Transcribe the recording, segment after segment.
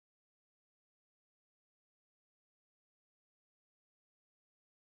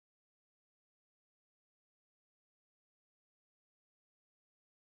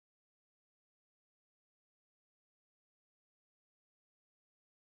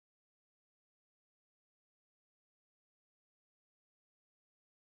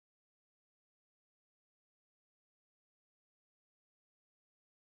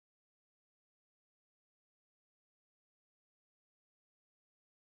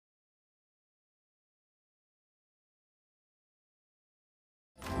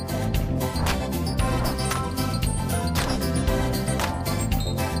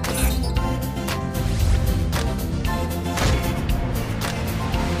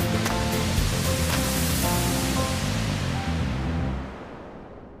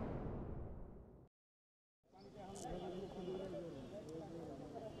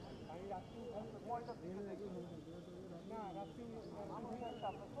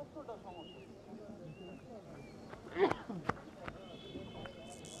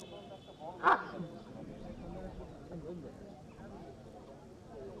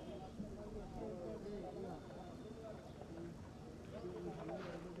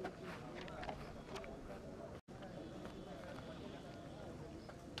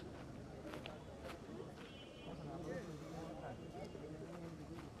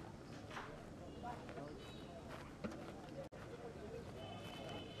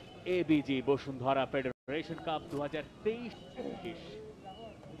ABG Bashundhara federation cup 2023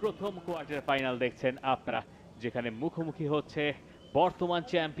 প্রথম quarter final দেখছেন আপনারা, যেখানে মুখোমুখি হচ্ছে বর্তমান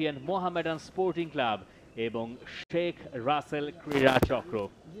চ্যাম্পিয়ন মোহামেডান স্পোর্টিং ক্লাব এবং শেখ রাসেল ক্রীড়া চক্র।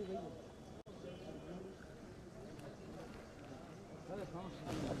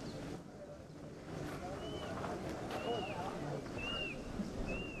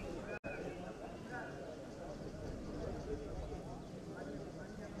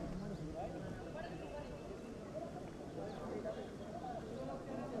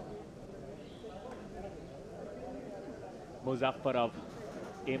 মুজাফফরভ,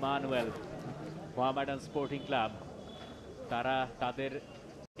 ইমানুয়েল, মোহামেডান স্পোর্টিং ক্লাব তারা তাদের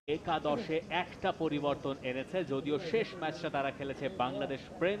একাদশে একটা পরিবর্তন এনেছে, যদিও শেষ ম্যাচটা তারা খেলেছে বাংলাদেশ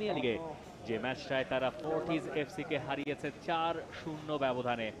প্রিমিয়ার লিগে, যে ম্যাচটায় তারা ফোর্টিজ এফসি কে হারিয়েছে 4-0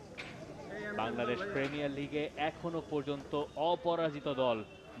 ব্যবধানে। বাংলাদেশ প্রিমিয়ার লিগে এখনো পর্যন্ত অপরাজিত দল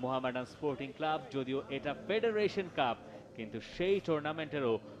মোহামেডান স্পোর্টিং ক্লাব, যদিও এটা ফেডারেশন কাপ, কিন্তু সেই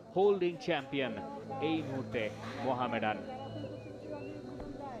টুর্নামেন্টেরও হোল্ডিং চ্যাম্পিয়ন এই মুহূর্তে মোহামেডান।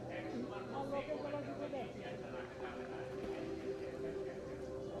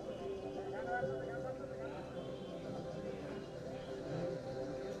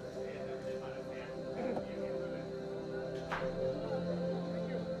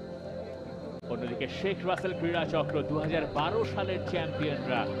 অন্যদিকে শেখ রাসেল ক্রীড়া চক্র 2012 সালের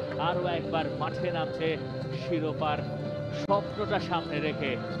চ্যাম্পিয়নরা আরো একবার মাঠে নামছে শিরোপার স্বপ্নটা সামনে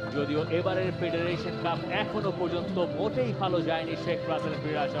রেখে, যদিও এবারের ফেডারেশন কাপ এখনো পর্যন্ত মোটেই ভালো যায়নি শেখ রাসেল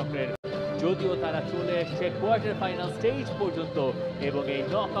ক্রীড়া চক্রের, যদিও তারা চলে এসছে কোয়ার্টার ফাইনাল স্টেজ পর্যন্ত এবং এই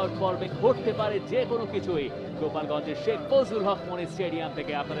নকআউট পর্বে ঘটতে পারে যে কোনো কিছুই। গোপালগঞ্জের শেখ ফজলুল হক মনি স্টেডিয়াম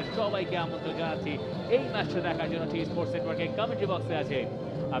থেকে আপনাদের সবাইকে আমন্ত্রণ জানাচ্ছি এই ম্যাচটা দেখার জন্য। টি স্পোর্টস নেটওয়ার্কের কমেন্ট্রি বক্সে আছে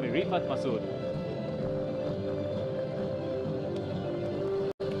আমি রিফাত মাসুদ।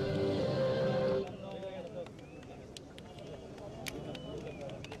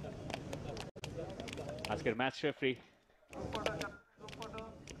 আজকের ম্যাচ রেফারি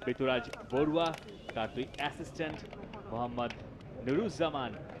বিতুরাজ বড়ুয়া, তার দুই অ্যাসিস্ট্যান্ট মোহাম্মদ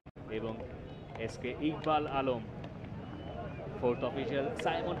নুরুজ্জামান এবং SK Iqbal Alam, fourth official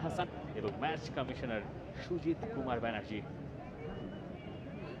Simon Hasan এবং ম্যাচ কমিশনার সুজিত কুমার ব্যানার্জি।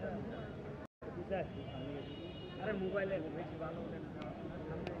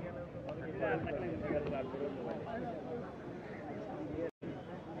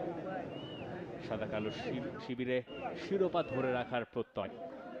 সাদা কালো শিবিরে শিরোপা ধরে রাখার প্রত্যয়।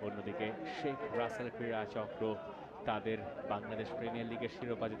 অন্যদিকে শেখ রাসেল ক্রীড়া চক্র, তাদের বাংলাদেশ প্রিমিয়ার লিগের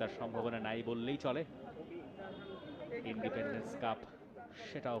শিরোপা জেতার সম্ভাবনা নাই বললেই চলে। ইন্ডিপেন্ডেন্স কাপ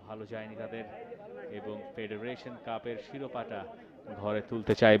সেটাও ভালো যায়নি তাদের, এবং ফেডারেশন কাপের শিরোপাটা ঘরে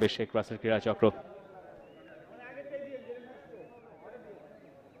তুলতে চাইবে শেখ রাসেল ক্রীড়া চক্র।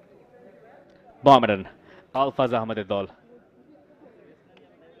 মোহামেডান আলফাজ আহমেদের দল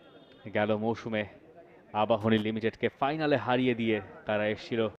গেল মৌসুমে আবাহনী লিমিটেডকে ফাইনালে হারিয়ে দিয়ে তারা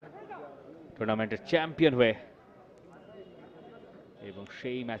এসেছিল টুর্নামেন্টের চ্যাম্পিয়ন হয়ে, এবং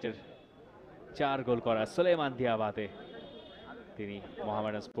সেই ম্যাচের 4 গোল করা সুলেমান দিয়াবাতে তিনি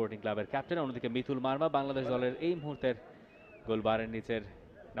মোহামেডান স্পোর্টিং ক্লাবের ক্যাপ্টেন। অন্যদিকে মিতুল মার্মা বাংলাদেশ দলের এই মুহূর্তের গোলবারের নিচের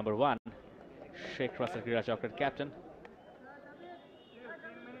নাম্বার 1 শেখ রাসেল ক্রীড়া চক্রের ক্যাপ্টেন।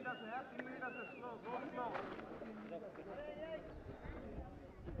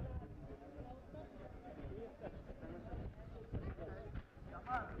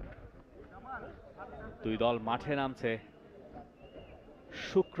 দুই দল মাঠে নামছে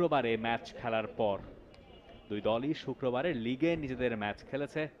শুক্রবারে ম্যাচ খেলার পর। দুই দলই শুক্রবারে লিগে নিজেদের ম্যাচ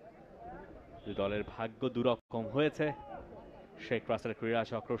খেলেছে, দুই দলের ভাগ্য দুরকম হয়েছে। শেখ রাসেল ক্রীড়া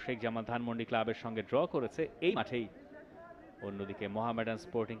চক্র শেখ জামাল ধানমন্ডি ক্লাবের সঙ্গে ড্র করেছে এই মাঠেই। অন্যদিকে মোহামেডান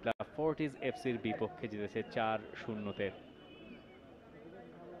স্পোর্টিং ক্লাব ফোর্টিজ এফসির বিপক্ষে জিতেছে 4-0-তে।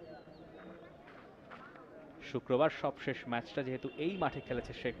 শুক্রবার সবশেষ ম্যাচটা যেহেতু এই মাঠে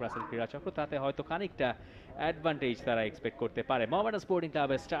খেলেছে শেখ রাসেল ক্রীড়া চক্র, তাতে হয়তো খানিকটা অ্যাডভান্টেজ তারা এক্সপেক্ট করতে পারে। মোহামেডান স্পোর্টিং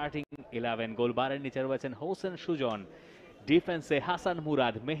ক্লাবের স্টার্টিং 11 গোলবারের নিচে রয়েছেন হোসেন সুজন, ডিফেন্সে হাসান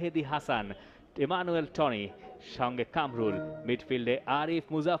মুরাদ, মেহেদি হাসান, ইমানুয়েল টনি, সঙ্গে কামরুল, মিডফিল্ডে আরিফ,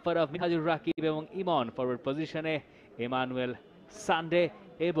 মুজাফফরভ, মিহাজুর রাকিব এবং ইমন, ফরওয়ার্ড পজিশনে ইমানুয়েল সানডে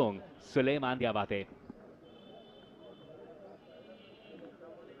এবং সুলেমান দিয়াবাতে।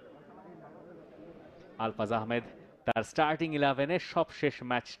 আলফাজ আহমেদ তার স্টার্টিং 11-এ সবশেষ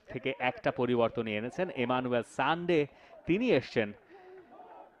ম্যাচ থেকে একটা পরিবর্তন এনেছেন। এমানুয়েল সানডে তিনি এসছেন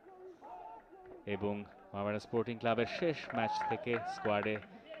এবং মোহামেডান স্পোর্টিং ক্লাবের শেষ ম্যাচ থেকে স্কোয়াডে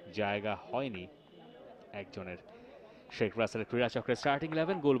জায়গা হয়নি একজনের। শেখ রাসেল ক্রীড়াচক্রের স্টার্টিং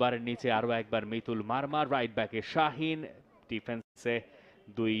 11, গোলবারের নিচে আরও একবার মিতুল মারমার, রাইট ব্যাকে শাহিন, ডিফেন্সে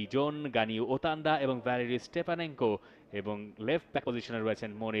দুইজন গানিউ ওতান্দা এবং ভ্যালেরি স্টেপানেঙ্কো, এবং লেফট ব্যাক পজিশনে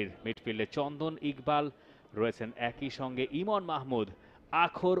রয়েছেন মনির, মিডফিল্ডে চন্দন ইকবাল রয়েছেন, একই সঙ্গে ইমন মাহমুদ,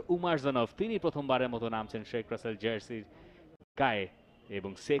 আখর উমারজানভ তিনি প্রথমবারের মতো নামছেন শেখ রাসেল জার্সির গায়ে,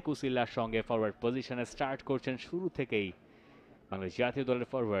 এবং সেকু সিল্লার সঙ্গে ফরওয়ার্ড পজিশনে স্টার্ট করছেন শুরু থেকেই বাংলাদেশ জাতীয় দলের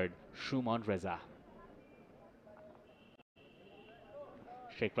ফরওয়ার্ড সুমন রেজা।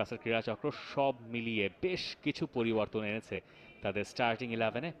 শেখ রাসেল ক্রীড়াচক্র সব মিলিয়ে বেশ কিছু পরিবর্তন এনেছে তাদের স্টার্টিং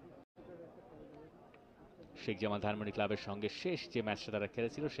 11-এ। শেখ জামাল ধানমন্ডি ক্লাবের সঙ্গে শেষ যে ম্যাচটা তারা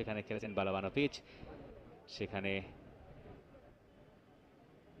খেলেছিল সেখানে খেলেছেন বালাবানোভিচ, সেখানে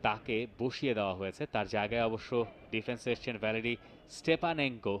তাকে বসিয়ে দেওয়া হয়েছে। তার জায়গায় অবশ্য ডিফেন্সে এসছেন ভ্যালেরি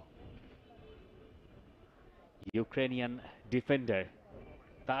স্টেপানেঙ্কো, ইউক্রেনিয়ান ডিফেন্ডার,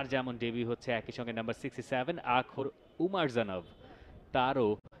 তার যেমন ডেবিউ হচ্ছে, একই সঙ্গে নাম্বার 67 আখর উমারজানভ তারও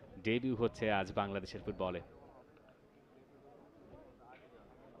ডেবিউ হচ্ছে আজ বাংলাদেশের ফুটবলে।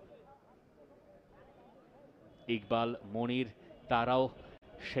 ইকবাল, মনির তারাও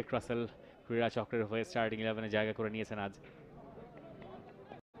শেখ রাসেল ক্রীড়াচক্রের হয়ে স্টার্টিং 11-এ জায়গা করে নিয়েছেন আজ।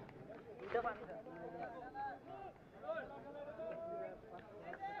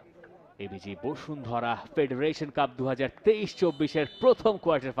 এবিজি বসুন্ধরা ফেডারেশন কাপ 2023-24-এর প্রথম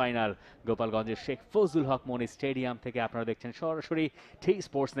কোয়ার্টার ফাইনাল গোপালগঞ্জের শেখ ফজলুল হক মনি স্টেডিয়াম থেকে আপনারা দেখছেন সরাসরি টি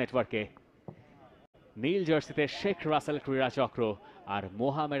স্পোর্টস নেটওয়ার্কে। নীল জার্সিতে শেখ রাসেল ক্রীড়াচক্র আর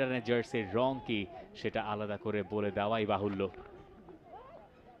মোহামেডানের জার্সির রং কি সেটা আলাদা করে বলে দেওয়াই বাহুল্য।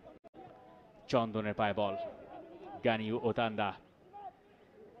 চন্দনের পায়ে বল, গানিউ ওতান্দা,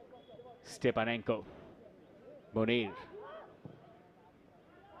 স্টেপানেঙ্কো, মনির,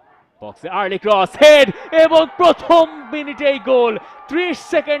 বক্সে আর্লি ক্রস, হেড, এবং প্রথম মিনিটেই গোল। 30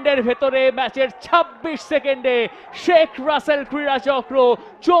 সেকেন্ডের ভেতরে ম্যাচের 26 সেকেন্ডে শেখ রাসেল ক্রীড়াচক্র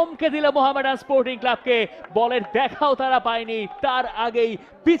চমকে দিল মোহামেডান স্পোর্টিং ক্লাবকে। বলের দেখাও তারা পায়নি, তার আগেই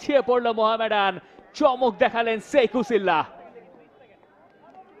পিছিয়ে পড়ল মোহামেডান। চমক দেখালেন সেকু সিল্লা।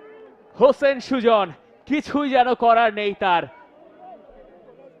 হোসেন সুজন কিছুই যেন করার নেই তার,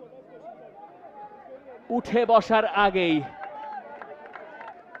 উঠে বসার আগেই,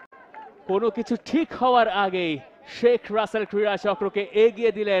 কোনো কিছু ঠিক হওয়ার আগেই শেখ রাসেল ক্রীড়াচক্রকে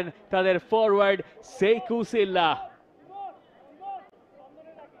এগিয়ে দিলেন তাদের ফরওয়ার্ড সেকু সিল্লা।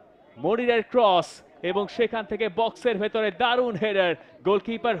 মনিরের ক্রস এবং সেখান থেকে বক্সের ভেতরে দারুণ হেডার।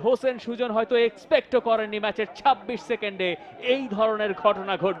 গোলকিপার হোসেন সুজন হয়তো এক্সপেক্টও করেননি ম্যাচের 26 সেকেন্ডে এই ধরনের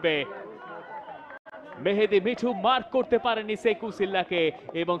ঘটনা ঘটবে। মেহেদি মিঠু মার্ক করতে পারেননি সেকু সিল্লাকে,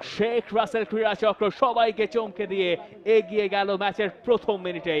 এবং শেখ রাসেল ক্রীড়াচক্র সবাইকে চমকে দিয়ে এগিয়ে গেল ম্যাচের প্রথম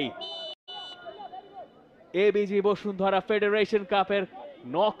মিনিটেই। এবিজি বসুন্ধরা ফেডারেশন কাপের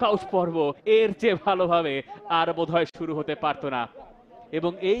নকআউট পর্ব এর চেয়ে ভালোভাবে আর বোধহয় শুরু হতে পারত না,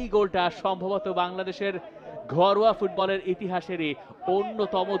 এবং এই গোলটা সম্ভবত বাংলাদেশের ঘরোয়া ফুটবলের ইতিহাসেরই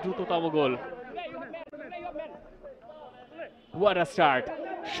অন্যতম দ্রুততম গোল। What a start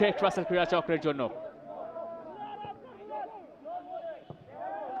Sheikh Rasel ক্রীড়াচক্রের জন্য।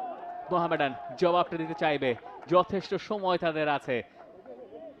 মোহামেডান জবাবটা দিতে চাইবে, যথেষ্ট সময় তাদের আছে।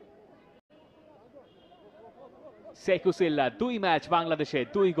 সেকু সিল্লা 2 ম্যাচ বাংলাদেশে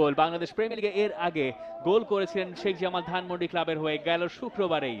 2 গোল। বাংলাদেশ প্রিমিয়ার লিগে এর আগে গোল করেছিলেন শেখ জামাল ধানমন্ডি ক্লাবের হয়ে গেল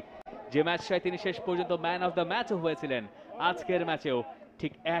শুক্রবারেই, যে ম্যাচটায় তিনি শেষ পর্যন্ত ম্যান অফ দ্য ম্যাচও হয়েছিলেন। আজকের ম্যাচেও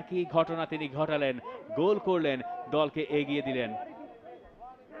ঠিক একই ঘটনা তিনি ঘটালেন, গোল করলেন, দলকে এগিয়ে দিলেন।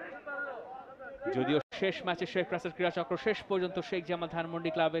 যদিও শেষ ম্যাচে শেখ রাসেল ক্রীড়াচক্র শেষ পর্যন্ত শেখ জামাল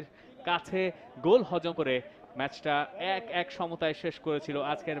ধানমন্ডি ক্লাবের কাছে গোল হজম করে ম্যাচটা 1-1 সমতায় শেষ করেছিল।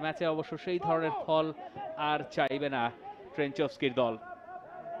 আজকের ম্যাচে অবশ্য সেই ধরনের ফল আর চাইবে না ট্রেঞ্চভস্কির দল।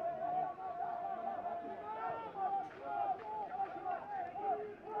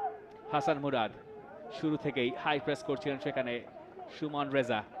 হাসান মুরাদ শুরু থেকেই হাই প্রেস করছিলেন, সেখানে সুমন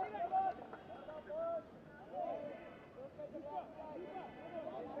রেজা,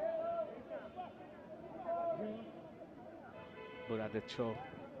 মুরাদের থ্রো,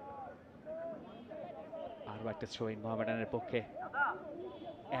 আরো একটা থ্রোইন মোহামেডানের পক্ষে।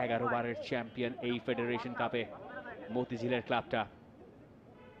 11 বারের চ্যাম্পিয়ন এই ফেডারেশন কাপে মতিঝিলের ক্লাবটা,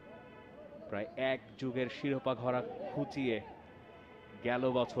 প্রায় 1 যুগের শিরোপা ঘরা খুঁচিয়ে গেল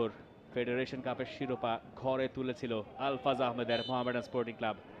বছর ফেডারেশন কাপের শিরোপা ঘরে তুলেছিল আলফাজ আহমেদের মোহামেডান স্পোর্টিং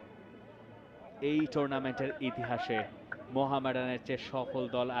ক্লাব। এই টুর্নামেন্টের ইতিহাসে মোহামেডানের চেয়ে সফল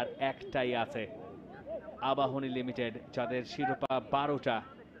দল আর একটাই আছে, আবাহনী লিমিটেড, যাদের শিরোপা 12টা।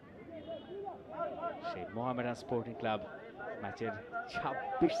 সেই মোহামেডান স্পোর্টিং ক্লাব ম্যাচের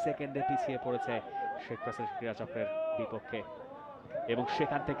 26 সেকেন্ডে পিছিয়ে পড়েছে শেখ রাসেল ক্রীড়া চক্রের বিপক্ষে, এবং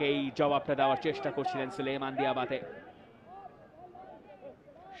সেখান থেকে এই জবাবটা দেওয়ার চেষ্টা করছিলেন সুলেমান দিয়াবাতে।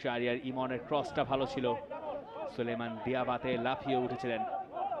 শাহরিয়ার ইমনের ক্রসটা ভালো ছিল, সুলেমান দিয়াবাতে লাফিয়ে উঠেছিলেন।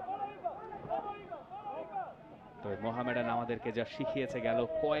 তবে মোহামেডান আমাদেরকে যা শিখিয়েছে গেল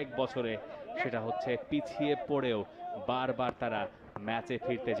কয়েক বছরে, সেটা হচ্ছে পিছিয়ে পড়েও বারবার তারা ম্যাচে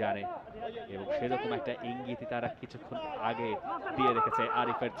ফিরতে জানে, এবং সেরকম একটা ইঙ্গিতই তারা কিছুক্ষণ আগে দিয়ে রেখেছে।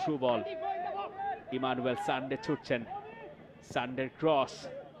 আরিফের through ball, Emmanuel Sunday ছুটছেন, সান্ডের cross,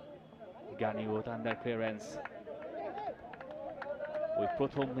 Ghani ও তান্ডার ক্লিয়ারেন্স। ওই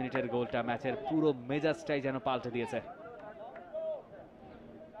প্রথম মিনিটের গোলটা ম্যাচের পুরো মেজাজটাই যেন পাল্টে দিয়েছে।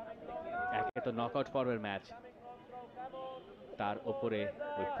 একে তো নকআউট পর্বের ম্যাচ, তার উপরে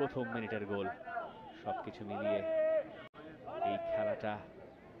ওই প্রথম মিনিটের গোল, সবকিছু মিলিয়ে এই খেলাটা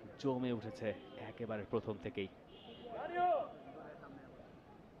জমে উঠেছে একেবারে প্রথম থেকেই।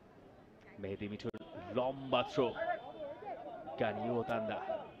 মেহেদি মিঠুর লম্বা থ্রো, গানিও তান্দা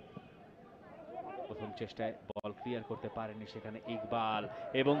প্রথম চেষ্টায় বল ক্লিয়ার করতে পারেনি, সেখানে ইকবাল,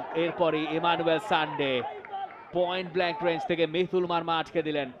 এবং এরপরে Emmanuel Sunday point blank range থেকে মিথুল মার্মা আটকে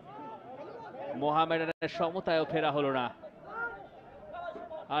দিলেন। মোহামেডানের সমতায়ও ফেরা হলো না।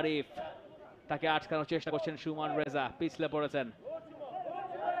 আরিফ, তাকে আটকানোর চেষ্টা করছেন সুমন রেজা, পিছলে পড়েছেন।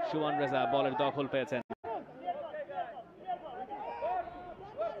 সুমন রেজা বলের দখল পেয়েছেন।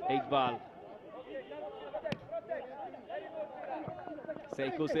 ইকবাল,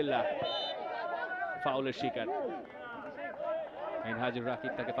 সেইকুসিল্লা ফাউলের শিকার। মিনহাজুর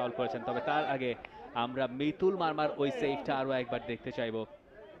রাকিব তাকে ফাউল করেছেন, তবে তার আগে আমরা মিতুল মার্মার ওই সেভটা আরো একবার দেখতে চাইব।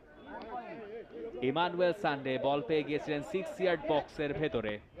 ইমানুয়েল সান্ডে বল পেয়ে গিয়েছিলেন 6 ইয়ার্ড বক্সের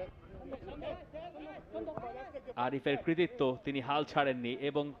ভেতরে। আরিফের কৃতিত্ব, তিনি হাল ছাড়েননি,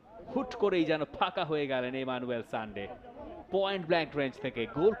 এবং হুট করেই যেন ফাঁকা হয়ে গেলেন Emmanuel Sunday. Point blank range থেকে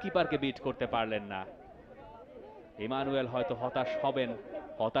গোলকিপারকে বিট করতে পারলেন না। ইমানুয়েল হয়তো হতাশ হবেন,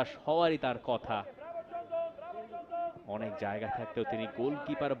 হতাশ হওয়ারই তার কথা। অনেক জায়গা থাকতেও তিনি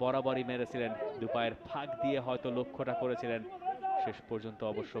গোলকিপার বরাবরই মেরেছিলেন, দুপায়ের ফাঁক দিয়ে হয়তো লক্ষ্যটা করেছিলেন। শেষ পর্যন্ত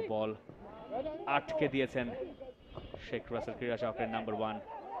অবশ্য বল আটকে দিয়েছেন শেখ রাসেল ক্রীড়া চক্রের নাম্বার 1।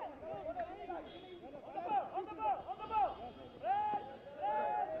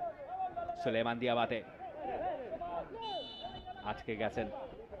 সুলেমান দিয়াবাতে আটকে গেছেন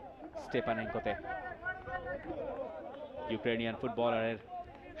স্টেপানেঙ্কোতে। ইউক্রেনিয়ান ফুটবলারের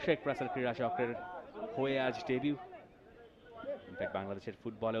শেখ রাসেল ক্রীড়া চক্রের হয়ে আজ ডেবিউ। বাংলাদেশের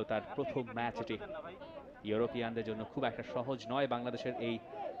ফুটবলেও তার প্রথম ম্যাচ এটি। ইউরোপিয়ানদের জন্য খুব একটা সহজ নয় বাংলাদেশের এই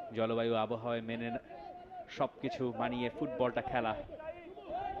জলবায়ু আবহাওয়ায় মেনে সবকিছু মানিয়ে ফুটবলটা খেলা,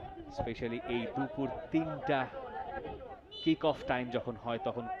 স্পেশালি এই দুপুর 3টা কিক অফ টাইম যখন হয়,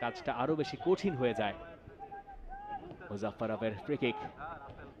 তখন কাজটা আরো বেশি কঠিন হয়ে যায়। মুজাফফরবের ফ্রি কিক,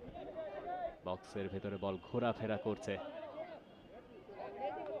 বক্সের ভেতরে বল ঘোরাফেরা করছে।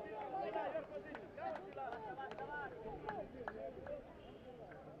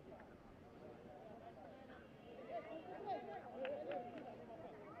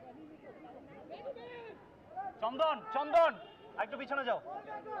 চন্দন চন্দন একটু পিছনে যাও।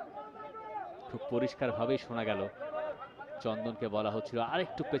 খুব পরিষ্কারভাবেই শোনা গেল চন্দনকে বলা হচ্ছিল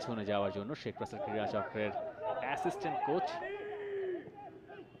আরেকটু পেছনে যাওয়ার জন্য। শেখ রাসেল ক্রীড়া চক্রের অ্যাসিস্ট্যান্ট কোচ,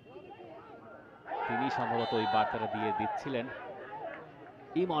 তিনি সম্ভবত ওই বার্তাটা দিয়ে দিচ্ছিলেন।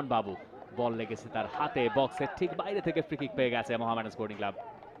 ইমন বাবু, বল লেগেছে তার হাতে, বক্সের ঠিক বাইরে থেকে ফ্রি কিক পেয়ে গেছে Mohammedan sporting club.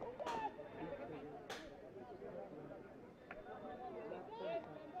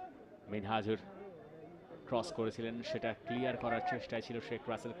 Minhajur cross করেছিলেন, সেটা ক্লিয়ার করার চেষ্টায় ছিল শেখ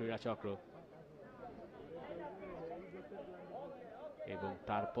রাসেল ক্রীড়া চক্র, এবং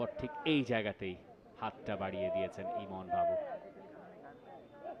তারপর ঠিক এই জায়গাতেই হাতটা বাড়িয়ে দিয়েছেন ইমন বাবু।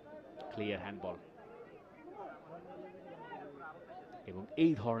 ক্লিয়ার হ্যান্ডবল, এবং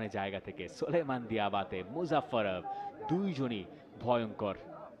এই ধরনের জায়গা থেকে সুলেমান দিয়াবাতে, মুজাফফরব দুইজনই ভয়ঙ্কর।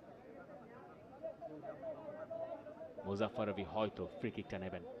 মুজাফফরবই হয়তো ফ্রি কিকটা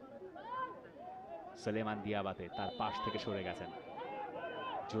নেবেন। সুলেমান দিয়াবাতে তার পাশ থেকে সরে গেছেন।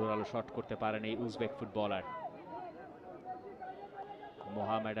 জোরালো শট করতে পারেন এই উজবেক ফুটবলার।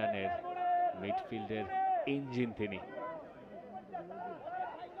 মোহামেডানের মিডফিল্ডের ইঞ্জিন তিনি।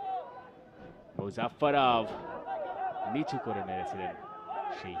 মুজাফফরব নিচু করে মেরেছিলেন,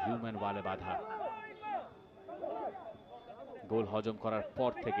 সেই হিউম্যান ওয়ালে বাধা। গোল হজম করার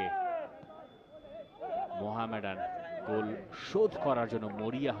পর থেকে মোহামেডান গোল শোধ করার জন্য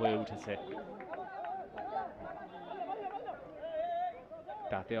মরিয়া হয়ে উঠেছে।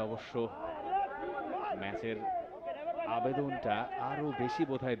 তাতে অবশ্য ম্যাচের আবেদনটা আরো বেশি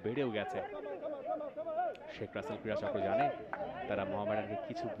বোধহয় বেড়েও গেছে। শেখ রাসেল ক্রীড়া চক্র জানে তারা মোহামেডানকে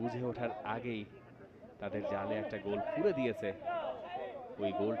কিছু বুঝে ওঠার আগেই তাদের জালে একটা গোল পুরে দিয়েছে।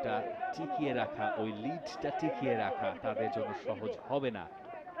 ওই গোলটা টিকিয়ে রাখা, ওই লিডটা টিকিয়ে রাখা তাদের জন্য সহজ হবে না।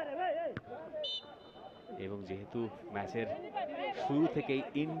 এবং যেহেতু ম্যাচের শুরু থেকেই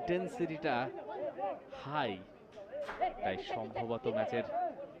ইন্টেন্সিটিটা হাই, তাই সম্ভবত ম্যাচের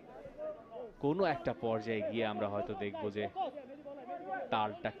কোনো একটা পর্যায়ে গিয়ে আমরা হয়তো দেখব যে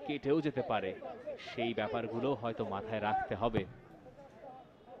তালটা কেটেও যেতে পারে। সেই ব্যাপারগুলো হয়তো মাথায় রাখতে হবে।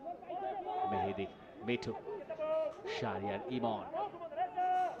 মেহেদি, মিঠু, শাহরিয়ার ইমন,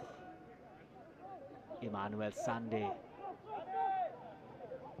 ইমানুয়েল সানডে,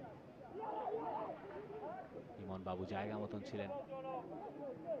 ইমন বাবু জায়গা মতন ছিলেন।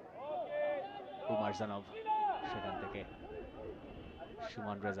 উমার জানব, সেখান থেকে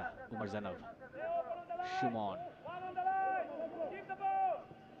সুমন রেজা, উমার জানব, সুমন,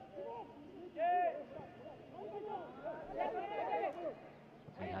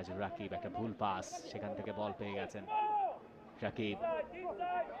 মেঘাজুর রাকিব, একটা ভুল পাস, সেখান থেকে বল পেয়ে গেছেন রাকিব।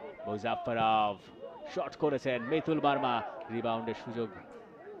 মুজাফফরভ শট করেছেন, মিতুল বার্মা রিবাউন্ডের সুযোগ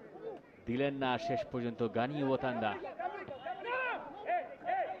দিলেন না শেষ পর্যন্ত গানি ওতান্দা।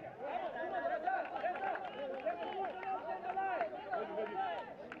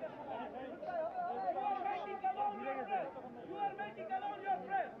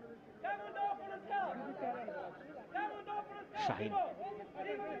 শাহিন,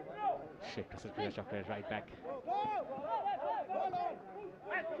 শেখ রাসেল ক্রীড়া চক্রের রাইট ব্যাক।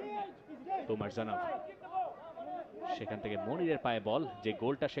 উমার জানব, সেখান থেকে মনিরের পায়ে বল। যে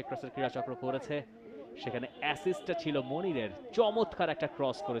গোলটা শেখ রাসেল ক্রীড়া চক্র করেছে সেখানে অ্যাসিস্টটা ছিল মনিরের। চমৎকার একটা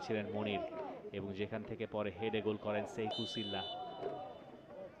ক্রস করেছিলেন মনির, এবং যেখান থেকে পরে হেডে গোল করেন সেইকুসিল্লা।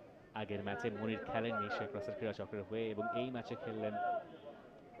 আগের ম্যাচে মনির খেলেননি শেখ রাসেল ক্রীড়া চক্রের হয়ে, এবং এই ম্যাচে খেললেন।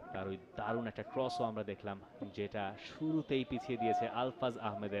 তার ওই দারুণ একটা ক্রসও আমরা দেখলাম, যেটা শুরুতেই পিছিয়ে দিয়েছে আলফাজ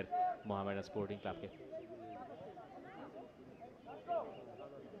আহমেদের মোহামেডান স্পোর্টিং ক্লাবকে।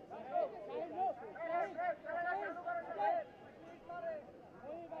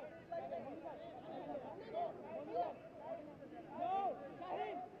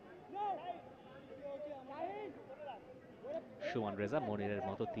 সুমন রেজা, মনিরের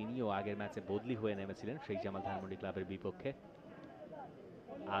মতো তিনিও আগের ম্যাচে বদলি হয়ে নেমেছিলেন শেখ জামাল ধানমন্ডি ক্লাবের বিপক্ষে।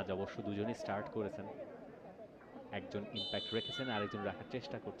 আজ অবশ্য দুজনই স্টার্ট করেছেন। একজন ইম্প্যাক্ট রেখেছেন, আরেকজন রাখার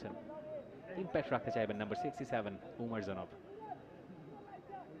চেষ্টা করছেন। ইম্প্যাক্ট রাখতে চাইবেন নাম্বার 67 উমার জানব।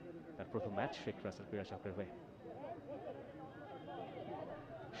 তার প্রথম ম্যাচ শেখ রাসেল ক্রীড়া চক্রের হয়ে।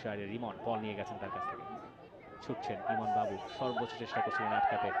 শাহরিয়ার ইমন বল নিয়ে গেছেন তার কাছ থেকে, ছুটছেন ইমন বাবু, সর্বোচ্চ চেষ্টা করছিলেন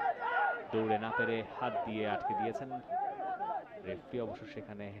আটকাতে, দৌড়ে না পেরে হাত দিয়ে আটকে দিয়েছেন। রেফারি অবশ্য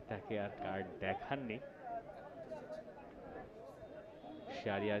সেখানে তাকে আর কার্ড দেখাননি।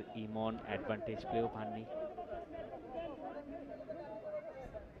 শাহরিয়ার ইমন অ্যাডভান্টেজ প্লেও পাননি।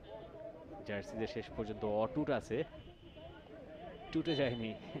 জার্সিতে শেষ পর্যন্ত অটুট আছে, টুটে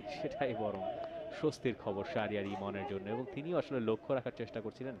যায়নি, সেটাই বরং স্বস্তির খবর শাহরিয়ার ইমনের জন্য। এবং তিনিও আসলে লক্ষ্য রাখার চেষ্টা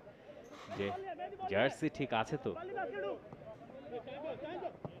করছিলেন যে জার্সি ঠিক আছে তো।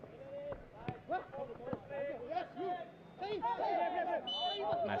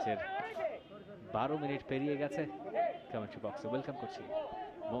 ম্যাচের 12 মিনিট পেরিয়ে গেছে। কমেন্ট্রি বক্সে ওয়েলকাম করছি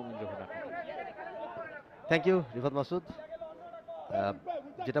মমিন রোহন। Thank you Rifat Masud.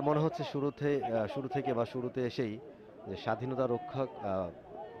 যেটা মনে হচ্ছে শুরুতে এসেই যে স্বাধীনতা রক্ষা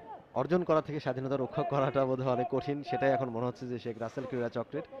অর্জন করা থেকে স্বাধীনতা রক্ষা করাটা বোধহয় অনেক কঠিন, সেটাই এখন মনে হচ্ছে যে শেখ রাসেল ক্রীড়া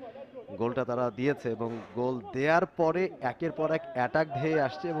চক্রের গোলটা তারা দিয়েছে, এবং গোল দেওয়ার পরে একের পর এক অ্যাটাক ধেয়ে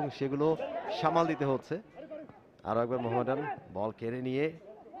আসছে এবং সেগুলো সামাল দিতে হচ্ছে। আরও একবার মোহামেডান বল কেড়ে নিয়ে,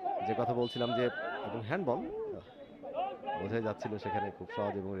 যে কথা বলছিলাম যে, এবং হ্যান্ডবল বোঝাই যাচ্ছিল সেখানে খুব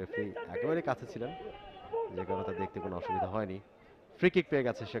সহজ, এবং রেফারি একেবারে কাছে ছিলেন, যে কারণে তা দেখতে কোনো অসুবিধা হয়নি। ফ্রি কিক পেয়ে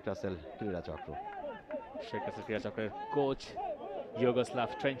গেছে শেখ রাসেল ক্রীড়া চক্র। শেখ রাসেল ক্রীড়া চক্রের কোচ ইয়োগোস্লাভ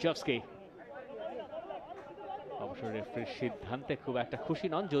ট্রেঞ্চভস্কি অবশ্য রেফারির সিদ্ধান্তে খুব একটা খুশি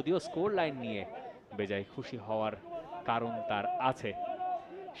নন, যদিও স্কোর লাইন নিয়ে বেজায় খুশি হওয়ার কারণ তার আছে।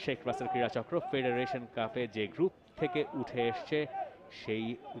 শেখ রাসেল ক্রীড়া চক্র ফেডারেশন কাপে যে গ্রুপ থেকে উঠে এসছে, সেই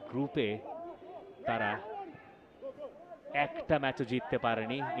গ্রুপে তারা একটা ম্যাচও জিততে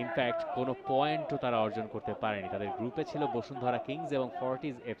পারেনি, ইনফ্যাক্ট কোনো পয়েন্টও তারা অর্জন করতে পারেনি। তাদের গ্রুপে ছিল বসুন্ধরা কিংস এবং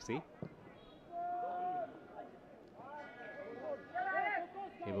ফর্টিজ এফসি,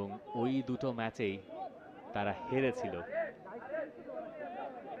 এবং ওই দুটো ম্যাচেই তারা হেরেছিল।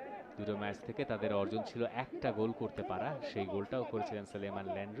 দুটো ম্যাচ থেকে তাদের অর্জন ছিল একটা গোল করতে পারা, সেই গোলটাও করেছিলেন সুলেমান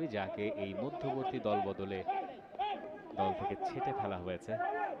ল্যান্ড্রি, যাকে এই মধ্যবর্তী দল বদলে দল থেকে ছেঁটে ফেলা হয়েছে।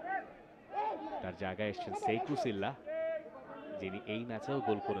 তার জায়গায় এসেছেন শেখ রুসিল্লা, যিনি এই ম্যাচেও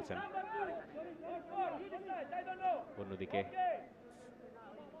গোল করেছেন। অন্যদিকে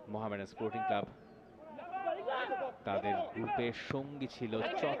মোহামেডান স্পোর্টিং ক্লাব, তাদের গ্রুপের সঙ্গী ছিল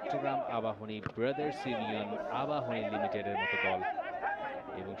চট্টগ্রাম আবাহনী, ব্রাদার্স ইউনিয়ন, আবাহনী লিমিটেডের মতো দল,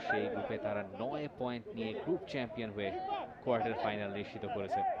 এবং সেই গ্রুপে তারা 9 পয়েন্ট নিয়ে গ্রুপ চ্যাম্পিয়ন হয়ে কোয়ার্টার ফাইনাল নিশ্চিত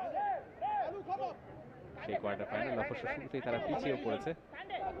করেছে। সেই কোয়ার্টার ফাইনাল অবশ্য শুরুতেই তারা পিছিয়ে পড়েছে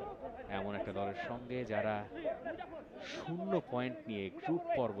এমন একটা দলের সঙ্গে, যারা 0 পয়েন্ট নিয়ে গ্রুপ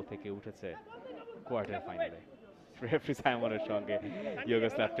পর্ব থেকে উঠেছে কোয়ার্টার ফাইনালে। রেফারি সাইমনের সঙ্গে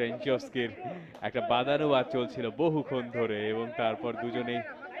ইউগোস্লাভ ট্রেঞ্চভস্কির একটা বাদানুবাদ চলছিল বহুক্ষণ ধরে, এবং তারপর দুজনেই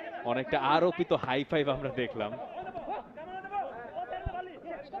অনেকটা আরোপিত হাই ফাইভ আমরা দেখলাম,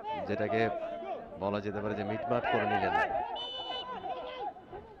 যেটাকে বলা যেতে পারে যে মিটমাট করে নিলেন।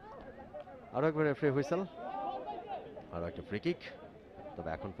 আরো একবার রেফারি হুইসেল, আরো একটা ফ্রি কিক। তবে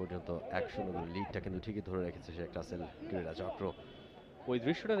এখন পর্যন্ত 1-0 লিডটা কিন্তু ঠিকই ধরে রেখেছে শেখ রাসেল ক্রীড়া চক্র। ওই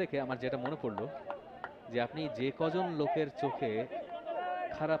দৃশ্যটা দেখে আমার যেটা মনে পড়লো, যে আপনি যে কজন লোকের চোখে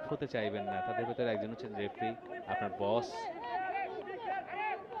খারাপ হতে চাইবেন না, তাদের ভেতরে একজন হচ্ছেন রেফারি, আপনার বস,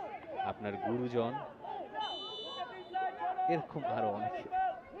 আপনার গুরুজন, এরকম আরো অনেকে।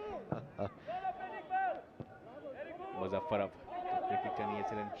 মুজাফফরভ ফ্রি কিকটা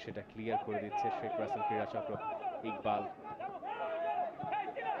নিয়েছিলেন, সেটা ক্লিয়ার করে দিচ্ছে শেখ রাসেল ক্রীড়া চক্র। ইকবাল,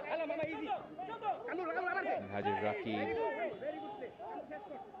 হাজির রাকিব,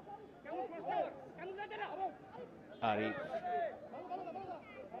 আরিফ,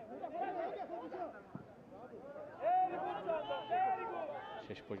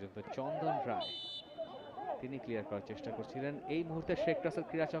 শেষ পর্যন্ত চন্দন রায়, তিনি ক্লিয়ার করার চেষ্টা করছিলেন। এই মুহূর্তে শেখ রাসেল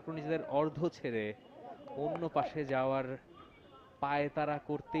ক্রীড়া চক্র নিজেদের অর্ধ ছেড়ে অন্য পাশে যাওয়ার পায়ে তারা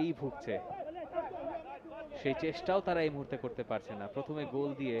করতেই ভুগছে, সেই চেষ্টাও তারা এই মুহূর্তে করতে পারছে না। প্রথমে গোল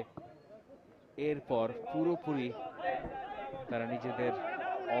দিয়ে এরপর পুরোপুরি তারা নিজেদের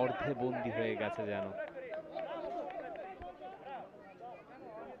অর্ধে বন্দী হয়ে গেছে যেন।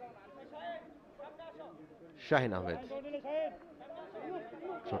 শাহিন আহমেদ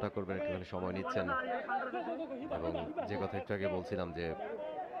ছোটা করবেন, একটুখানি সময় নিচ্ছেন, এবং যে কথা একটু আগে বলছিলাম যে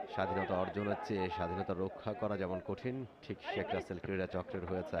স্বাধীনতা অর্জনের চেয়ে স্বাধীনতা রক্ষা করা যেমন কঠিন, ঠিক শেখ রাসেল ক্রীড়া চক্রের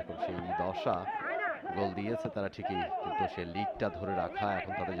হয়েছে এখন সেই দশা। গোল দিয়েছে তারা ঠিকই, কিন্তু সে লিগটা ধরে রাখা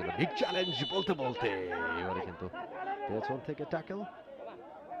এখন তাদের জন্য বিগ চ্যালেঞ্জ। বলতে বলতে এবারে কিন্তু পেছন থেকে ট্যাকল,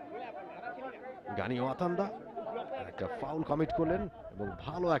 গানি ওয়াতান্দা একটা ফাউল কমিট করলেন, এবং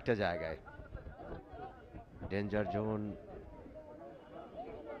ভালো একটা জায়গায় ডেঞ্জার জোন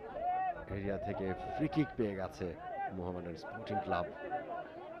এরিয়া থেকে ফ্রি কিক পেয়ে গেছে মোহামেডান স্পোর্টিং ক্লাব।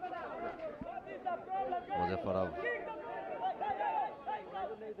 মুজাফফরভ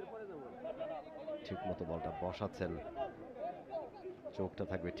ঠিক মতো বলটা বসাচ্ছেন, চোখটা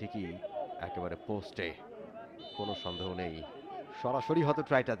থাকবে ঠিকই একেবারে পোস্টে, কোনো সন্দেহ নেই। সরাসরি হয়তো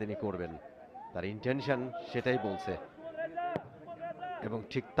ট্রাইটা তিনি করবেন, তার ইন্টেনশন সেটাই বলছে, এবং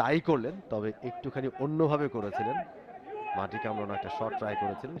ঠিক তাই করলেন। তবে একটুখানি অন্যভাবে করেছিলেন, মাটি কামড়ানো একটা শট ট্রাই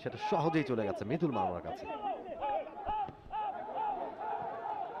করেছিলেন, সেটা সহজেই চলে গেছে মিতুল মামলার কাছে।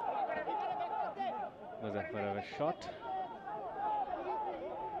 মুজাফফরভের শট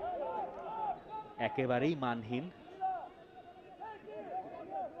একেবারেই মানহীন,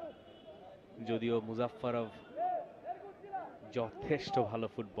 যদিও মুজাফফরভ যথেষ্ট ভালো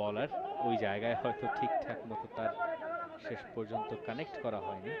ফুটবলার, ওই জায়গায় হয়তো ঠিকঠাক মতো তার শেষ পর্যন্ত কানেক্ট করা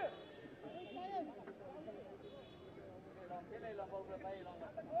হয়নি।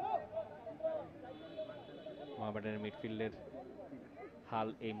 মোহামেডানের মিডফিল্ডের হাল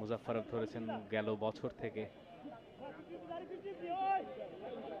এই মুজাফফরভ ধরেছেন গেল বছর থেকে,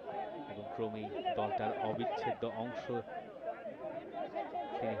 এবং ক্রমেই দলটার অবিচ্ছেদ্য অংশ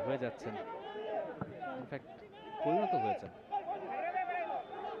তিনি হয়ে যাচ্ছেন, ইনফ্যাক্ট পরিণত হয়েছেন।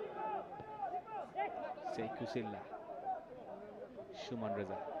 শেখ রুসিল্লা, সুমন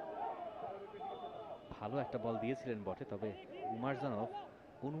রেজা ভালো একটা বল দিয়েছিলেন বটে, তবে উমারজানভ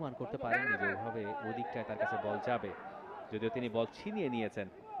অনুমান করতে পারেননি যে ওভাবে ওদিকটায় তার কাছে বল যাবে, যদিও তিনি বল ছিনিয়ে নিয়েছেন।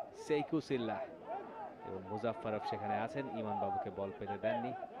 শেখ রুসিল্লা এবং মুজাফফরভ সেখানে আছেন, ইমান বাবুকে বল পেতে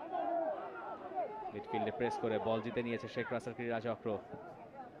দেননি। মিডফিল্ডে প্রেস করে বল জিতে নিয়েছে শেখ রাসেল ক্রীড়া চক্র।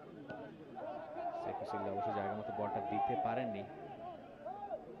 শেখ রুসিল্লা অবশ্য জায়গা মতো বলটা দিতে পারেননি।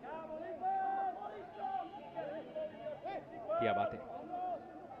 ইয়াবাতে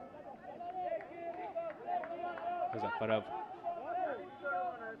মুজাফফরভ,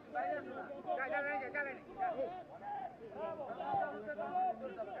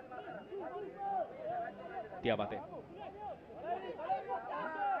 দিয়াবাতে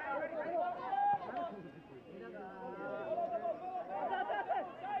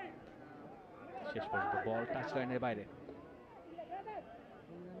শেষ পর্যন্ত বল টাচ লাইনের বাইরে।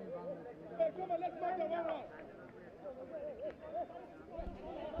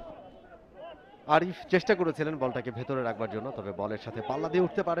 আরিফ চেষ্টা করেছিলেন বলটাকে ভেতরে রাখবার জন্য, তবে বলের সাথে পাল্লা দিয়ে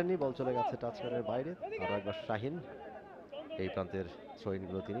উঠতে পারেননি, বল চলে গেছে টাচ লাইনের বাইরে। আরো একবার শাহিন, এই প্রান্তের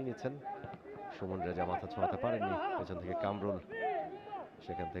থ্রোইনগুলো তিনি নিচ্ছেন। সুমন রেজা মাথা ছড়াতে পারেননি, পেছন থেকে কামরুল,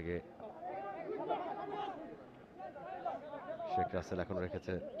 সেখান থেকে শেখ রাসেল এখন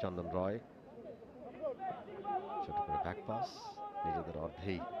রেখেছে চন্দন রয়, ছোট করে ব্যাক পাস, নিজেদের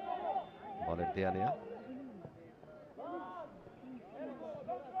অর্ধেই বলের দেয়া নেয়া।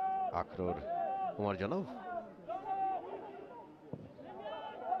 আখরোর কুমার জনব,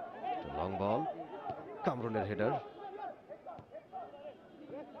 লং বল, কামরুলের হেডার,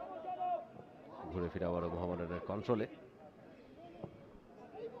 ঘুরে ফিরে আবারও মোহাম্মদানের কন্ট্রোলে।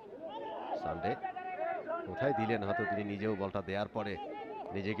 সানডে কোথায় দিলেন, হয়তো তিনি নিজেও বলটা দেওয়ার পরে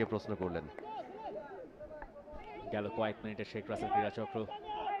নিজেকে প্রশ্ন করলেন। গেল কয়েক মিনিটে শেখ রাসেল ক্রীড়া চক্র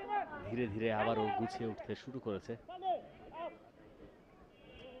ধীরে ধীরে আবারও গুছিয়ে উঠতে শুরু করেছে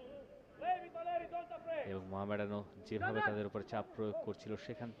এবং মোহামেডানও যেভাবে তাদের উপর চাপ প্রয়োগ করছিল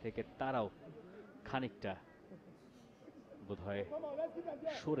সেখান থেকে তারাও খানিকটা বোধহয়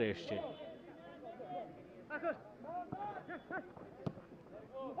সরে এসছে।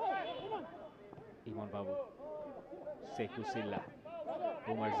 ইমন বাবু, সেকুসিল্লা,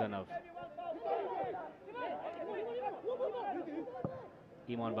 উমর জানব,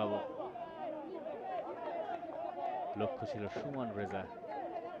 ইমন বাবু, লক্ষ্য ছিল সুমন রেজা।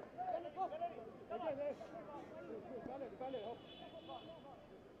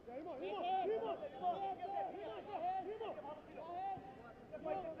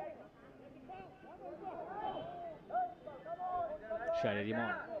 শাহের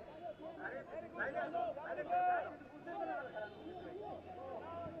ইমন,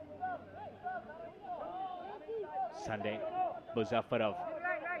 সানডে, মুজাফফরভ,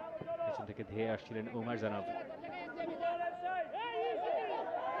 পেছন থেকে ধেয়ে আসছিলেন উমর জানব,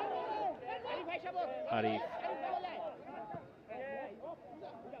 আরিফ,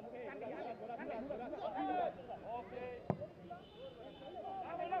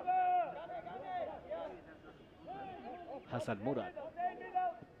 হাসান মুরাদ,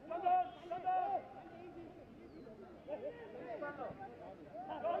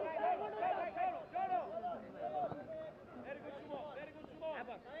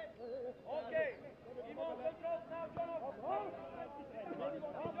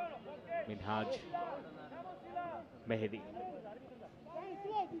 মিনহাজ, মেহেদি।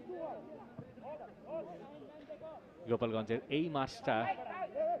 গোপালগঞ্জের এই মাঠটা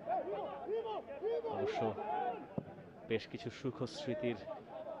অবশ্য বেশ কিছু সুখ স্মৃতির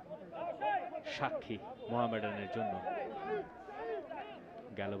সাক্ষী মোহামেডানের জন্য।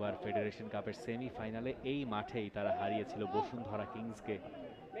 গেলবার ফেডারেশন কাপের সেমিফাইনালে এই মাঠেই তারা হারিয়েছিল বসুন্ধরা কিংসকে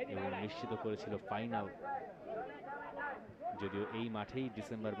এবং নিশ্চিত করেছিল ফাইনাল। যদিও এই মাঠেই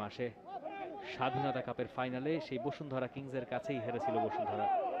ডিসেম্বর মাসে স্বাধীনতা কাপের ফাইনালে সেই বসুন্ধরা কিংসের কাছেই হেরেছিল বসুন্ধরা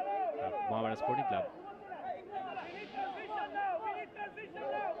মোহামেডান স্পোর্টিং ক্লাব।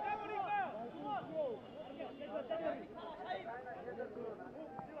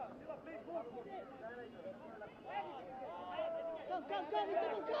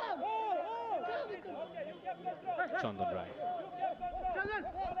 চন্দন রায়,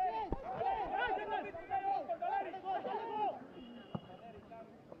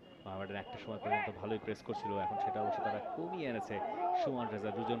 মোহামেডান একটা সময় পর্যন্ত ভালোই প্রেস করছিল, এখন সেটা অবশ্য তারা কমিয়ে এনেছে। সুমন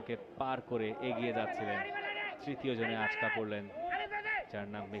রেজা দুজনকে পার করে এগিয়ে যাচ্ছিলেন, তৃতীয় জনে আটকা পড়লেন যার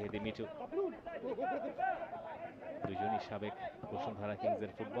নাম মেহেদি মিঠু। দুজনই সাবেক বসুন্ধরা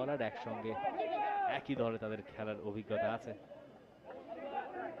কিংসের ফুটবলার, একসঙ্গে একই দলে তাদের খেলার অভিজ্ঞতা আছে।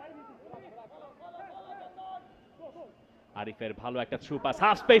 আরিফের ভালো একটা থ্রু পাস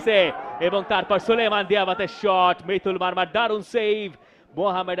হাফ স্পেসে এবং তারপর সুলেমান দিয়াবাতের শট, মিতুল মার্মার দারুণ সেভ,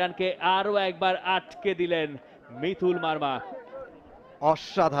 মোহামেডানকে আরো একবার আটকে দিলেন মিতুল মার্মা।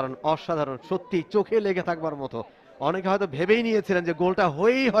 অসাধারণ অসাধারণ, সত্যি চোখে লেগে থাকবার মতো। অনেকে হয়তো ভেবেই নিয়েছিলেন যে গোলটা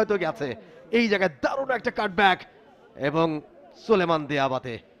হয়েই হয়তো গেছে, এই জায়গায় দারুণ একটা কাটব্যাক এবং সুলেমান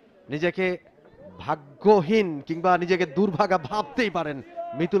দিয়াবাতে নিজেকে ভাগ্যহীন কিংবা নিজেকে দুর্ভাগা ভাবতেই পারেন।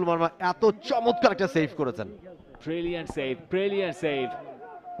 মিতুল মার্মা এত চমৎকার একটা সেভ করেছেন। ব্রিলিয়ান্ট সেভ, ব্রিলিয়ান্ট সেভ,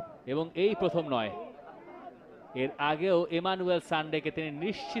 এবং এই প্রথম নয়, এর আগেও এমানুয়েল সানডেকে তিনি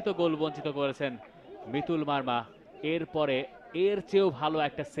নিশ্চিত গোল বঞ্চিত করেছেন মিতুল মার্মা। এরপরে এর চেয়েও ভালো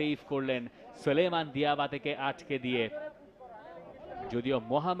একটা সেভ করলেন সুলেমান দিয়াবাতেকে আটকে দিয়ে। যদিও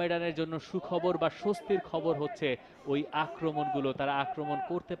মোহামেডানের জন্য সুখবর বা স্বস্তির খবর হচ্ছে ওই আক্রমণগুলো, তারা আক্রমণ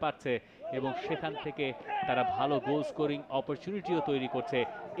করতে পারছে এবং সেখান থেকে তারা ভালো গোল স্কোরিং অপরচুনিটিও তৈরি করছে।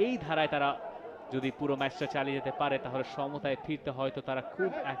 এই ধারায় তারা যদি পুরো ম্যাচটা চালিয়ে যেতে পারে তাহলে সমতায় ফিরতে হয়তো তারা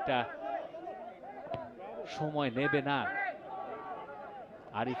খুব একটা সময় নেবে না।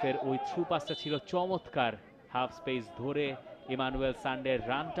 আরিফের ওই থ্রু পাসটা ছিল চমৎকার, হাফ স্পেস ধরে ইমানুয়েল সান্ডের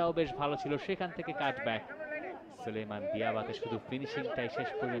রানটাও বেশ ভালো ছিল, সেখান থেকে কাটব্যাক। সুলেমান দিয়াবাতে শুধু ফিনিশিংটাই শেষ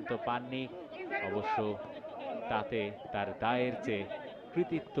পর্যন্ত পাননি, অবশ্য তাতে তার দায়ের চেয়ে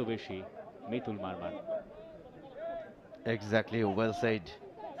কৃতিত্ব বেশি মিতুল মারমান। Exactly, well said.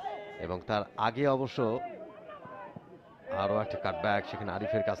 এবং তার আগে অবশ্য আরো একটা কাটব্যাক সেখানে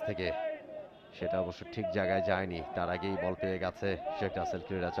আরিফের কাছ থেকে, সেটা অবশ্য ঠিক জায়গায় যায়নি। তার আগেই বল পেয়ে গেছে শেখ রাসেল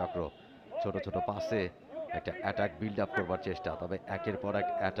ক্রীড়া চক্র। ছোট ছোট পাসে একটা অ্যাটাক বিল্ড আপ করবার চেষ্টা, তবে একের পর এক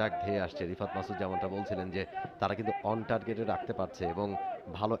অ্যাটাক ধেয়ে আসছে। রিফাত মাসুদ যেমনটা বলছিলেন যে তারা কিন্তু অন টার্গেটে রাখতে পারছে এবং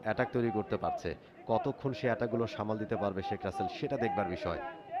ভালো অ্যাটাক তৈরি করতে পারছে। কতক্ষণ সে অ্যাটাকগুলো সামাল দিতে পারবে শেখ রাসেল, সেটা দেখবার বিষয়।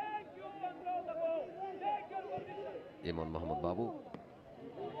 ইমন মোহাম্মদ বাবু,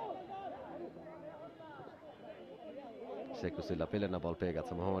 শেখ রুসিল্লা পেলেন না, বল পেয়ে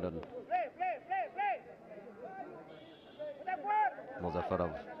গেছে মোহামেডান।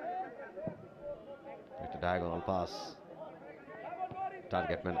 মুজাফফরভ, একটা ডায়াগোনাল পাস,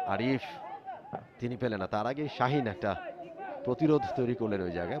 টার্গেটম্যান আরিফ, তিনি পেলেন না। তার আগে শাহিন একটা প্রতিরোধ তৈরি করলেন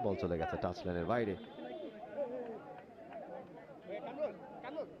ওই জায়গায়, বল চলে গেছে টাচ লাইনের বাইরে।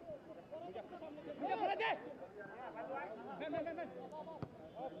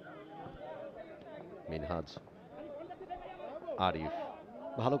 মিনহাজ, আরিফ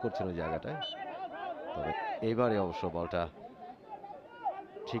ভালো করছেন ওই জায়গাটায়, তবে এবারে অবশ্য বলটা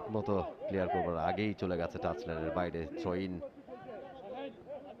ঠিক মতো ক্লিয়ার করবার আগেই চলে গেছে টাচ লাইনের বাইরে। থ্রো ইন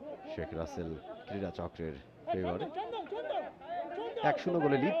শেখ রাসেল ক্রীড়া চক্রের ফেভারে। 1-0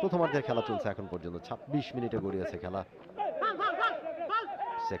 গোলে লিড। প্রথমার্ধের খেলা চলছে এখন পর্যন্ত, 26 মিনিটে গড়িয়েছে খেলা।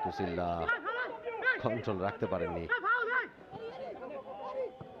 শেখ রুসিল্লা কন্ট্রোল রাখতে পারেননি।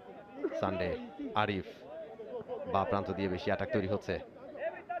 সানডে, আরিফ বা প্রান্ত দিয়ে বেশি অ্যাটাক তৈরি হচ্ছে।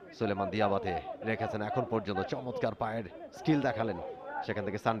 সুলেমান দিয়াবাতে রেখেছেন এখন পর্যন্ত, চমৎকার পায়ের স্কিল দেখালেন সেখান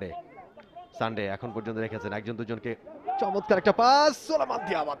থেকে সানডে এখন পর্যন্ত রেখেছেন একজন দুজনকে। চমৎকার একটা পাস, সুলেমান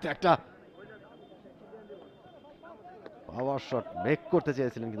দিয়াবাতে একটা পাওয়ার শট মেক করতে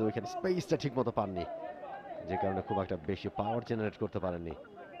চেয়েছিলেন কিন্তু ওইখানে স্পেসটা ঠিক মতো পাননি, যে কারণে খুব একটা বেশি পাওয়ার জেনারেট করতে পারেননি।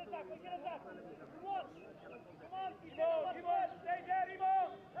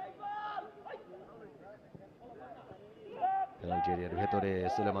 পেনাল্টি এরিয়ার ভেতরে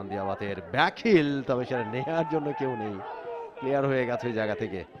সুলেমান দিয়াবাতের ব্যাকহিল, তবে সেটা নেওয়ার জন্য কেউ নেই, ক্লিয়ার হয়ে গেছে ওই জায়গা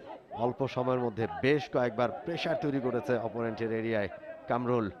থেকে। অল্প সময়ের মধ্যে বেশ কয়েকবার প্রেসার তৈরি করেছে অপোনেন্টের এরিয়ায়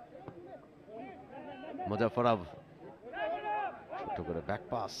কামরুল। মুজাফফরভ ছোট্ট করে ব্যাক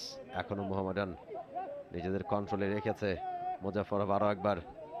পাস, এখনো মোহামেডান নিজেদের কন্ট্রোলে রেখেছে। মুজাফফরভ আরো একবার,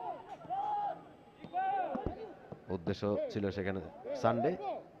 উদ্দেশ্য ছিল সেখানে সানডে,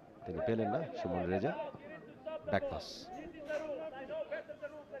 তিনি পেলেন না। সুমন রেজা, ব্যাক পাস,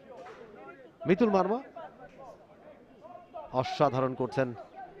 মিতুল মারমা অসাধারণ করছেন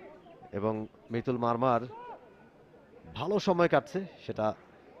এবং মিতুল মারমার ভালো সময় কাটছে, সেটা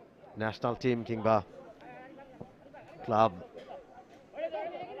ন্যাশনাল টিম কিংবা ক্লাব,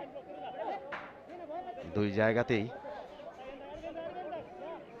 দুই জায়গাতেই।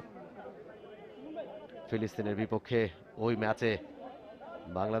 ফিলিস্তিনের বিপক্ষে ওই ম্যাচে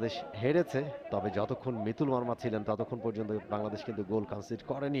বাংলাদেশ হেরেছে, তবে যতক্ষণ মিতুল মারমা ছিলেন ততক্ষণ পর্যন্ত বাংলাদেশ কিন্তু গোল কনসিড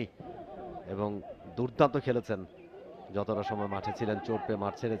করেনি এবং দুর্দান্ত খেলেছেন যতটা সময় মাঠে ছিলেন। চোট পেয়ে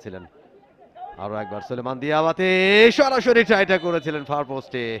মাঠ ছেড়েছিলেন। আরো একবার সুলেমান দিয়াবাতে সরাসরি ট্রাইটা করেছিলেন ফার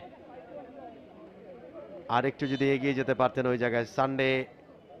পোস্টে। আর একটু যদি এগিয়ে যেতে পারতেন ওই জায়গায় সানডে,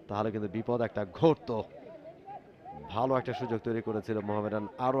 তাহলে কিন্তু বিপদ একটা ঘটতো। ভালো একটা সুযোগ তৈরি করেছিল মোহামেডান।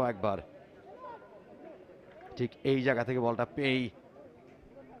 আরো একবার ঠিক এই জায়গা থেকে বলটা পেয়েই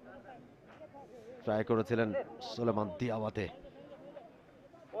ট্রাই করেছিলেন সুলেমান দিয়াবাতে।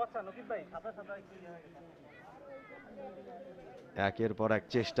 একের পর এক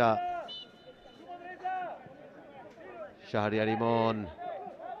চেষ্টা, শাহরিয়ার ইমন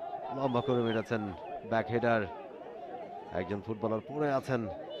লম্বা করে মেরেছেন, ব্যাক হেডার। একজন ফুটবলার পড়ে আছেন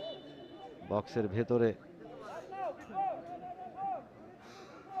বক্সের ভেতরে।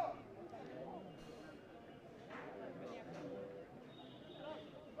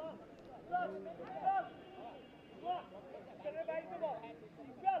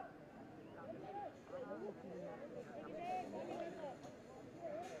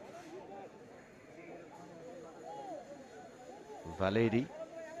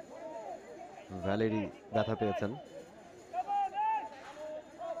 ভ্যালেরি ব্যথা পেয়েছেন।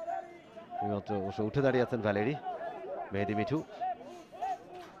 এইমাত্র উঠে দাঁড়িয়ে আছেন ভ্যালেরি। মেহেদী মিঠু,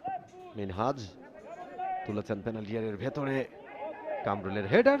 মিনহাজ তুলেছেন পেনাল্টি এরিয়ার ভেতরে, কামরুলের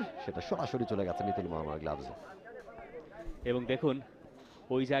হেডার, সেটা সরাসরি চলে গেছে মিতুল মোহাম্মদের গ্লাভসে। এবং দেখুন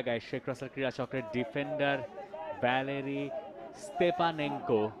ওই জায়গায় শেখ রাসেল ক্রীড়া চক্রের ডিফেন্ডার ভ্যালেরি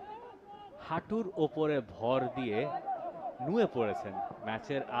স্তেপানেঙ্কো হাঁটুর ওপরে ভর দিয়ে নুয়ে পড়েছেন।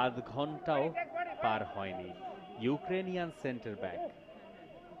 ম্যাচের আধ ঘন্টাও পার হয়নি। Ukrainian centre back.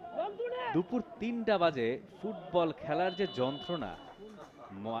 দুপুর 3টা বাজে ফুটবল খেলার যে যন্ত্রণা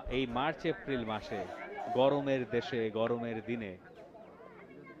এই মার্চ এপ্রিল মাসে, গরমের দেশে গরমের দিনে,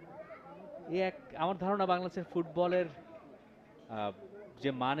 আমার ধারণা বাংলাদেশের ফুটবলের যে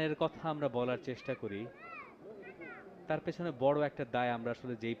মানের কথা আমরা বলার চেষ্টা করি, তার পেছনে বড় একটা দায় আমরা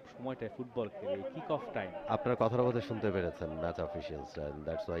আসলে যেই সময়টায় ফুটবল খেলি, কিক অফ টাইম। আপনার কথার মধ্যে শুনতে পেরেছেন ম্যাচ অফিশিয়ালস,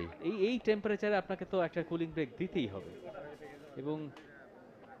 দ্যাটস ওয়াই এই টেম্পারেচারে আপনাকে তো একটা কুলিং ব্রেক দিতেই হবে। এবং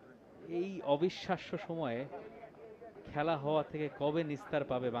এই অবিশ্বাস্য সময়ে খেলা হওয়া থেকে কবে নিস্তার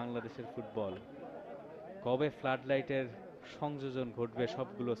পাবে বাংলাদেশের ফুটবল, কবে ফ্লাড লাইটের সংযোজন ঘটবে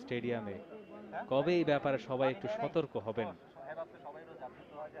সবগুলো স্টেডিয়ামে, কবে এই ব্যাপারে সবাই একটু সতর্ক হবেন,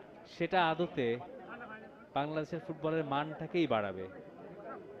 সেটা আদতে বাংলাদেশের ফুটবলের মানটাকেই বাড়াবে।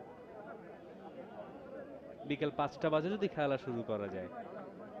 বিকেল 5টা বাজে যদি খেলা শুরু করা যায়।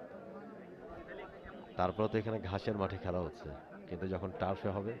 তারপর তো এখানে ঘাসের মাঠে খেলা হচ্ছে, কিন্তু যখন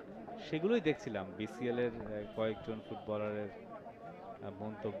টার্ফে হবে, সেগুলোই দেখছিলাম বিসিএল এর কয়েকজন ফুটবলারের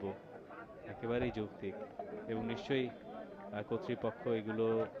মন্তব্য, একেবারেই যৌক্তিক। এবং নিশ্চয়ই কর্তৃপক্ষ এগুলো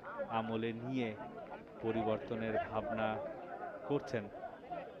আমলে নিয়ে পরিবর্তনের ভাবনা করছেন।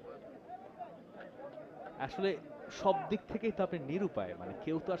 আসলে সব দিক থেকেই তো আপনি নিরুপায়, মানে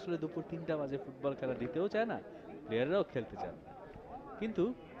কেউ তো আসলে দুপুর 3টা বাজে ফুটবল খেলা দিতেও চায় না, প্লেয়াররাও খেলতে চান। কিন্তু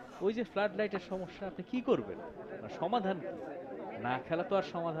ওই যে ফ্লাড লাইটের সমস্যা, আপনি কি করবেন? সমাধান কি? না খেলা তো আর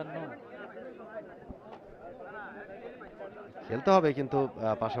সমাধান নয়। খেলতে হবে, কিন্তু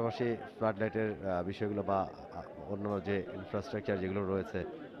পাশাপাশি ফ্লাড লাইটের বিষয়গুলো বা অন্য যে ইনফ্রাস্ট্রাকচার যেগুলো রয়েছে,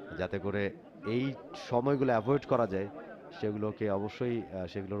 যাতে করে এই সময়গুলো অ্যাভয়েড করা যায়, সেগুলোকে অবশ্যই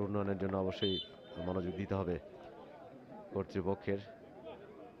সেগুলোর উন্নয়নের জন্য অবশ্যই মনোযোগ দিতে হবে কর্তৃপক্ষের।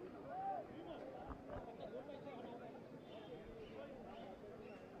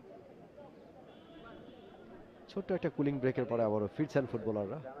 ছোট্ট একটা কুলিং ব্রেকের পরে আবারও ফিরছেন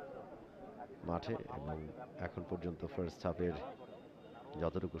ফুটবলাররা মাঠে, এবং এখন পর্যন্ত ফার্স্ট হাফের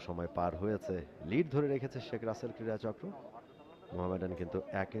যতটুকু সময় পার হয়েছে লিড ধরে রেখেছে শেখ রাসেল ক্রীড়া চক্র। মোহামেডান কিন্তু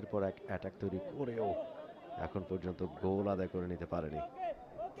একের পর এক অ্যাটাক তৈরি করেও এখন পর্যন্ত গোল আদায় করে নিতে পারেনি।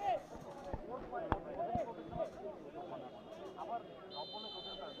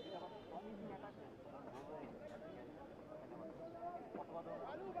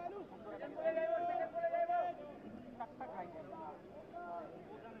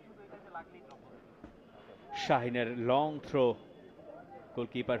 শাহিনের long throw,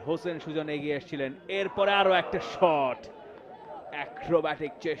 goalkeeper Hossain Sujan এগিয়ে এসেছিলেন, এরপরে আরো একটা শট,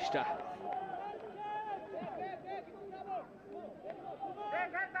 অ্যাক্রোব্যাটিক চেষ্টা।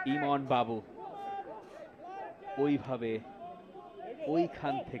 ইমন বাবু ওইভাবে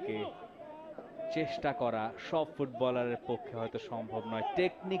ওইখান থেকে চেষ্টা করা সব ফুটবলারের পক্ষে হয়তো সম্ভব নয়।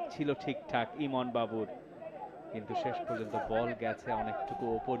 টেকনিক ছিল ঠিকঠাক ইমন বাবুর, কিন্তু শেষ পর্যন্ত বল গেছে অনেকটুকু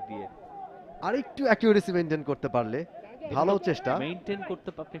ওপর দিয়ে। আরেকটু অ্যাকিউরেসি মেইনটেইন করতে পারলে, ভালো চেষ্টা মেইনটেইন করতে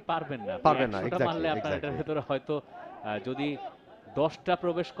আপনি পারবেন না, এক্স্যাক্টলি আপনার এটার ভিতরে হয়তো যদি 10টা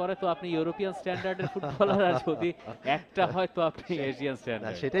প্রবেশ করে তো আপনি ইউরোপিয়ান স্ট্যান্ডার্ডের ফুটবলার, আর যদি একটা হয় তো আপনি এশিয়ান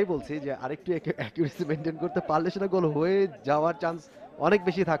স্ট্যান্ডার্ড। সেটাই বলছি যে আরেকটু অ্যাকিউরেসি মেইনটেইন করতে পারলে সেটা গোল হয়ে যাওয়ার চান্স অনেক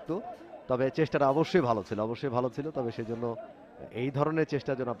বেশি থাকতো। তবে চেষ্টাটা অবশ্যই ভালো ছিল, তবে সেজন্য এই ধরনের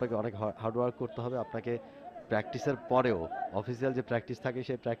চেষ্টার জন্য আপনাকে অনেক হার্ডওয়ার্ক করতে হবে। আপনাকে প্র্যাকটিসের পরেও, অফিসিয়াল যে প্র্যাকটিস থাকে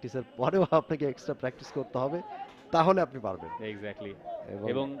সেই প্র্যাকটিসের পরেও আপনাকে এক্সট্রা প্র্যাকটিস করতে হবে, তাহলে আপনি পারবেন। এক্স্যাক্টলি।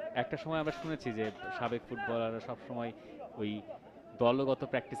 এবং একটা সময় আমরা শুনেছি যে সাবেক ফুটবলাররা সবসময় ওই দলগত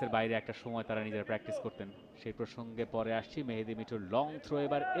প্র্যাকটিসের বাইরে একটা সময় তারা নিজেরা প্র্যাকটিস করতেন। সেই প্রসঙ্গে পরে আসছি। মেহেদী মিঠুর লং থ্রো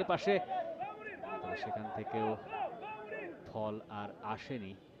এবার এ পাশে, সেখান থেকেও ফল আর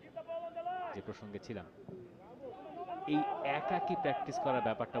আসেনি। যে প্রসঙ্গে ছিলাম, এই একাকী প্র্যাকটিস করার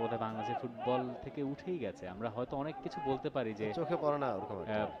ব্যাপারটা বোধহয় বাংলাদেশের ফুটবল থেকে উঠেই গেছে। আমরা হয়তো অনেক কিছু বলতে পারি যে চোখে পড়ে না ওরকম,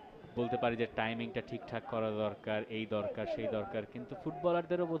 বলতে পারি যে টাইমিংটা ঠিকঠাক করা দরকার, এই দরকার সেই দরকার, কিন্তু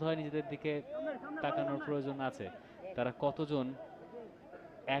ফুটবলারদেরও বোধহয় নিজেদের দিকে তাকানোর প্রয়োজন আছে। তারা কতজন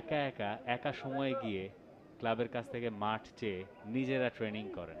একা সময়ে গিয়ে ক্লাবের কাছ থেকে মাঠ চেয়ে নিজেরা ট্রেনিং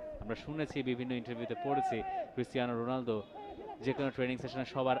করেন। আমরা শুনেছি, বিভিন্ন ইন্টারভিউতে পড়েছি, ক্রিস্টিয়ানো রোনালদো যে কোনো ট্রেনিং সেশনে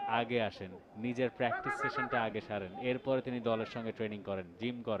সবার আগে আসেন, নিজের প্র্যাকটিস সেশনটা আগে সারেন, এরপরে তিনি দলের সঙ্গে ট্রেনিং করেন,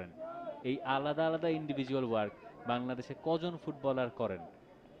 জিম করেন। এই আলাদা আলাদা ইন্ডিভিজুয়াল ওয়ার্ক বাংলাদেশে কজন ফুটবলার করেন?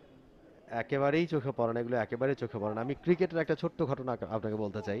 একেবারেই চোখে পড়ে না, এগুলো একেবারেই চোখে পড়ে না। আমি ক্রিকেটের একটা ছোট্ট ঘটনা আপনাকে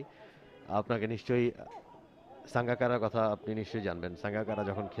বলতে চাই। আপনাকে নিশ্চয়ই সাঙ্গাকারার কথা আপনি নিশ্চয়ই জানবেন। সাঙ্গাকারা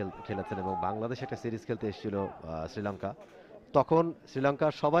যখন খেলেছেন এবং বাংলাদেশ একটা সিরিজ খেলতে এসেছিল শ্রীলঙ্কা, তখন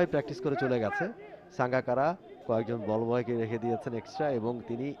শ্রীলঙ্কার সবাই প্র্যাকটিস করে চলে গেছে। সাঙ্গাকারা কয়েকজন বল বয়কে রেখে দিয়েছেন এক্সট্রা, এবং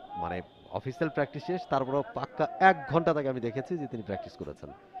তিনি মানে অফিসিয়াল প্র্যাকটিস শেষ, তারপরও পাক্কা 1 ঘন্টা তাকে আমি দেখেছি যে তিনি প্র্যাকটিস করেছেন।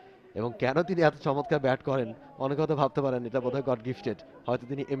 এবং কেন তিনি এত চমৎকার ব্যাট করেন, অনেকে হয়তো ভাবতে পারেন এটা বোধহয় গড গিফটেড, হয়তো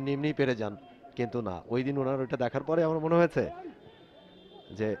তিনি এমনি এমনিই পেরে যান, কিন্তু না, ওই দিন ওনার ওইটা দেখার পরে আমার মনে হয়েছে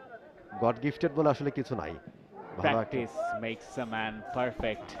যে গড গিফটেড বলে আসলে কিছু নাই। Practice makes a man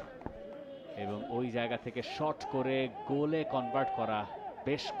perfect, এবং ওই জায়গা থেকে শট করে গোলে কনভার্ট করা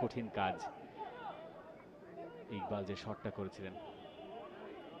বেশ কঠিন কাজ। ইকবাল যে শটটা করেছিলেন,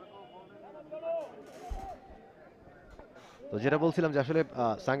 তো যেটা বলছিলাম যে আসলে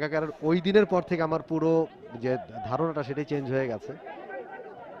সাঙ্গাকারার ওই দিনের পর থেকে আমার পুরো যে ধারণাটা সেটাই চেঞ্জ হয়ে গেছে।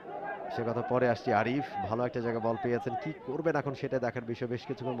 সে কথা পরে আসছি। আরিফ ভালো একটা জায়গায় বল পেয়েছেন, কি করবেন এখন সেটা দেখার বিষয়। বেশ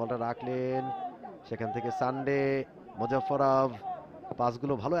কিছুক্ষণ বলটা রাখলেন, সেখান থেকে সানডে মুজাফফরাব,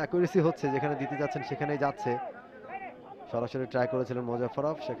 পাসগুলো ভালো অ্যাকুরেসি হচ্ছে, যেখানে দিতে যাচ্ছেন সেখানেই যাচ্ছে। সরাসরি ট্রাই করেছিলেন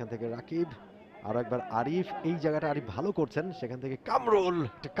মুজাফফরাব, সেখান থেকে রাকিব, আরো একবার আরিফ, এই জায়গাটা আরিফ ভালো করছেন, সেখান থেকে কামরুল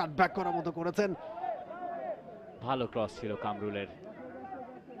একটা কাটব্যাক করার মতো করেছেন। ভালো ক্রস ছিল কামরুলের,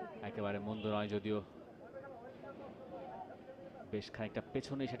 একেবারে মন্দ নয় যদিও, বেশ খানিকটা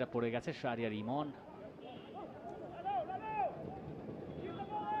পেছনে সেটা পড়ে গেছে। শাহরিয়ার ইমন,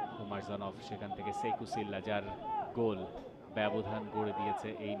 ওমারজানভ, সেখান থেকে সেকুসিল্লা, যার গোল ব্যবধান গড়ে দিয়েছে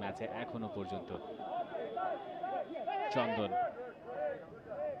এই ম্যাচে এখনো পর্যন্ত। চন্দন,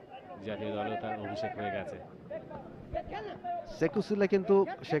 জাতীয় দলেও তার অভিষেক হয়ে গেছে। সেকুসিল্লা কিন্তু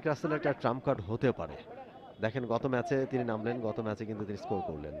শেখ রাসেলের একটা ট্রাম্প কার্ড হতে পারে। দেখেন গত ম্যাচে তিনি নামলেন, গত ম্যাচে কিন্তু তিনি স্কোর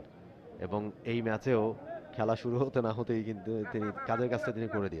করলেন, এবং এই ম্যাচেও খেলা শুরু হতে না হতেই কিন্তু তিনি কাজের কাজটা তিনি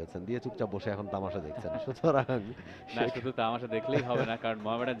করে দিয়েছেন, দিয়ে চুপচাপ বসে এখন তামাশা দেখছেন। সুতরাং না, শুধু তামাশা দেখলেই হবে না, কারণ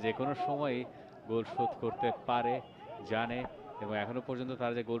মোহামেডান যে কোনো সময় গোল শোধ করতে পারে, জানে, এবং এখনো পর্যন্ত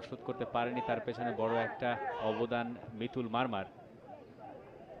তারা যে গোল শোধ করতে পারেনি তার পেছনে বড় একটা অবদান মিতুল মারমার।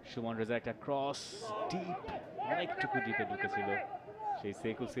 সুমন রেজা একটা ক্রস ডিপ, অনেকটুকু ডিপে ঢুকেছিল, সেই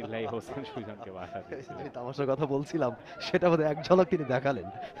সেকুসিল্লাই হোসেন সুজনকে বাধা দিয়েছিল। তামাশার কথা বলছিলাম, সেটা বোধহয় এক ঝলক তিনি দেখালেন।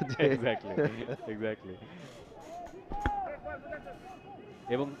 এক্স্যাক্টলি।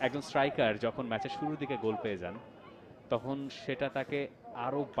 এবং একজন স্ট্রাইকার যখন ম্যাচের শুরুর দিকে গোল পেয়ে যান, তখন সেটা তাকে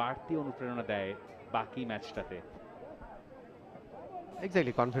আরো বাড়তি অনুপ্রেরণা দেয় বাকি ম্যাচটাতে।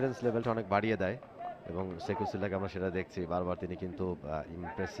 এক্স্যাক্টলি, কনফিডেন্স লেভেলটা অনেক বাড়িয়ে দেয়, এবং সেকুসিল্লাকে আমরা সেটা দেখছি বারবার, তিনি কিন্তু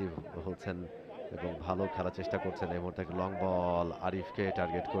ইমপ্রেসিভ হচ্ছেন এবং ভালো খেলার চেষ্টা করছেন। এই মুহূর্তে একটা লং বল আরিফকে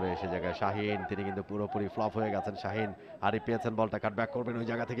টার্গেট করে, সে জায়গায় শাহিন, তিনি কিন্তু পুরোপুরি ফ্লপ হয়ে গেছেন। শাহিন, আরিফ পেয়েছেন বলটা, কাট ব্যাক করবেন ওই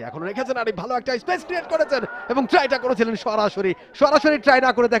জায়গা থেকে, এখন রেখেছেন আরিফ, ভালো একটা স্পেস ক্রিয়েট করেছেন এবং ট্রাইটা করেছিলেন সরাসরি ট্রাই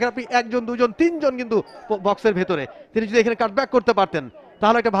না করে দেখেন আপনি 1 জন 2 জন 3 জন কিন্তু বক্সের ভেতরে, তিনি যদি এখানে কাট ব্যাক করতে পারতেন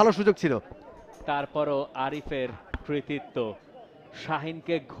তাহলে একটা ভালো সুযোগ ছিল। তারপরও আরিফের কৃতিত্ব,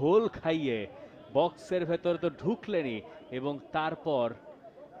 শাহিনকে গোল খাইয়ে বক্সের ভেতর তো ঢুকলেনই, এবং তারপর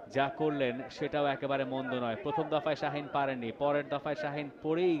যা করলেন সেটাও একেবারে মন্দ নয়। প্রথম দফায় শাহিন পারেননি, পরের দফায় শাহিন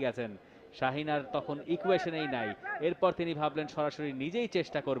পড়েই গেছেন, শাহিন আর তখন ইকুয়েশনেই নাই। এরপর তিনি ভাবলেন সরাসরি নিজেই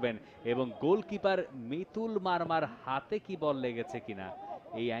চেষ্টা করবেন, এবং গোলকিপার মিতুল মারমার হাতে কি বল লেগেছে কিনা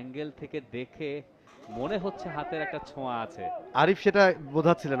এই অ্যাঙ্গেল থেকে দেখে মনে হচ্ছে হাতের একটা ছোঁয়া আছে। আরিফ সেটা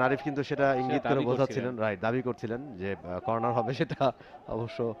বোঝাচ্ছিলেন, আরিফ কিন্তু সেটা ইঙ্গিত করে বোঝাচ্ছিলেন, রাইট, দাবি করছিলেন যে কর্নার হবে, সেটা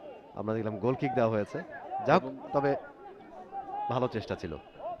অবশ্য আমরা দেখলাম গোল কিক দেওয়া হয়েছে। যাক, তবে ভালো চেষ্টা ছিল।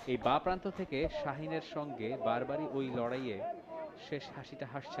 এই বা প্রান্ত থেকে শাহিনের সঙ্গে বারবারই ওই লড়াইয়ে শেষ হাসিটা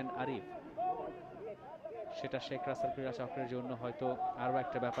হাসছেন আরিফ, সেটা শেখ রাসেল ক্রীড়া চক্রের জন্য হয়তো আরো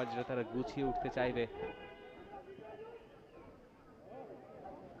একটা ব্যাপার যেটা তারা গুছিয়ে উঠতে চাইবে।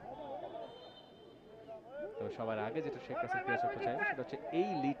 তবে সবার আগে যেটা শেখ রাসেল ক্রীড়া চক্র চাইবে সেটা হচ্ছে এই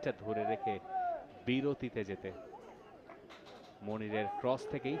লিডটা ধরে রেখে বিরতিতে যেতে। মনিরের ক্রস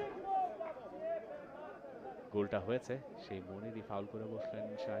থেকেই গোলটা হয়েছে, সেই মনিরই ফাউল করে বসলেন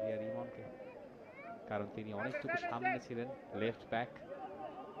শাহরিয়ার ইমনকে, কারণ তিনি অনেকটুকু সামনে ছিলেন, লেফট ব্যাক,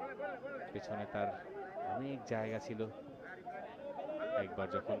 পেছনে তার অনেক জায়গা ছিল। একবার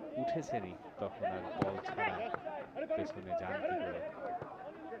যখন উঠেছেনই তখন আর বল ছাড়া পেছনে যান কি করে,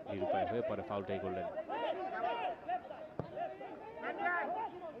 নিরুপায় হয়ে পরে ফাউলটাই করলেন।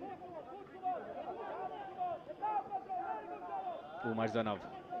 উমারজানভ,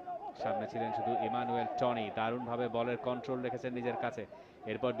 সামনে ছিলেন শুধু ইমানুয়েল টনি, দারুণভাবে বলের কন্ট্রোল রেখেছেন নিজের কাছে,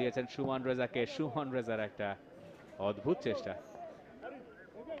 এরপর দিয়েছেন সুমন রেজাকে। সুমন রেজার একটা অদ্ভুত চেষ্টা,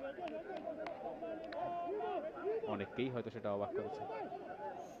 অনেককেই হয়তো সেটা অবাক করেছে।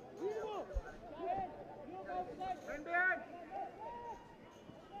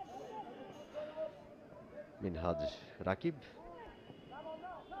 মিনহাজ রাকিব।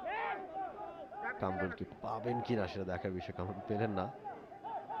 কামরুল কি পাবেন কিনা সেটা দেখার বিষয়, কামরুল পেলেন না।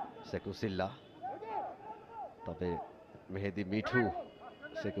 সেকুসিল্লা, তবে মেহেদি মিঠু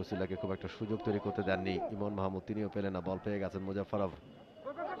সেকুসিল্লাকে খুব একটা সুযোগ তৈরি করতে দেননি। ইমন মাহমুদ তিনিও পেলেন না, বল পেয়ে গেছেন মুজাফফরভ।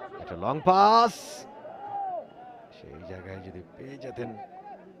 একটা লং পাস, সেই জায়গায় যদি পেয়ে যেতেন।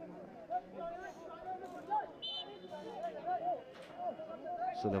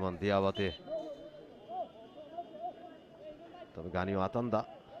 সুলেমান দিয়াবাতে, তবে গানিও আতান্দা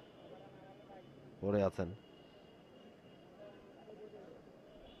পড়ে আছেন।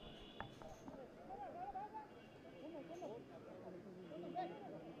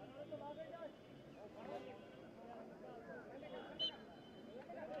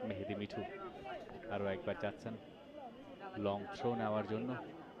 মেহেদি মিঠু আরো একবার যাচ্ছেন লং থ্রো নেওয়ার জন্য।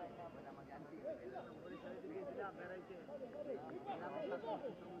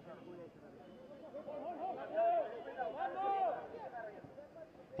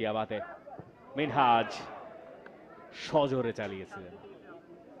 দিয়াবাতে, মিনহাজ সজোরে চালিয়েছিলেন।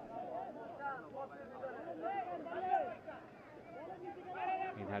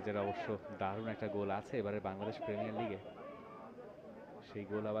 মিনহাজের অবশ্য দারুণ একটা গোল আছে এবারে বাংলাদেশ প্রিমিয়ার লিগে, সেই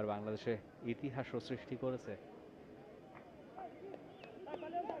গোল আবার বাংলাদেশে ইতিহাসও সৃষ্টি করেছে।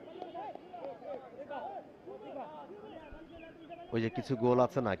 ওই যে কিছু গোল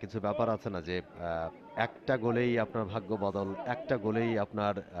আছে না, কিছু ব্যাপার আছে না, যে একটা গোলেই আপনার ভাগ্য বদল, একটা গোলেই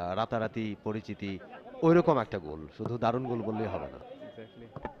আপনার রাতারাতি পরিচিতি, ওইরকম একটা গোল। শুধু দারুণ গোল বললেই হবে না।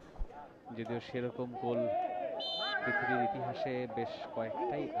 যদিও সেরকম গোল পৃথিবীর ইতিহাসে বেশ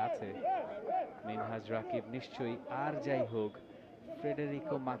কয়েকটাই আছে। মিনহাজ রাকিব নিশ্চয়ই, আর যাই হোক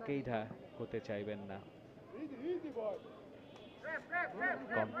ফ্রেডেরিকো মাকেইডা হতে চাইবেন না।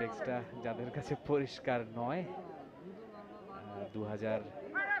 কনটেক্সটটা যাদের কাছে পরিষ্কার নয়,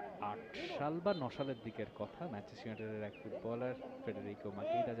 2008 সাল বা 9 সালের দিকের কথা, ম্যানচেস্টার ইউনাইটেডের এক ফুটবলার ফেডেরিকো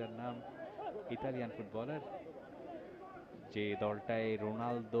মাকেইডা, যার নাম, ইতালিয়ান ফুটবলার, যে দলটায়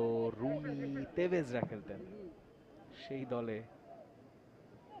রোনালদো, রুনি, তেভেজরা খেলতেন, সেই দলে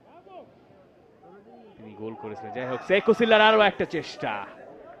তিনি গোল করেছিলেন। যাই হোক, সেকুসিল্লার আরো একটা চেষ্টা,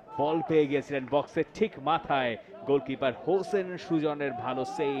 বল পেয়ে গিয়েছিলেন বক্সের ঠিক মাথায়, গোলকিপার হোসেন সুজনের ভালো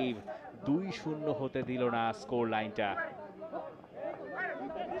সেভ, 2-0 হতে দিল না স্কোর লাইনটা।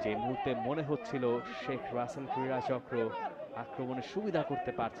 যে মুহূর্তে মনে হচ্ছিল শেখ রাসেল ক্রীড়া চক্র আক্রমণে সুবিধা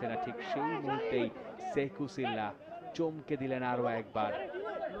করতে পারছে না, ঠিক সেই মুহূর্তেই সেকুসিল্লা চমকে দিলেন আরো একবার।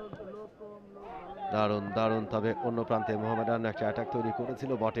 দারুণ দারুণ। তবে অন্য প্রান্তে মোহামেডান একটা অ্যাটাক তৈরি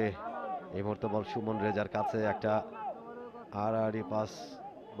করেছিল বটে। এই মুহূর্তে বল সুমন রেজার কাছে, একটা আড়াআড়ি পাস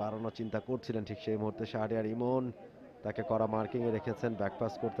বাড়ানোর চিন্তা করছিলেন, ঠিক সেই মুহূর্তে শাহরিয়ার ইমন তাকে করা মার্কিং এ রেখেছেন,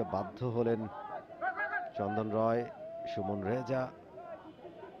 ব্যাকপাস করতে বাধ্য হলেন চন্দন রয়। সুমন রেজা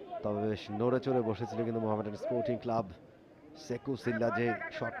তবে বেশ নড়ে চড়ে বসেছিল কিন্তু মোহামেডান স্পোর্টিং ক্লাব। সেকুসিল্লা যে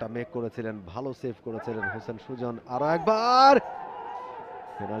শটটা মেক করেছিলেন, ভালো সেভ করেছিলেন হোসেন সুজন। আরো একবার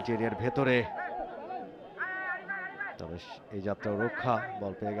পেনাল্টি এরিয়ার ভেতরে, তবে এই যাত্রা রক্ষা,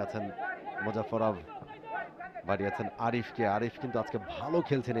 বল পেয়ে গেছেন মুজাফফরভ, বাড়িয়েছেন আরিফকে। আরিফ কিন্তু আজকে ভালো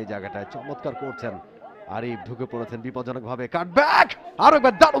খেলছেন, এই জায়গাটায় চমৎকার করছেন। আরিফ ঢুকে পড়েছেন বিপজ্জনক ভাবে, কাটব্যাক, আরো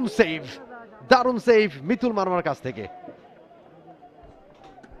একবার দারুণ সেভ, দারুণ সেভ মিতুল মারমার কাছ থেকে।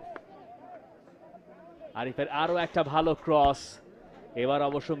 আরিফের আরো একটা ভালো ক্রস, এবার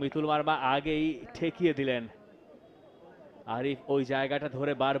অবশ্য মিতুল মার্মা আগেই ঠেকিয়ে দিলেন। আরিফ ওই জায়গাটা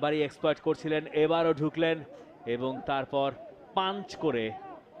ধরে বারবারই এক্সপ্লয়েট করছিলেন, এবারও ঢুকলেন এবং তারপর পাঞ্চ করে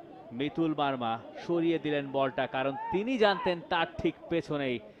মিতুল মার্মা সরিয়ে দিলেন বলটা, কারণ তিনি জানতেন তার ঠিক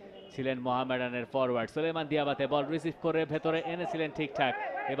পেছনেই ছিলেন মোহামেডানের forward Sulaiman Diabate. Ball receive করে ভেতরে এনেছিলেন ঠিকঠাক,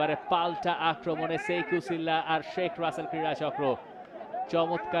 এবারে পাল্টা আক্রমণে সেকুসিল্লা আর শেখ রাসেল ক্রীড়া চক্র।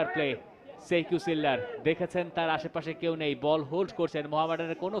 চমৎকার প্লে সেকুসিল্লার, দেখেছেন তার আশেপাশে কেউ নেই, বল হোল্ড করছেন,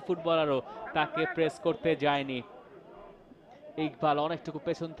 মোহামেডানের কোনো ফুটবলারও তাকে প্রেস করতে যায়নি। ইকবাল অনেকটুকু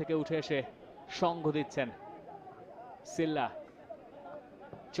পেছন থেকে উঠে এসে সঙ্গ দিচ্ছেন। সিল্লা,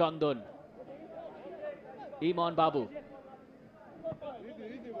 চন্দন, ইমন বাবু,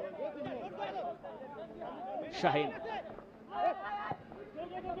 শাহিন,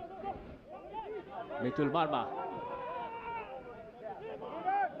 মিতুল মার্মা,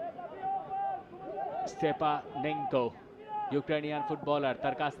 স্টেপা নেঙ্কো, ইউক্রেনিয়ান ফুটবলার।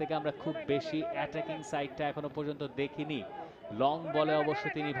 তার কাছ থেকে আমরা খুব বেশি অ্যাটাকিং সাইডটা এখনো পর্যন্ত দেখিনি, লং বলে অবশ্য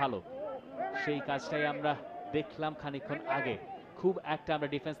তিনি ভালো, সেই কাজটাই আমরা দেখলাম খানিকক্ষণ আগে। খুব একটা আমরা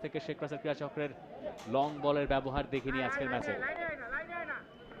ডিফেন্স থেকে শেখ রাসেল ক্রীড়া চক্রের লং বলের ব্যবহার দেখিনি আজকের ম্যাচে।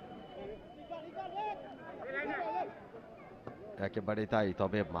 একেবারেই তাই,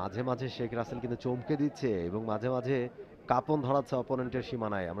 তবে মাঝে মাঝে শেখ রাসেল কিন্তু চমকে দিচ্ছে এবং মাঝে মাঝে কাঁপন ধরাচ্ছে অপোনেন্টের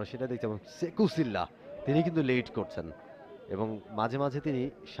সীমানায়, আমরা সেটা দেখছি। এবং সেকুসিল্লা তিনি কিন্তু লেট করছেন এবং মাঝে মাঝে তিনি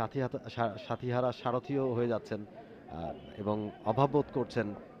সাথীহারা সারথিও হয়ে যাচ্ছেন এবং অভাববোধ করছেন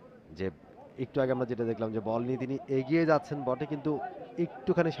যে একটু আগে আমরা যেটা দেখলাম যে বল নিয়ে তিনি এগিয়ে যাচ্ছেন বটে, কিন্তু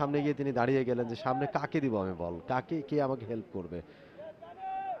একটুখানি সামনে গিয়ে তিনি দাঁড়িয়ে গেলেন যে সামনে কাকে দিব আমি বল, কে আমাকে হেল্প করবে।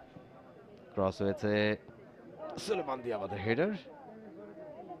 ক্রস হয়েছে, সুলেমান দিয়াবাতের হেডার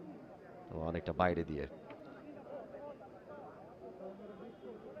অনেকটা বাইরে দিয়ে,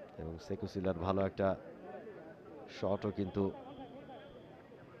 এবং সেকুসিলার ভালো একটা শটও কিন্তু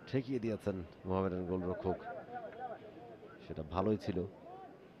ঠেকিয়ে দিয়েছেন মোহামেডান গোলরক্ষক, সেটা ভালোই ছিল।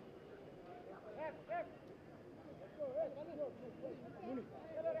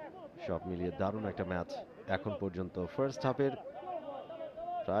 সব মিলিয়ে দারুণ একটা ম্যাচ এখন পর্যন্ত। ফার্স্ট হাফের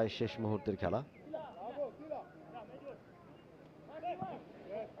প্রায় শেষ মুহূর্তের খেলা।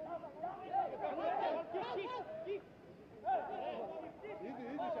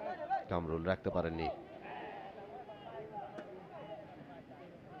 কামরুল রাখতে পারেননি,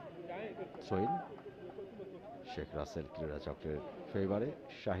 সোহিন, শেখ রাসেল ক্রীড়া চক্রের ফেভারে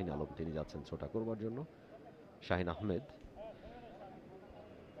শাহিন আলম, তিনি যাচ্ছেন ছোটা করবার জন্য। শাহিন আহমেদ,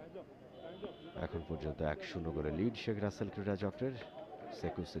 এখন পর্যন্ত 1-0 গোলে লিড শেখ রাসেল ক্রীড়া চক্রের।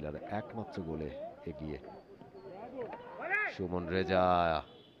 সেকুসিলার একমাত্র গোলে এগিয়ে। সুমন রেজা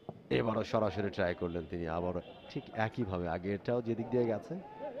এবারও সরাসরি ট্রাই করলেন তিনি, আবার ঠিক একইভাবে আগেরটাও যেদিক দিয়ে গেছে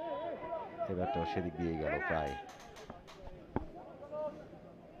এবারটাও সেদিক দিয়ে গেল প্রায়।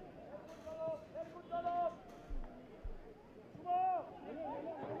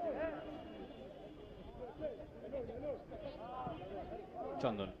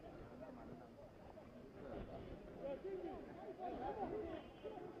 চন্দন,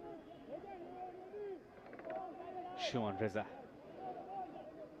 সুমন রেজা,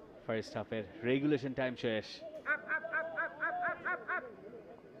 ফার্স্ট হাফের রেগুলেশন টাইম শেষ,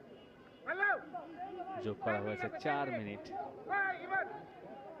 যোগ করা হয়েছে 4 মিনিট।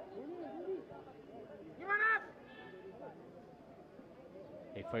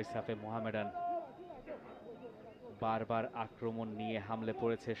 এই ফার্স্ট হাফে মোহামেডান বারবার আক্রমণ নিয়ে হামলে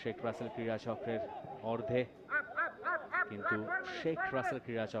পড়েছে শেখ রাসেল ক্রীড়া চক্রের অর্ধে, কিন্তু শেখ রাসেল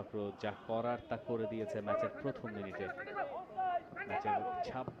ক্রীড়া চক্র যা করার তা করে দিয়েছে ম্যাচের প্রথম মিনিটে। ম্যাচের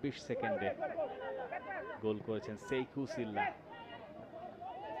 26 সেকেন্ডে গোল করেছেন সেকুসিল্লা।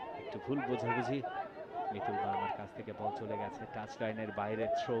 একটু ভুল বোঝাবুঝি, মিতুল মার্মার কাছ থেকে বল চলে গেছে টাচ লাইনের বাইরে,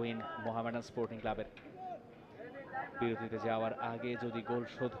 থ্রো ইন মোহামেডান স্পোর্টিং ক্লাবের। বিরতিতে যাওয়ার আগে যদি গোল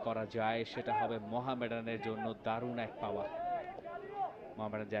শোধ করা যায় সেটা হবে মোহামেডানের জন্য দারুণ এক পাওয়া।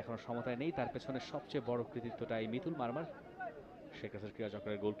 মোহামেডান যে এখনো সমতায় নেই তার পেছনে সবচেয়ে বড় কৃতিত্বটা এই মিতুল মার্মার, শেখ রাসেল ক্রীড়া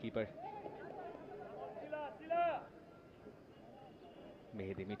চক্রের গোলকিপার।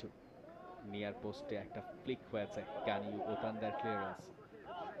 মেহেদি মিঠু নিয়ার পোস্টে একটা ফ্লিক হয়েছে, কানিউ ওতান্দার ক্লিয়ারেন্স,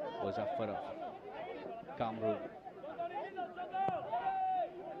 ওজাফরফ, কামরুল,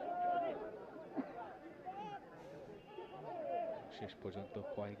 শেষ পর্যন্ত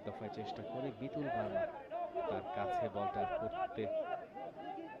কয়েক দফায় চেষ্টা করে মিতুল মার্মা তার কাছে বলটা করতে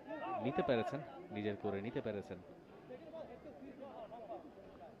নিতে পেরেছেন, নিজের করে নিতে পেরেছেন।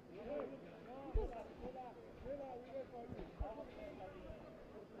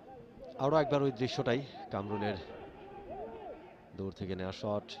 আরো একবার ওই দৃশ্যটাই, কামরুলের দূর থেকে নেওয়া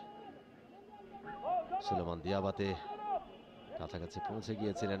শট, সুলেমান দিয়াবাতে কাছাকাছি পৌঁছে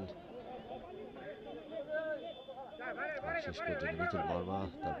গিয়েছিলেন, শেষ পর্যন্ত মিতুল মার্মা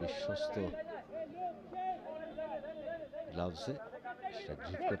তার বিশ্বস্ত গ্লাভসে সেটা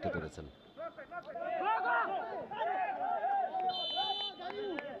গ্রিপ করতে পেরেছেন।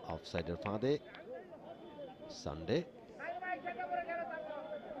 অফসাইডের ফাঁদে সানডে,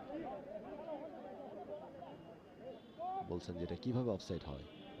 বলছেন যেটা কিভাবে অফসাইড হয়।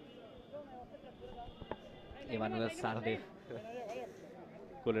 এমানুয়েল সানডে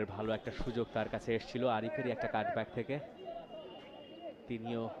গোলের ভালো একটা সুযোগ তার কাছে এসেছিল আরিফেরই একটা কাটব্যাক থেকে,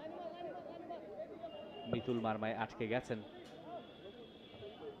 তিনিও মিতুল মার্মায় আটকে গেছেন।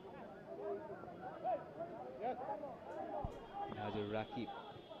 নাজুর রাকিব,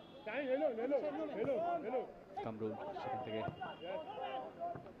 কামরুল, সেখান থেকে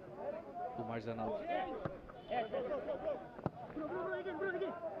কুমার জানাও,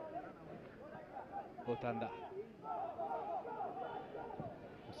 ওতান্দা,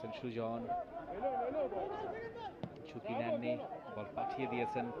 হোসেন সুজন ঝুঁকি নেননি, বল পাঠিয়ে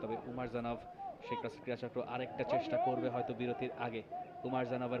দিয়েছেন, তবে উমার জানাভ, শেখ রাসেল ক্রীড়া চক্র আরেকটা চেষ্টা করবে হয়তো বিরতির আগে। উমার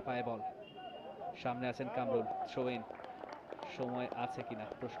জানাভের পায়ে বল, সামনে আছেন কামরুল, থ্রো ইন, সময় আছে কিনা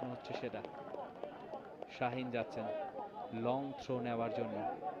প্রশ্ন হচ্ছে সেটা। শাহিন যাচ্ছেন লং থ্রো নেওয়ার জন্য,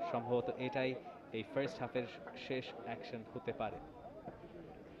 সম্ভবত এটাই এই ফার্স্ট হাফের শেষ অ্যাকশন হতে পারে।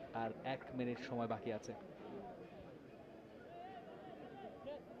 আর 1 মিনিট সময় বাকি আছে।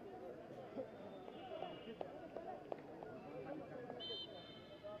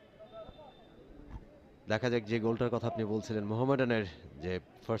 দেখা যাক যে গোলটার কথা আপনি বলছিলেন মোহামেডানের, যে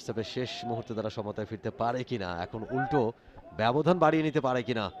ফার্স্ট হাফের শেষ মুহূর্তে তারা সমতায় ফিরতে পারে কিনা, এখন উল্টো ব্যবধান বাড়িয়ে নিতে পারে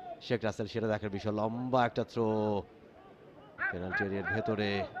কিনা শেখ রাসেল, সেটা দেখার বিষয়। লম্বা একটা থ্রো পেনাল্টি এরিয়ার ভেতরে,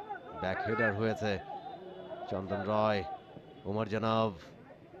 ব্যাক হেডার হয়েছে চন্দন রয়, ওমর জানাব,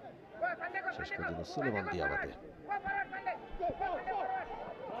 শেষ পর্যন্ত সুলেমান দিয়াবাতে।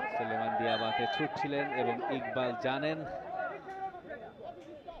 সুলেমান দিয়াবাতে ছুটছিলেন এবং ইকবাল জানেন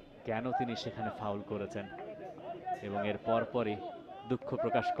কেন তিনি সেখানে ফাউল করেছেন এবং এর পরপরই দুঃখ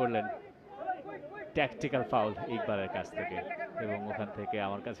প্রকাশ করলেন ট্যাকটিক্যাল ফাউল ইকবালের কাছ থেকে, এবং ওখান থেকে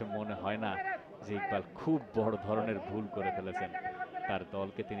আমার কাছে মনে হয় না যে ইকবাল খুব বড় ধরনের ভুল করে ফেলেছেন। তার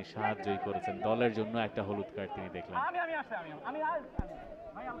দলকে তিনি সাহায্যই করেছেন, দলের জন্য একটা হলুদ কার্ড তিনি দেখলেন।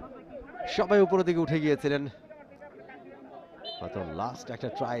 সবাই উপরের দিকে উঠে গিয়েছিলেন, হয়তো লাস্ট একটা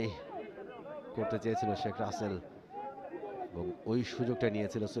ট্রাই করতে চেয়েছিল শেখ রাসেল এবং ওই সুযোগটা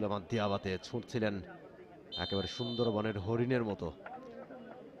নিয়েছিল সুলেমান দিয়াবাতে। ছুটছিলেন একেবারে সুন্দরবনের হরিণের মতো,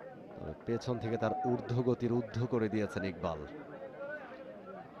 পেছন থেকে তার ঊর্ধ্বগতির ঊর্ধ্ব করে দিয়েছেন ইকবাল।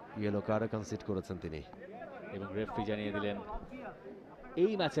 ইয়েলো কার্ড কনসিড করেছেন তিনি এবং রেফারি জানিয়ে দিলেন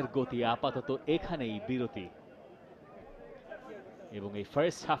এই ম্যাচের গতি আপাতত এখানেই বিরতি। এবং এই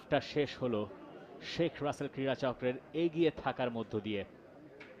ফার্স্ট হাফটা শেষ হলো শেখ রাসেল ক্রীড়া চক্রের এগিয়ে থাকার মধ্য দিয়ে।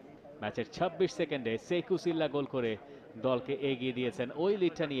 ম্যাচের 26 সেকেন্ডে সেকুসিল্লা গোল করে দলকে এগিয়ে দিয়েছেন। ওই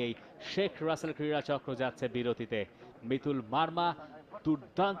লিডটা নিয়েই শেখ রাসেল ক্রীড়া চক্র যাচ্ছে বিরতিতে। মিতুল মার্মা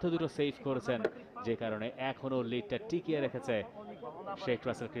দুর্দান্ত দুটো সেভ করেছেন, যে কারণে এখনো লিডটা টিকিয়ে রেখেছে শেখ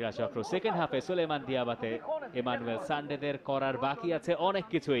রাসেল ক্রীড়া চক্র। সেকেন্ড হাফে সুলেমান দিয়াবাতে, এমানুয়েল সান্ডেদের করার বাকি আছে অনেক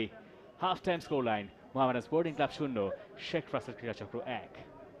কিছুই। Half time score line Mohammedan sporting club 0, Sheikh Rasel ক্রীড়া চক্র 1।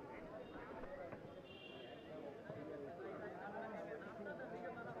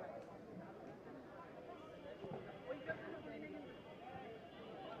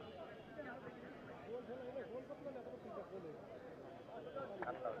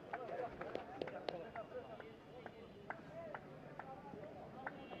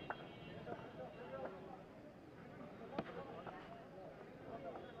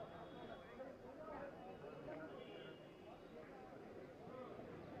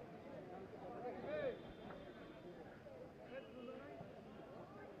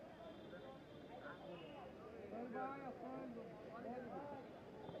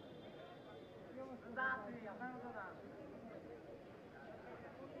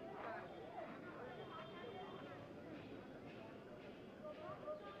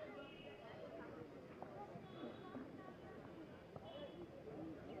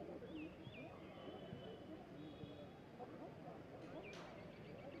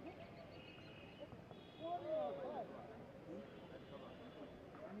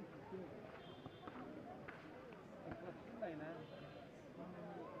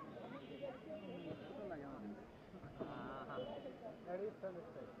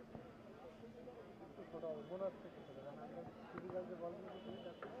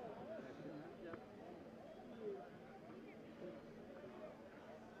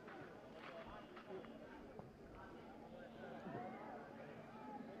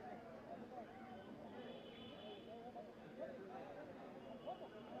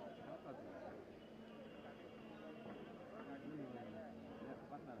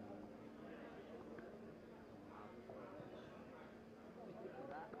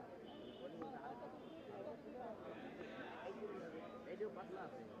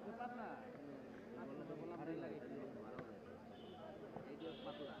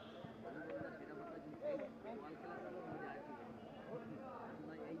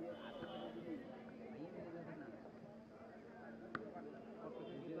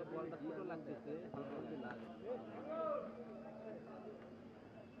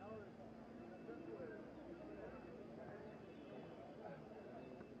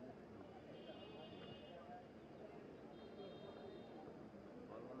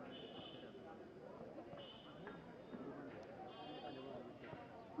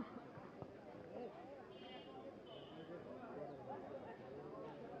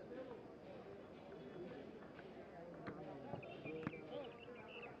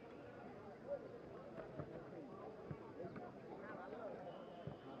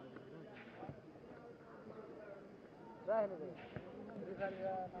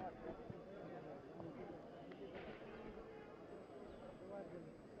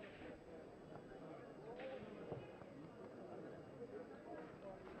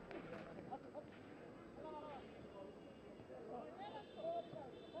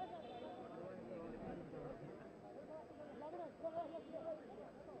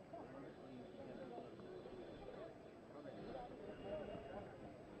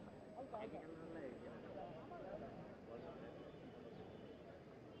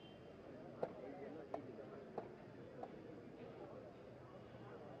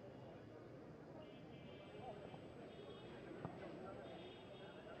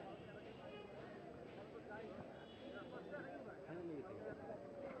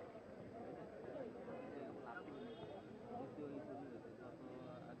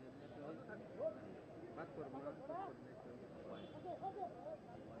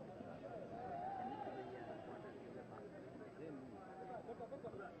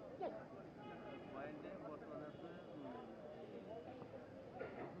 পয়েন্টে বর্তমানে আছে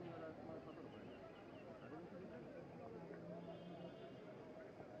বসুন্ধরা তোমার 17 পয়েন্ট।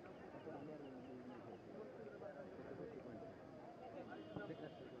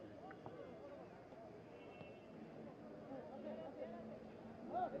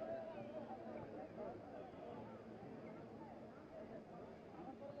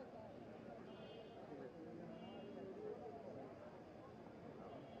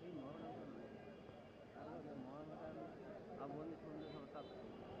 মহামেডান আফগানিস্তানের সব কাজ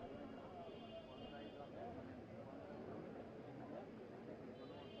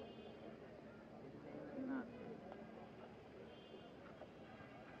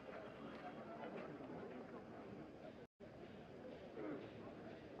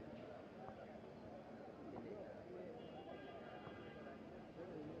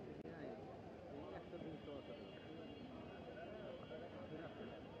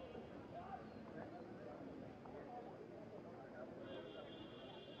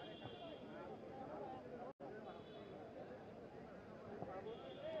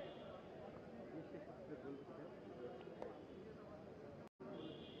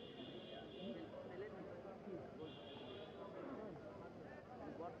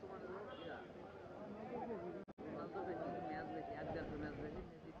বর্তমানে ম্যাচ বেশি 1-1 ম্যাচ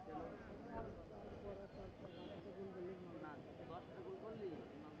বেশি না 10টা গোল করলি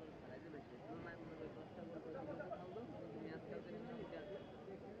খেলাইতে বেশি তুলনায় মনে করি 10টা গোল করে খেলতো ম্যাচ খেলতে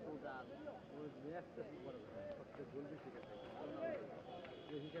টোটাল ওই ম্যাচটা বড় কথা সবচেয়ে গোল বেশি খেলতে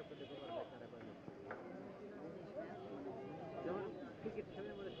হিসাব করতে পারবে তারা পারবে যেমন ক্রিকেট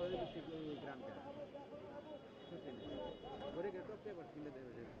খেলার মধ্যে শরীর বেশি গ্রামটা ঘরে গেলে টপ পেপার কিনে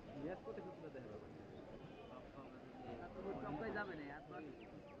দেবে ম্যাচ করতে কিন্তু দেখা যাবে টপকাই যাবে না আর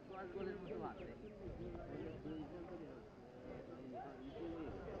 10 গোলের মতো আছে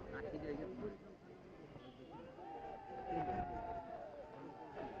 80 জায়গা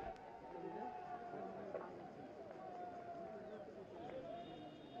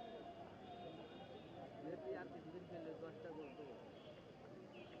আর কিছুদিন খেললে 10টা গোল তো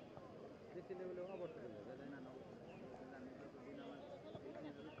বেশি লেভেলে অবর্তন হবে তাই না আমি যতদিন আমার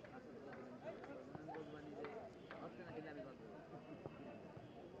বলবানি যে হচ্ছে না খেলে আমি বলবো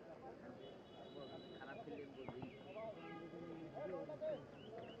খারাপ খেললে আমি বলবি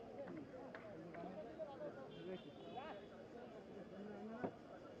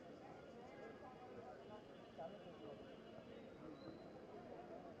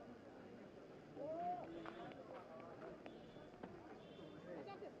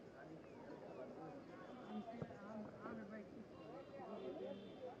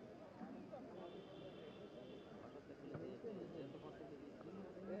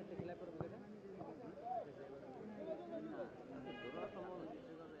খেলা করবো এটা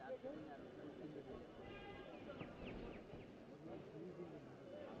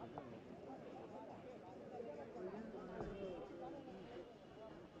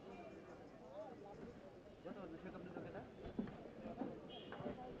যত বিশ্বকাপ নিত খেলা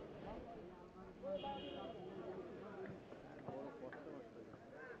বড় কষ্ট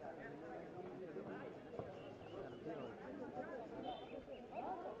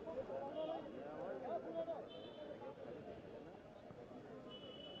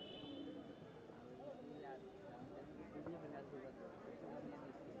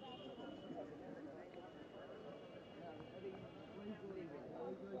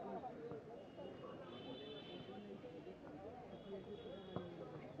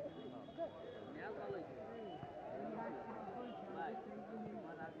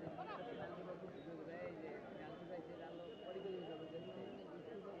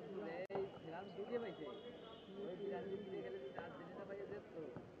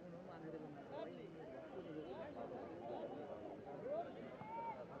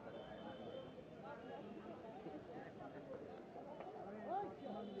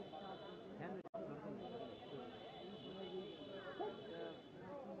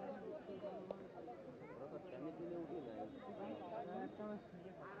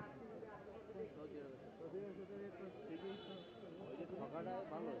ঠকাটা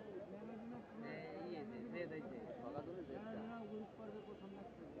ভালো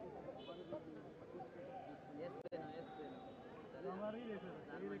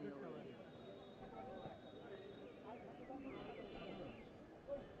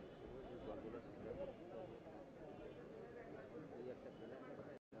একটা খেলা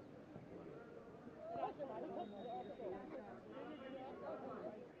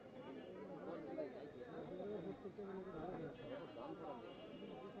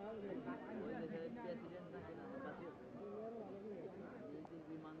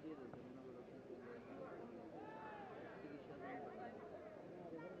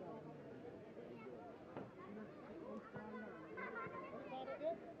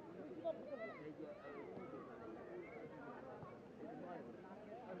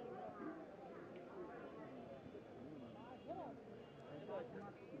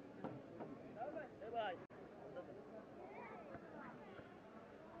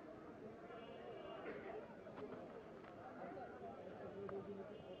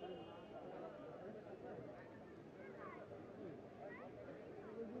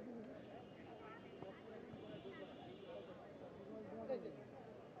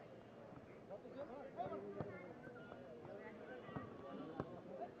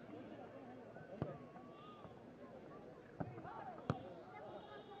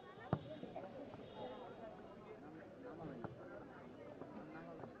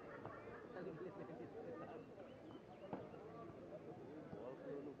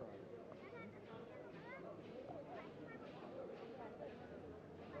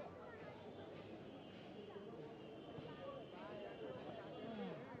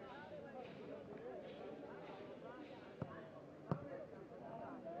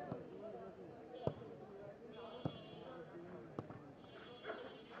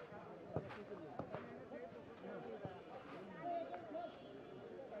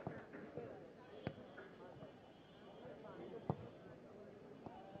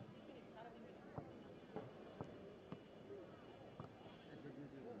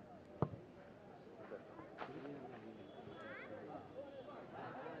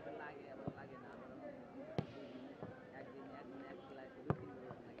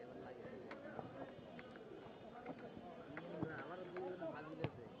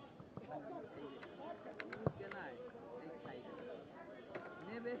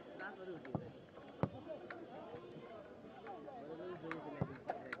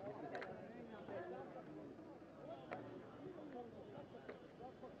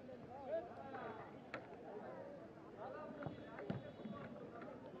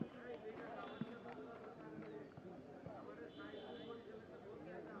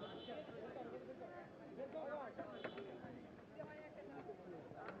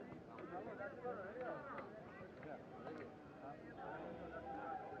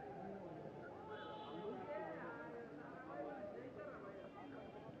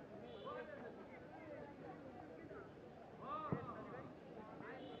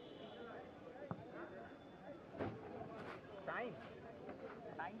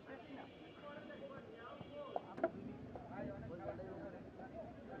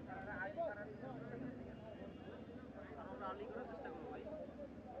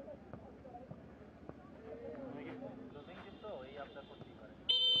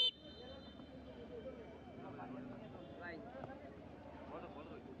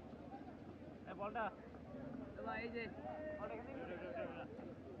বলটা এই যে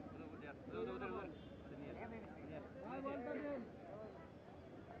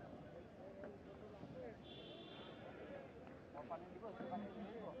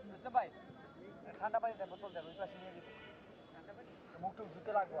ভাই ঠান্ডা পানি দেয় বোতল দেয় ওই পাশে নিয়ে দিব মুখ টুক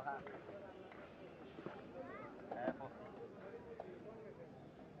ধুতে লাগবো হ্যাঁ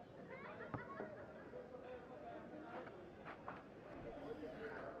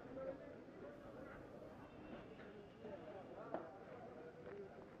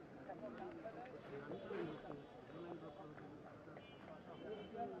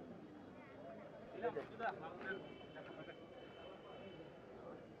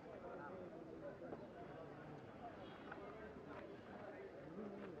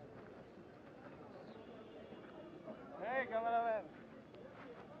Hey, cameraman.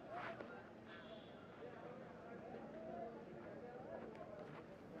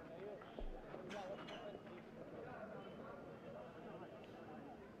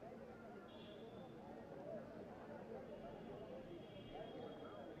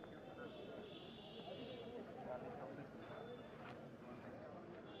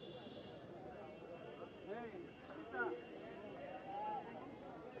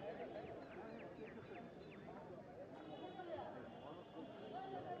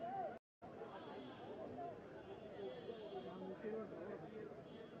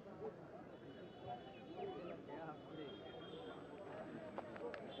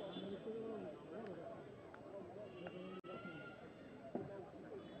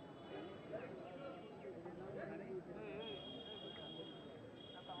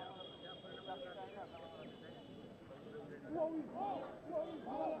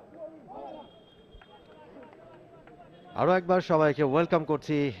 আরো একবার সবাইকে ওয়েলকাম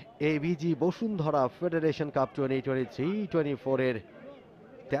করছি এবিজি বসুন্ধরা ফেডারেশন কাপ 2023-24 এর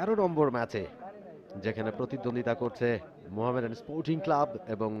 13 নম্বর ম্যাচে, যেখানে প্রতিদ্বন্দ্বিতা করছে মোহামেডান স্পোর্টিং ক্লাব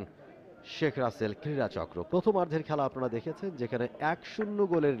এবং শেখ রাসেল ক্রীড়া চক্র। প্রথমার্ধের খেলা আপনারা দেখেছেন, যেখানে 1-0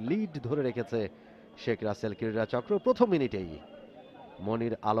 গোলের লিড ধরে রেখেছে শেখ রাসেল ক্রীড়া চক্র। প্রথম মিনিটেই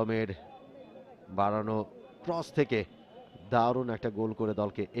মনির আলমের বাড়ানো ক্রস থেকে দারুণ একটা গোল করে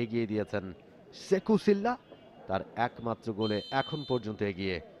দলকে এগিয়ে দিয়েছেন সেকুসিল্লা। তার একমাত্র গোলে এখন পর্যন্ত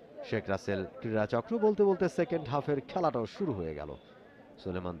এগিয়ে শেখ রাসেল ক্রীড়া চক্র। বলতে বলতে সেকেন্ড হাফের খেলাটাও শুরু হয়ে গেল।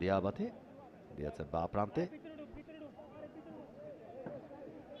 সুলেমান দিয়াবাতে দিয়েছে বা প্রান্তে,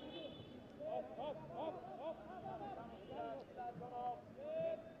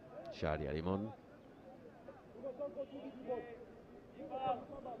 শাহরিয়ার ইমন,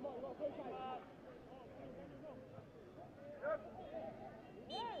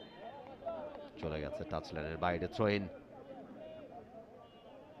 চলে গেছে টাচ লাইনের বাইরে, থ্রো ইন।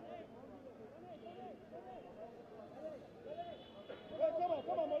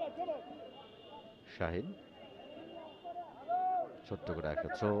 শাহিন ছোট্ট করে একটা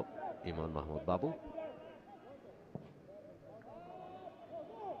থ্রো, ইমন মাহমুদ বাবু।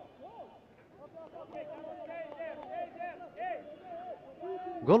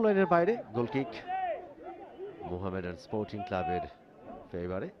 গোল লাইনের বাইরে, গোল কিক মোহামেডান স্পোর্টিং ক্লাবের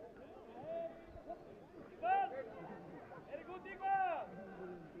ফেভারে।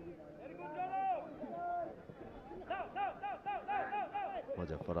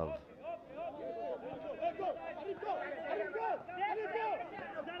 মুজাফফরভ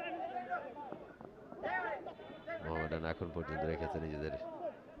মোহামেডান এখন পর্যন্ত রেখেছে নিজেদের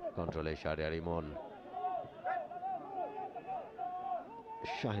কন্ট্রোলে। শাহরিয়ার ইমন,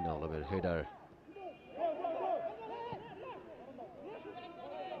 শাহিন আলমের হেডার,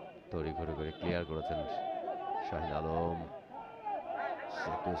 তড়ি ঘুরে করে ক্লিয়ার করেছেন শাহিন আলম।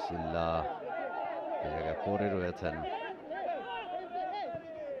 সেকুসিল্লা এই জায়গায় পড়ে রয়েছেন।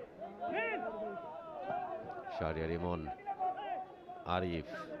 শাহরিয়ার ইমন, আরিফ,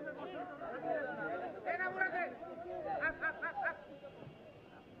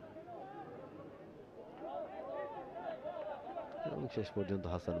 এবং শেষ পর্যন্ত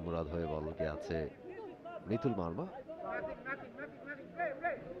হাসান মুরাদ হয়ে বলকে আছে মিতুল মার্মা।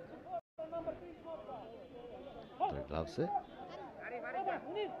 গ্লাভসে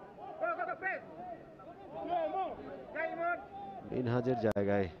মিনহাজের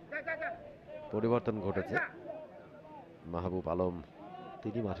জায়গায় পরিবর্তন ঘটেছে। মাহবুব আলম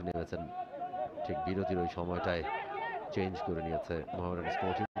তিনি মাঠে নেমেছেন ঠিক বিরতির ওই সময়টায়, চেঞ্জ করে নিয়েছে মোহামেডান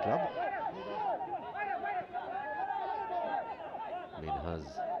স্পোর্টিং ক্লাব। মিনহাজ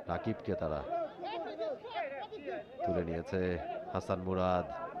রাকিবকে তারা তুলে নিয়েছে। হাসান মুরাদ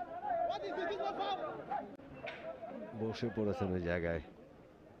বসে পড়েছেন ওই জায়গায়,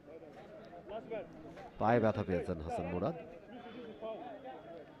 পায়ে ব্যথা পেয়েছেন হাসান মুরাদ।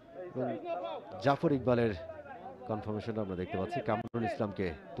 এবং জাফর ইকবালের কনফার্মেশন আমরা দেখতে পাচ্ছি, কামরুল ইসলামকে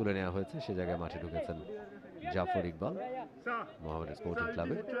তুলে নেওয়া হয়েছে, সে জায়গায় মাঠে ঢুকেছেন জাফর ইকবাল। মোহামেডান স্পোর্টিং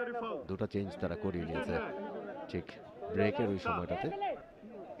ক্লাবে দুটো চেঞ্জ তারা করিয়ে নিয়েছে ঠিক ব্রেকের ওই সময়টাতে।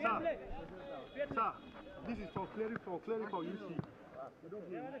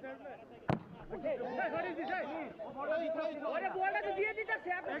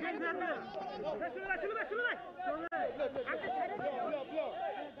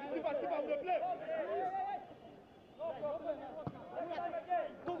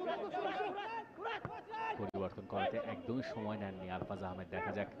 পরিবর্তন করাতে একদমই সময় নেননি আলফাজ আহমেদ।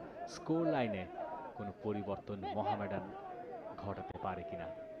 দেখা যাক স্কোর লাইনে কোনো পরিবর্তন মোহামেডান ঘটাতে পারে কিনা।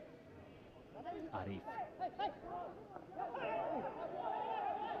 আরিফ,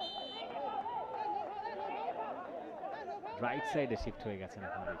 রাইট সাইডে শিফট হয়ে গেছেন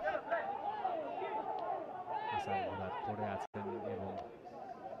এখন। হাসান মুরাদ পড়ে আছেন এবং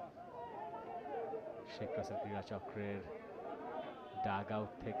শেখ রাসেল ক্রীড়া চক্রের ডাগ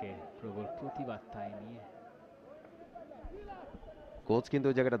আউট থেকে প্রবল প্রতিবাদ তাই নিয়ে। কোচ কিন্তু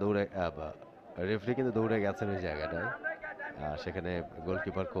ওই জায়গাটা দৌড়ে, রেফারি কিন্তু দৌড়ে গেছেন ওই জায়গাটায়। সেখানে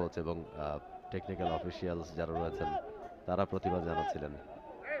গোলকিপার কোচ এবং টেকনিক্যাল অফিসিয়ালস যারা রয়েছেন তারা প্রতিবাদ জানাচ্ছিলেন।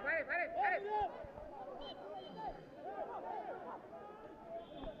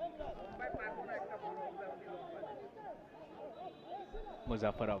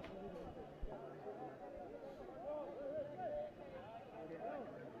 মুজাফফরভ,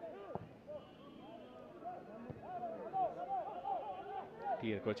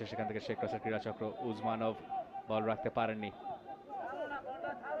 ক্লিয়ার করেছে সেখান থেকে শেখ রাসেল ক্রীড়া চক্র। উজমানভ বল রাখতে পারেননি।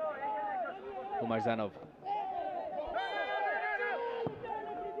 উমারজানভ,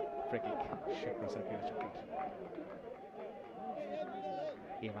 ফ্রি কিক শেখ রাসেল ক্রীড়া চক্র।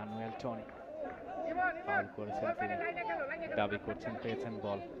 ইমানুয়েল টনি ফাউল করেছেন তিনি, দাবি করছেন পেয়েছেন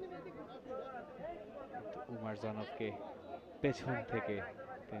বল। উমার জানবকে পেছন থেকে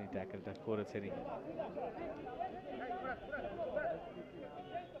তিনি ট্যাকেলটা করেছেনই।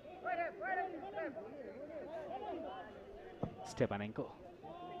 স্টেপানেঙ্কো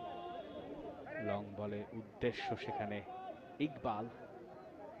লং বলে উদ্দেশ্য সেখানে ইকবাল।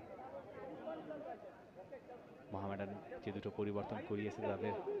 মোহামেডান যে দুটো পরিবর্তন করিয়েছে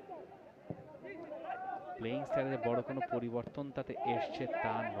তাদের প্লেইং স্টাইলে বড় কোনো পরিবর্তন তাতে এসছে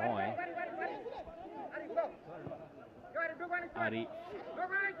তা নয়।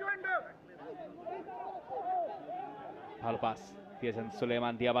 ভালো পাস দিয়েছেন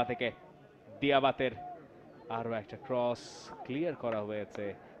সুলেমান দিয়াবা থেকে, দিয়াবাতের আরো একটা ক্রস ক্লিয়ার করা হয়েছে,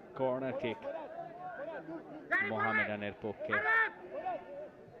 কর্নার কিক মোহামেডানের পক্ষে।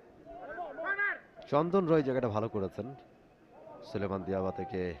 চন্দন রয় জায়গাটা ভালো করেছেন, সুলেমান দিয়াবা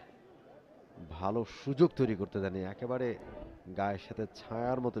থেকে ভালো সুযোগ তৈরি করতে দেননি, একেবারে গায়ের সাথে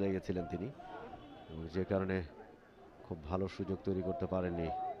ছায়ার মতো লেগেছিলেন তিনি, এবং যে কারণে খুব ভালো সুযোগ তৈরি করতে পারেননি।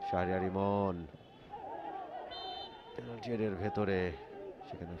 শাহরিয়ার ইমন পেনাল্টির ভেতরে,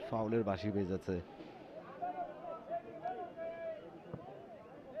 সেখানে ফাউলের বাঁশি বেজেছে।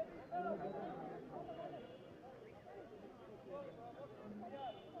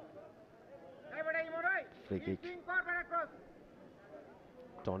 ফ্রি কিক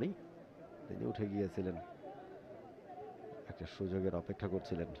টনি, তিনি উঠে গিয়েছিলেন, একটা সুযোগের অপেক্ষা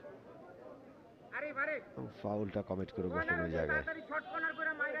করছিলেন, ফাউলটা কমিট করে বসলেন ওই জায়গায়।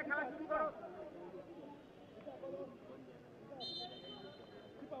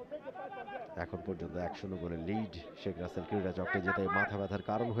 এখন পর্যন্ত 1-0 গোলে লিড শেখ রাসেল ক্রীড়া চক্রে, যেটাই মাথা ব্যথার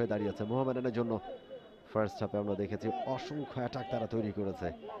কারণ হয়ে দাঁড়িয়েছে মোহামেডানের জন্য। ফার্স্ট হাফে আমরা দেখেছি অসংখ্য অ্যাটাক তারা তৈরি করেছে,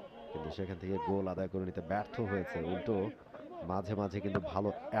 কিন্তু সেখান থেকে গোল আদায় করে নিতে ব্যর্থ হয়েছে। উল্টো মাঝে মাঝে কিন্তু ভালো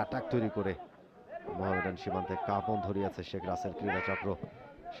অ্যাটাক তৈরি করে মোহামেডান সীমান্তে কাঁপন ধরিয়েছে শেখ রাসেল ক্রীড়া চক্র।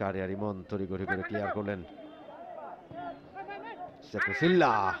 শাহরিয়ার ইমন তড়িঘড়ি করে ক্লিয়ার করলেন,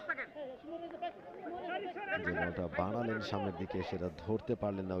 সিল্লা যে বলটা বানালেন সামনের দিকে সেটা ধরতে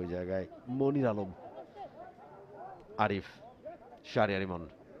পারলেন না ওই জায়গায় মনির আলম। আরিফ, শাহরিয়ার ইমন,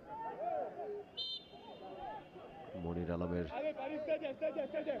 মনির আলমের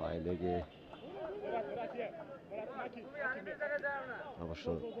পায়ে লেগে অবশ্য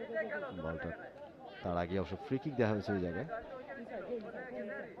বলটা, তার আগে অবশ্য ফ্রি কিক দেওয়া হয়েছে ওই জায়গায়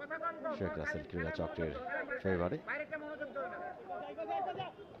শেখ রাসেল ক্রীড়া চক্রের ফেভারে।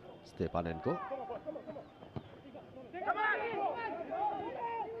 স্টেপানেঙ্কো,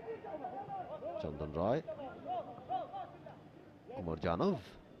 চন্দন রয়, উমর জানব,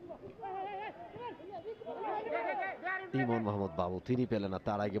 ইমন মোহাম্মদ বাবু, তিনি পেলেন না,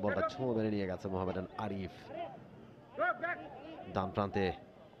 তার আগে বলটা ছোঁয়া মেরে নিয়ে গেছে মোহামেডান। আরিফ ডান প্রান্তে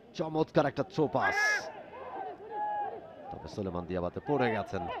চমৎকার একটা থ্রো পাস, তবে সুলেমান দিয়াবাতে পড়ে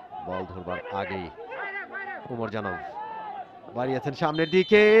গেছেন বল ধরবার আগেই। উমর জানব বাড়িয়েছেন সামনের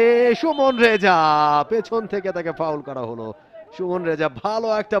দিকে, সুমন রেজা পেছন থেকে তাকে ফাউল করা হলো। সুমন রেজা ভালো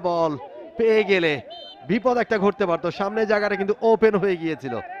একটা বল পেয়ে গেলে বিপদ একটা ঘটতে পারতো, সামনের জায়গাটা কিন্তু ওপেন হয়ে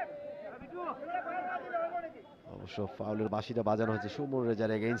গিয়েছিল। অবশ্য ফাউলের বাঁশিটা বাজানো হয়েছে সুমন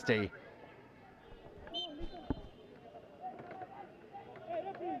রেজার এগেইনস্টেই।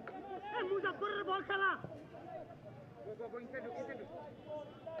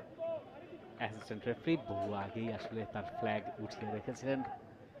 অ্যাসিস্ট্যান্ট রেফারি বহু আগেই আসলে তার ফ্ল্যাগ উঠিয়ে রেখেছিলেন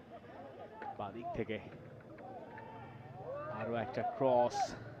বাদিক থেকে। আরো একটা ক্রস,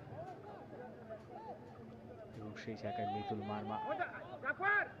 এবং সেই জায়গায় মিতুল মার্মা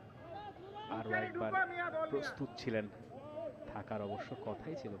আরো একবার প্রস্তুত ছিলেন, থাকার অবশ্য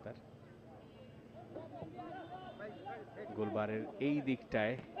কথাই ছিল তার। গোলবারের এই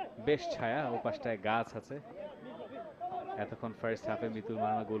দিকটায় বেশ ছায়া, ও পাশটায় গাছ আছে। এতক্ষণ ফার্স্ট হাফে মিতুল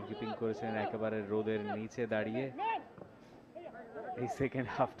মার্মা গোলকিপিং করেছিলেন একেবারে রোদের নিচে দাঁড়িয়ে, এই সেকেন্ড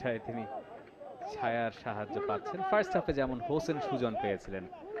হাফটায় তিনি ছায়ার সাহায্য পাচ্ছেন। ফার্স্ট হাফে যেমন হোসেন সুজন পেয়েছিলেন,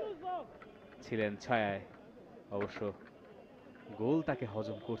 ছিলেন ছায়ায়, অবশ্য গোল তাকে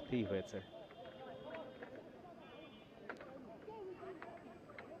হজম করতেই হয়েছে।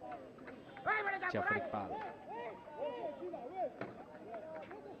 জাফর ইকবাল,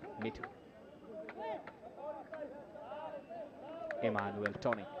 মিঠু, এমানুয়েল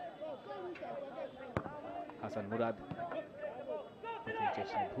টনি, হাসান মুরাদ,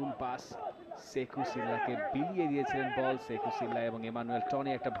 ভুল পাস, সেকু সিল্লাকে বিলিয়ে দিয়েছিলেন বল। সেকু সিল্লা এবং এমানুয়েল টনি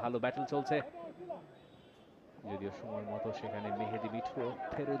একটা ভালো ব্যাটল চলছে, যদিও সময় মতো সেখানে মেহেদি মিঠু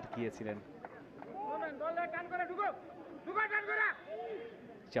ফেরত গিয়েছিলেন।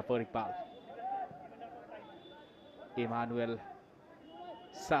 জাফর ইকবাল, এমানুয়েল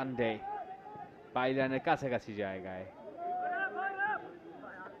সানডে পাইলানের কাছাকাছি জায়গায়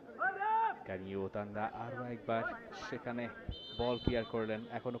কানিওতান্দা আরো একবার সেখানে বল ক্লিয়ার করলেন।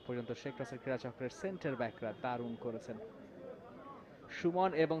 এখনো পর্যন্ত শেখ রাসেল ক্রীড়া চক্রের সেন্টার ব্যাকরা দারুণ করেছেন।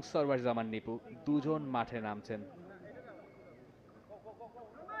 সুমন এবং সরওয়ার জামান নিপু দুজন মাঠে নামছেন।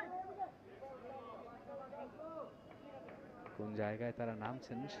 কোন জায়গায় তারা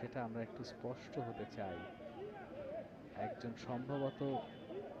নামছেন সেটা আমরা একটু স্পষ্ট হতে চাই। একজন সম্ভবত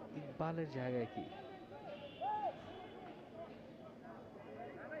ইকবালের জায়গায় কি,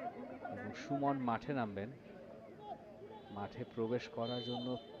 এবং সুমন মাঠে নামবেন। মাঠে প্রবেশ করার জন্য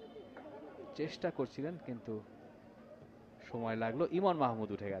চেষ্টা করছিলেন কিন্তু সময় লাগলো। ইমন মাহমুদ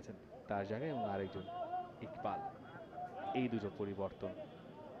উঠে গেছেন তার জায়গায় এবং আরেকজন ইকবাল। এই দুটো পরিবর্তন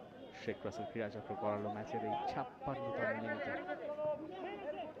শেখ রাসেল ক্রীড়া চক্র করালো ম্যাচের এই 56তম মিনিটে।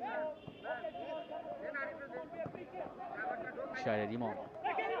 শায়ের ইমন,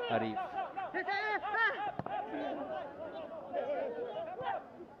 আরিফ,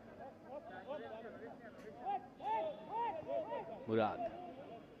 মুরাদ,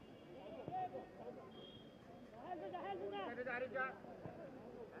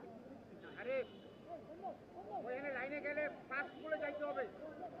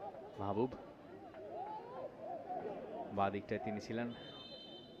 মাহবুব বাঁ দিকটায় তিনি ছিলেন।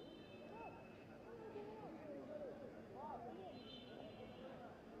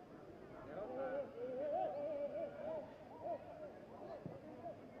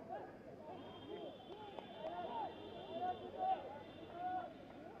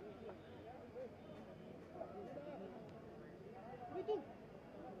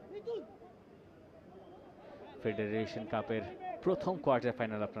 ফেডারেশন কাপের প্রথম কোয়ার্টার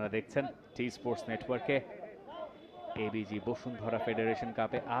ফাইনাল আপনারা দেখছেন টি স্পোর্টস নেটওয়ার্কে। এবিজি বসুন্ধরা ফেডারেশন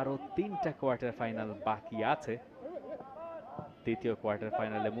কাপে আরো 3টা কোয়ার্টার ফাইনাল বাকি আছে। তৃতীয় কোয়ার্টার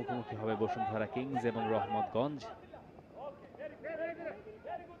ফাইনালে মুখোমুখি হবে বসুন্ধরা কিংস এবং রহমতগঞ্জ।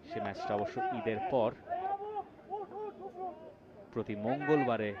 সে ম্যাচটা অবশ্য ঈদের পর। প্রতি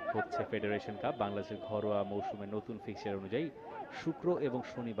মঙ্গলবারে হচ্ছে ফেডারেশন কাপ। বাংলাদেশের ঘরোয়া মৌসুমের নতুন ফিক্সচার অনুযায়ী শুক্র এবং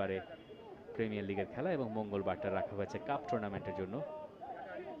শনিবারে প্রিমিয়ার লিগের খেলা এবং মঙ্গলবারটা রাখা হয়েছে কাপ টুর্নামেন্টের জন্য।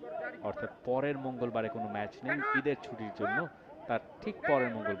 অর্থাৎ পরের মঙ্গলবারে কোনো ম্যাচ নেই ঈদের ছুটির জন্য। তার ঠিক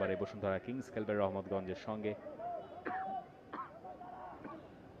পরের মঙ্গলবারে বসুন্ধরা কিংস খেলবে রহমতগঞ্জের সঙ্গে।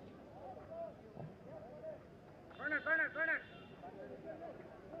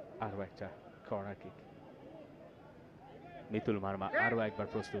 আরো একটা কর্নার কিক। মিতুল মার্মা আরো একবার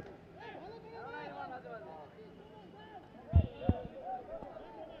প্রস্তুত।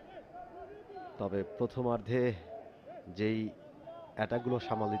 তবে প্রথমার্ধে যেই অ্যাটাকগুলো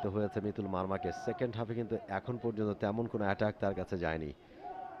সামাল দিতে হয়েছে মিতুল মার্মাকে, সেকেন্ড হাফে কিন্তু এখন পর্যন্ত তেমন কোনো অ্যাটাক তার কাছে যায়নি।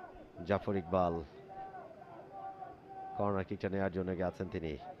 জাফর ইকবাল কর্নার কিকটা নেওয়ার জন্য গেছেন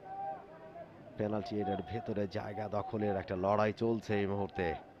তিনি। পেনাল্টি এরিয়ার ভেতরে জায়গা দখলের একটা লড়াই চলছে এই মুহূর্তে।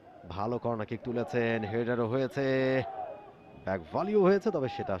 ভালো কর্নার কিক তুলেছেন, হেডারও হয়েছে, ব্যাক ভলিও হয়েছে, তবে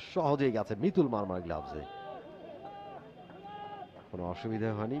সেটা সহজেই গেছে মিতুল মার্মার গ্লাভসে। কোনো অসুবিধা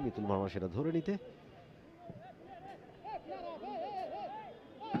হয়নি মিতুল মার্মা সেটা ধরে নিতে।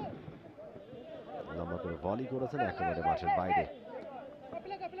 লম্বা করে ভলি করেছেন একেবারে মাঠের বাইরে।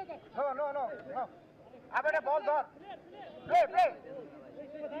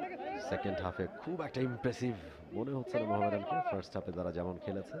 সেকেন্ড হাফে খুব একটা ইমপ্রেসিভ মনে হচ্ছে না মোহামেডানকে, ফার্স্ট হাফে তারা যেমন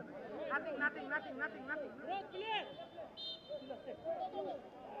খেলেছে।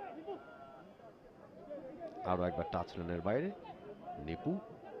 আরো একবার টাচ লাইনের বাইরে নিপু,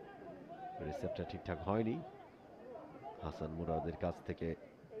 রিসেপ্টটা ঠিকঠাক হয়নি। হাসান মুরাদের কাছ থেকে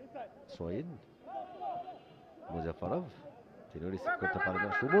থ্রোইন, মুজাফফরভ তিনি রিসিভ করতে পারেন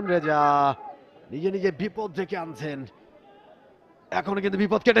না। সুমন রেজা নিজে নিজে বিপদ ডেকে আনছেন, এখনো কিন্তু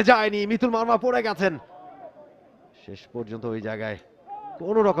বিপদ কেটে যায়নি। মিতুল মার্মা পড়ে গেছেন। শেষ পর্যন্ত ওই জায়গায়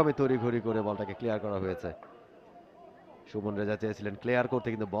কোন রকমে তড়িঘড়ি করে বলটাকে ক্লিয়ার করা হয়েছে। সুমন রেজা চেয়েছিলেন ক্লিয়ার করতে,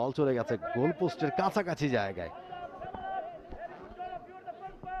 কিন্তু বল চলে গেছে গোল পোস্টের কাছাকাছি জায়গায়।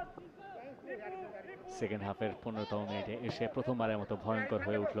 সেকেন্ড হাফের 15তম মিনিটে এসে প্রথমবারের মতো ভয়ঙ্কর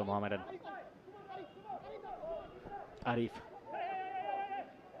হয়ে উঠল মোহামেডান। আরিফ,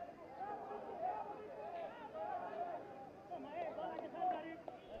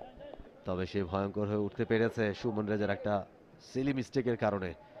 তবে সে ভয়ঙ্কর হয়ে উঠতে পেরেছে সুমন রেজার একটা সিলি মিস্টেকের কারণে।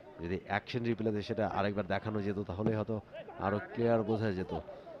 যদি অ্যাকশন রিপ্লেতে সেটা আরেকবার দেখানো যেত তাহলে হয়তো আরো ক্লিয়ার বোঝা যেত।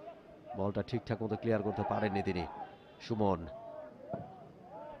 বলটা ঠিকঠাক মতো ক্লিয়ার করতে পারেননি তিনি। সুমন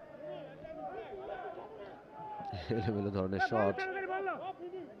এলোমেলো ধরনের শট,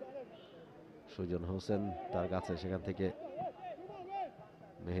 সুজন হোসেন তার কাছে, সেখান থেকে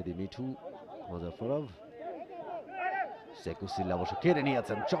মেহেদি মিঠু, মুজাফফরভ সেকুসিল্লা অবশ্য কেড়ে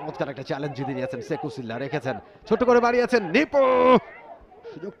নিয়েছেন, চমৎকার একটা চ্যালেঞ্জ জিতে নিয়েছেন সেকুসিল্লা, রেখেছেন ছোট করে বাড়িয়েছেন নিপু,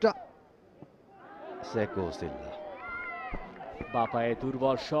 সুযোগটা সেকুসিল্লা। বাপায়ে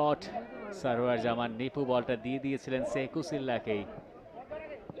দুর্বল শট, সারোয়ার জামান নিপু বলটা দিয়ে দিয়েছিলেন সেকুসিল্লাকেই।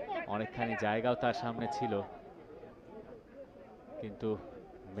 অনেকখানি জায়গাও তার সামনে ছিল, কিন্তু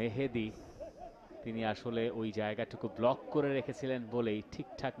মেহেদি তিনি আসলে ওই জায়গাটুকু ব্লক করে রেখেছিলেন বলেই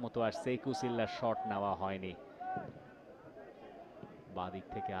ঠিকঠাক মতো আর সেকুসিল্লার শট নেওয়া হয়নি। বাদিক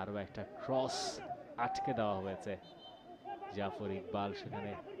থেকে আরো একটা ক্রস আটকে দেওয়া হয়েছে। জাফর ইকবাল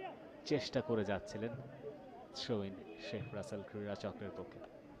সেখানে চেষ্টা করে যাচ্ছিলেন। থ্রোইন শেখ রাসেল ক্রীড়া চক্রের পক্ষে।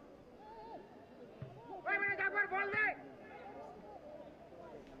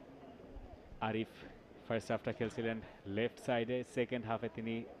 আরিফ ফার্স্ট হাফটা খেলছিলেন লেফট সাইডে, সেকেন্ড হাফে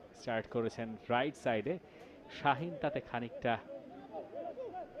তিনি স্টার্ট করেছেন রাইট সাইডে। শাহিন তাতে খানিকটা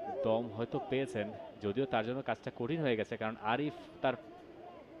দম হয়তো পেয়েছেন, যদিও তার জন্য কাজটা কঠিন হয়ে গেছে, কারণ আরিফ তার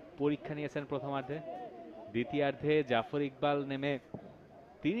পরীক্ষা নিয়েছেন প্রথমার্ধে, দ্বিতীয়ার্ধে জাফর ইকবাল নেমে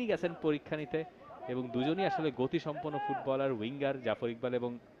তিনি গেছেন পরীক্ষা নিতে, এবং দুজনই আসলে গতিসম্পন্ন ফুটবলার, উইঙ্গার জাফর ইকবাল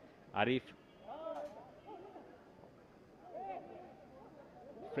এবং আরিফ।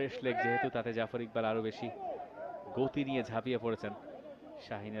 ফ্রেশ লেগ যেহেতু, তাতে জাফর ইকবাল আরো বেশি গতি নিয়ে ঝাঁপিয়ে পড়েছেন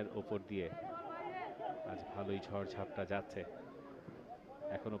শাহিনের ওপর দিয়ে। আজ ভালোই ঝড় ঝাপটা যাচ্ছে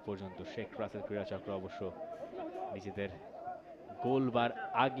এখনো পর্যন্ত। শেখ রাসেল ক্রীড়া চক্র অবশ্য নিজেদের গোলবার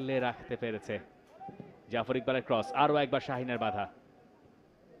আগলে রাখতে পেরেছে। জাফর ইকবালের ক্রস, আরো একবার শাহিনের বাধা,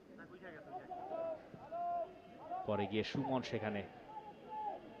 পরে গিয়ে সুমন সেখানে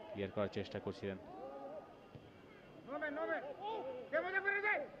ক্লিয়ার করার চেষ্টা করছিলেন।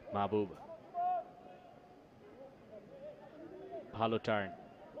 মাহবুব, ভালো টার্ন,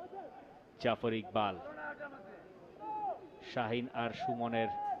 জাফর ইকবাল, শাহিন আর সুমনের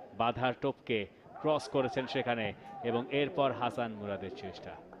বাধার টপকে ক্রস করেছেন সেখানে, এবং এরপর হাসান মুরাদের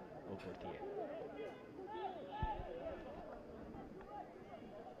চেষ্টা উপর দিয়ে।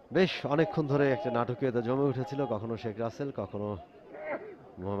 বেশ অনেকক্ষণ ধরে একটা নাটকীয়তা জমে উঠেছিল, কখনো শেখ রাসেল, কখনো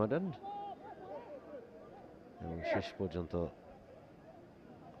মোহামেডান, এবং শেষ পর্যন্ত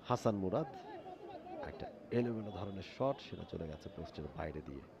হাসান মুরাদ একটা এলোমেলো ধরনের শট, সেটা চলে গেছে পোস্টের বাইরে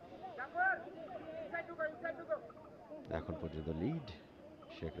দিয়ে। এখন পর্যন্ত লিড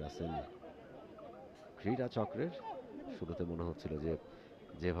শেখ রাসেল ক্রীড়া চক্রের। শুরুতে মনে হচ্ছিল যে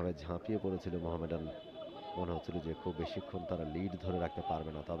যেভাবে ঝাঁপিয়ে পড়েছিল মোহামেডান, মনে হচ্ছিল যে খুব বেশিক্ষণ তারা লিড ধরে রাখতে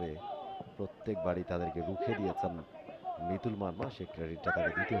পারবে না, তবে প্রত্যেকবারই তাদেরকে রুখে দিয়েছেন মিতুল মার্মা। সে ক্রেডিটটা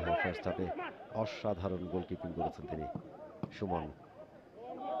তাকে দিতে হয়। ফার্স্ট হাফে অসাধারণ গোলকিপিং করেছেন তিনি। সুমন,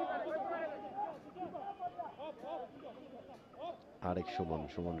 আরেক সুমন,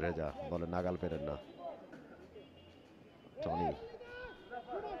 সুমন রেজা বলে নাগাল পেরেন না। টনি,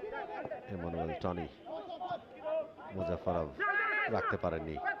 এমানুয়েল টনি, মুজাফফরভ রাখতে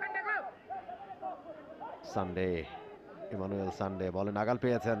পারেননি। সানডে, ইমানুয়েল সানডে বলে নাগাল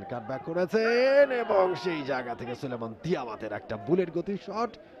পেয়েছেন, কাটব্যাক করেছেন, এবং সেই জায়গা থেকে সুলেমান দিয়াবাতের একটা বুলেট গতির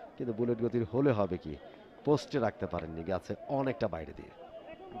শট, কিন্তু বুলেট গতির হলে হবে কি, পোস্টে রাখতে পারেননি, গেছে অনেকটা বাইরে দিয়ে।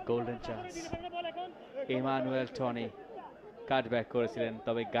 Golden chance, Emmanuel Tony cutback করেছিলেন,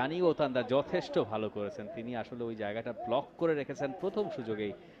 তবে গানি ওতান্দা যথেষ্ট ভালো করেছেন। তিনি আসলে ওই জায়গাটা ব্লক করে রেখেছেন প্রথম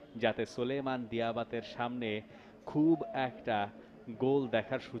সুযোগেই, যাতে সুলেমান দিয়াবাতের সামনে খুব একটা গোল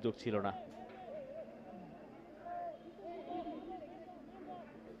দেখার সুযোগ ছিল না।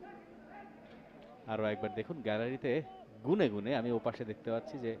 আরো একবার দেখুন গ্যালারিতে গুনে গুনে আমি ওপাশে দেখতে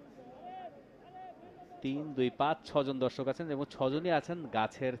পাচ্ছি যে 3, 2, 5, 6 জন দর্শক আছেন, এবং 6 জনই আছেন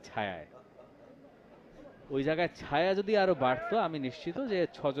গাছের ছায়ায়। ওই জায়গায় ছায়া যদি আরো বাড়তো, আমি নিশ্চিত যে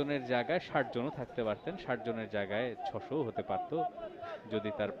 6 জনের জায়গায় 60 জনও থাকতে পারতেন, 60 জনের জায়গায় 600 হতে পারতো, যদি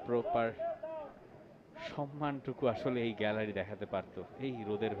তার প্রপার সম্মানটুকু আসলে এই গ্যালারি দেখাতে পারতো এই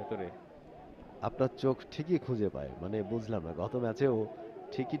রোদের ভেতরে। আপনার চোখ ঠিকই খুঁজে পায়, মানে বুঝলাম না, গত ম্যাচেও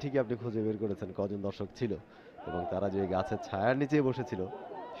ঠিকই আপনি খুঁজে বের করেছেন কজন দর্শক ছিল, এবং তারা যে গাছের ছায়ার নিচে বসেছিল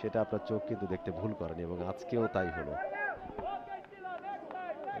সেটা আপনার চোখ কিন্তু দেখতে ভুল করেনি, এবং আজকেও তাই হলো।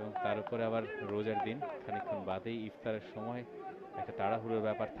 এবং তার উপরে আবার রোজার দিন, খানিকক্ষণ বাদেই ইফতারের সময় একটা তাড়াহুড়োর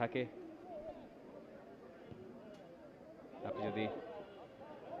ব্যাপার থাকে। আপনি যদি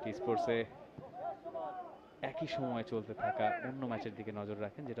টি-স্পোর্টসে একই সময় চলতে থাকা অন্য ম্যাচের দিকে নজর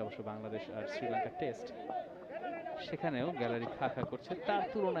রাখেন, যেটা অবশ্য বাংলাদেশ আর শ্রীলঙ্কার টেস্ট, সেখানেও গ্যালারি খা খা করছে, তার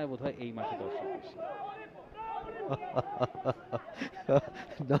তুলনায় বোধহয় এই মাঠে দর্শক বেশি।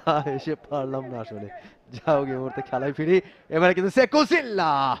 না, এসে পারলাম না আসলে। যাও এই মুহূর্তে খেলায় ফিরি। এবারে কিন্তু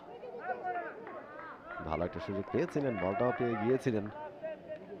সেকুসিল্লা ভালো একটা সুযোগ পেয়েছিলেন, বলটাও পেয়ে গিয়েছিলেন,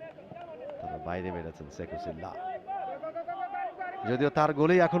 তবে বাইরে মেরেছেন সেকুসিল্লা। যদিও তার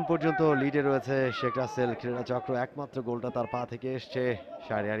গোলেই এখন পর্যন্ত লিডে রয়েছে শেখ রাসেল ক্রীড়া চক্র। একমাত্র গোলটা তার পা থেকে এসছে।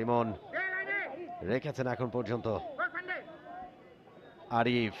 শাহরিয়ার ইমন রেখেছেন এখন পর্যন্ত।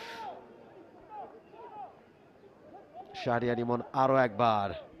 আরিফ, শাহরিয়ার ইমন আরো একবার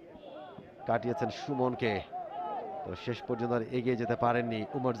কাটিয়েছেন সুমনকে, তো শেষ পর্যন্ত আর এগিয়ে যেতে পারেননি।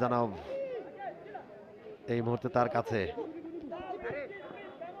 উমর জানাব এই মুহূর্তে তার কাছে।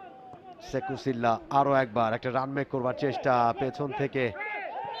 সেকুসিল্লা আরো একবার একটা রান মেক করবার চেষ্টা, পেছন থেকে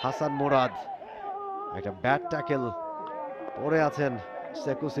হাসান মুরাদ, একটা ব্যাট ট্যাকেল, পড়ে আছেন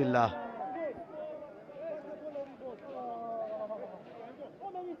সেকুসিল্লা।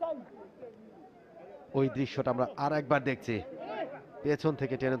 ওই দৃশ্যটা আমরা আর একবার দেখছি, পেছন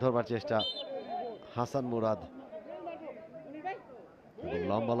থেকে টেনে ধরবার চেষ্টা হাসান মুরাদ,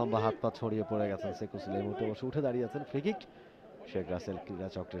 লম্বা লম্বা হাত পা ছড়িয়ে পড়ে গেছেন সেকুসিল্লা। এই মুহূর্তে অবশ্য উঠে দাঁড়িয়ে আছেন। ফ্রি কিক শেখ রাসেল ক্রীড়া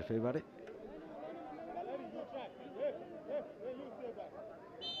চক্রের ফেভারে।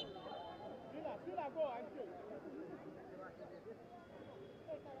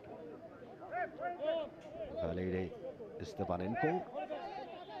 স্তেপানেনকো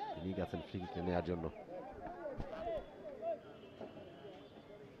তিনি গেছেন ফ্রি কিক নেওয়ার জন্য।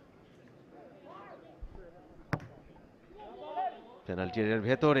 পেনাল্টি এরিয়ার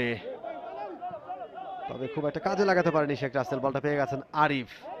ভেতরে, তবে খুব একটা কাজে লাগাতে পারেনি শেখ রাসেল। বলটা পেয়ে গেছেন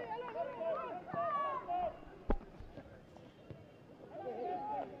আরিফ।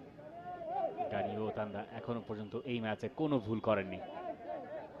 এখনো পর্যন্ত এই ম্যাচে কোনো ভুল করেননি।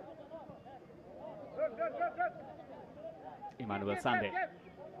 ইমানুয়েল সান্দে,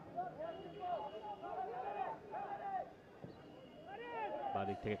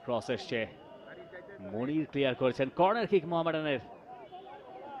 বাদিক থেকে ক্রস এসছে, মনির ক্লিয়ার করেছেন। Corner kick মোহামেডানের।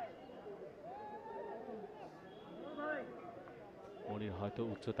 মনির হয়তো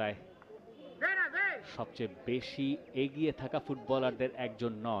উচ্চতায় সবচেয়ে বেশি এগিয়ে থাকা ফুটবলারদের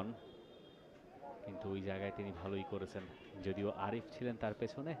একজন নন, কিন্তু ওই জায়গায় তিনি ভালোই করেছেন। যদিও আরিফ ছিলেন তার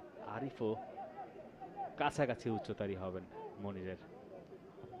পেছনে, আরিফও কাছাকাছি উচ্চতারই হবেন মনিরের।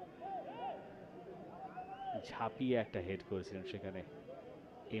 ঝাঁপিয়ে একটা হেড করেছিলেন সেখানে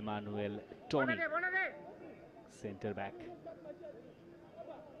ইমানুয়েল টনি, সেন্টার ব্যাক,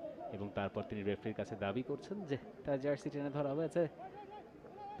 এবং তারপর তিনি রেফারির কাছে দাবি করছেন যে তার জার্সি টেনে ধরা হয়েছে।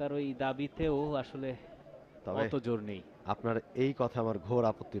 তার ওই দাবিতেও আসলে অত জোর নেই। আপনার এই কথা আমার ঘোর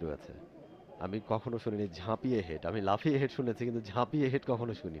আপত্তি রয়েছে। আমি কখনো শুনিনি ঝাঁপিয়ে হেড, আমি লাফিয়ে হেড শুনেছি, কিন্তু ঝাঁপিয়ে হেড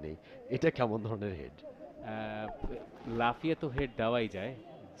কখনো শুনিনি। এটা কেমন ধরনের হেড? লাফিয়ে তো হেড দেওয়াই যায়,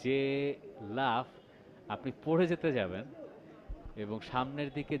 যে লাফ আপনি পড়ে যেতে যাবেন এবং সামনের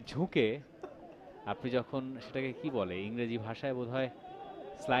দিকে ঝুঁকে আপনি যখন, সেটাকে কি বলে ইংরেজি ভাষায়, বোধহয়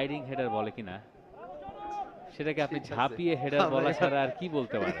স্লাইডিং হেডার বলে কিনা, সেটাকে আপনি ঝাঁপিয়ে হেডার বলা ছাড়া আর কি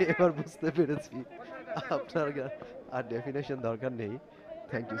বলতে পারেন? এবার বুঝতে পেরেছি, আপনার আর ডেফিনেশন দরকার নেই।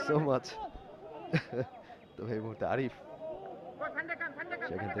 Thank you so much. তো এই মুহূর্তে আরিফ,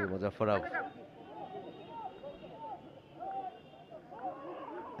 সেখান থেকে মুজাফফরাব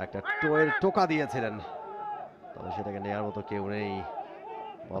একটা টোয়ের টোকা দিয়েছিলেন, তবে সেটাকে নেওয়ার মতো কেউ নেই।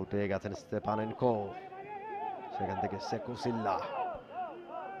 বল পেয়ে গেছেন স্তেপানেনকো, সেখান থেকে সেকুসিল্লা।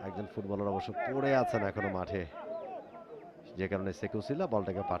 একজন ফুটবলার অবশ্য পড়ে আছেন এখনো মাঠে, যে কারণে সেকুসিল্লা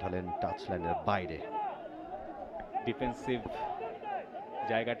বলটাকে পাঠালেন টাচ লাইনের বাইরে। ডিফেন্সিভ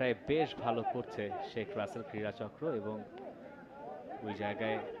জায়গাটায় বেশ ভালো করছে শেখ রাসেল ক্রীড়া চক্র, এবং ওই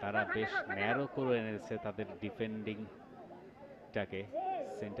জায়গায় তারা বেশ ন্যারো করে এনেছে তাদের ডিফেন্ডিংটাকে।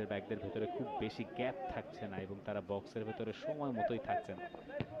 সেন্টার ব্যাকদের ভেতরে খুব বেশি গ্যাপ থাকছে না এবং তারা বক্সের ভেতরে সময় মতোই থাকছেন।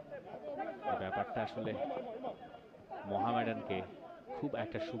 এই ব্যাপারটা আসলে মোহামেডানকে খুব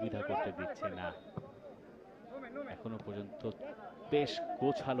একটা সুবিধা করতে দিচ্ছে না। এখনো পর্যন্ত বেশ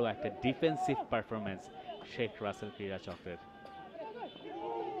গোছালো একটা ডিফেন্সিভ পারফরমেন্স শেখ রাসেল ক্রীড়া চক্রের।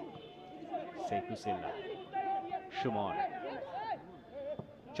 সেকুসিল্লা, সুমন,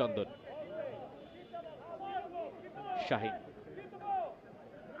 চন্দন, শাহিন,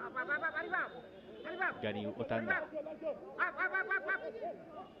 গানি ওতান্দা,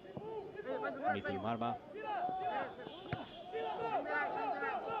 মিতুল মার্মা,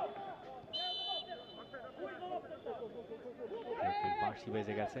 বাঁশি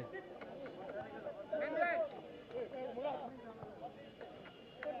বেজে গেছে।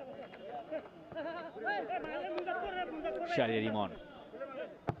 শাহরিয়ার ইমন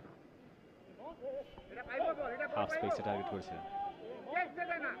হাফ স্পেসে টার্গেট করেছিলেন।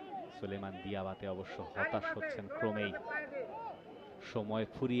 সুলেমান দিয়াবাতে অবশ্য হতাশ হচ্ছেন ক্রমেই। সময়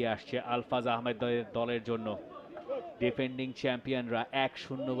ফুরিয়ে আসছে আলফাজ আহমেদ দলের জন্য। ডিফেন্ডিং চ্যাম্পিয়নরা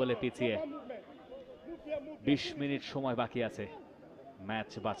 1-0 গোলে পিছিয়ে। 20 মিনিট সময় বাকি আছে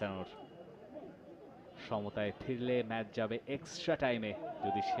ম্যাচ বাঁচানোর। সমতায় ফিরলে ম্যাচ যাবে এক্সট্রা টাইমে,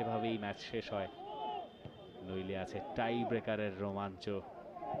 যদি সেভাবেই ম্যাচ শেষ হয়। নইলে আছে টাই ব্রেকারের রোমাঞ্চ,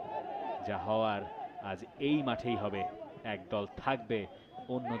 যা হওয়ার আজ এই মাঠেই হবে। এক দল থাকবে,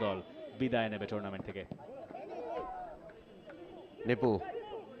 অন্য দল বিদায় নেবে টুর্নামেন্ট থেকে। নেপু,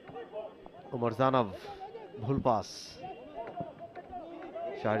 ওমর জানাব, ভুল পাস,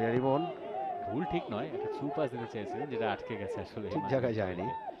 শাহরিয়ার ইমন ভুল ঠিক নয়, একটা থ্রু পাস দিতে চেয়েছিলেন যেটা আটকে গেছে, আসলে ঠিক জায়গায় যায়নি।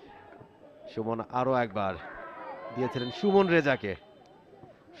 সুমন আরো একবার দিয়েছিলেন সুমন রেজাকে।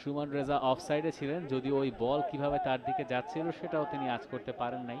 সুমন রেজা অফসাইডে ছিলেন, যদিও ওই বল কিভাবে তার দিকে যাচ্ছিল সেটাও তিনি আজ করতে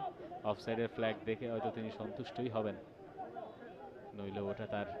পারেন নাই। অফসাইডের ফ্ল্যাগ দেখে হয়তো তিনি সন্তুষ্টই হবেন, নইলে ওটা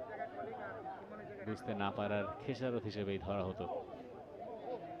তার বুঝতে না পারার খেসারত হিসেবেই ধরা হতো।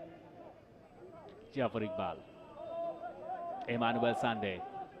 Zafar Iqbal, Emmanuel Sunday,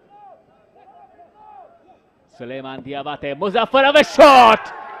 Sulaiman Diabate, মুজাফফরবের shot.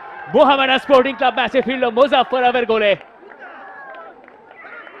 Mohammedan sporting club ম্যাচে ফিরল মুজাফফরবের গোলে,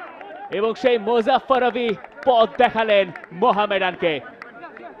 এবং সেই মুজাফফরবি পথ দেখালেন মোহামেডানকে।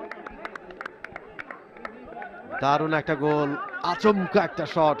 দারুণ একটা গোল, আচমকা একটা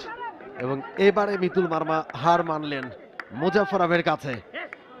শট, এবং এবারে মিতুল মার্মা হার মানলেন মুজাফফরবের কাছে।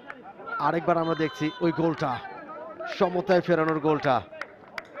 আরেকবার আমরা দেখছি ওই গোলটা, সমতায় ফেরানোর গোলটা।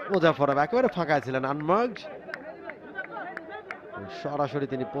 মুজাফফরব একেবারে ফাঁকায় ছিলেন, আনমার্কড, সরাসরি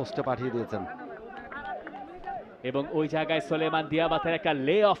তিনি পোস্টে পাঠিয়ে দিয়েছেন। এবং ওই জায়গায় সুলেমান দিয়াবাতের একটা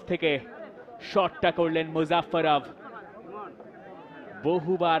লে অফ থেকে শটটা করলেন মুজাফফরব।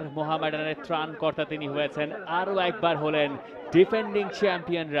 বহুবার মোহামেডানের ত্রাণকর্তা তিনি হয়েছেন, আরো একবার হলেন ডিফেন্ডিং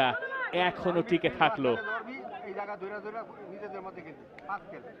চ্যাম্পিয়নরা এখনো টিকে থাকলো।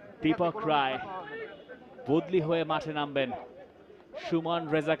 দীপক রায় বদলি হয়ে মাঠে নামবেন, সুমন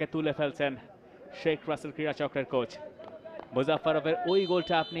রেজাকে তুলে ফেলছেন শেখ রাসেল ক্রীড়া চক্রের কোচ। মুজাফফরবের ওই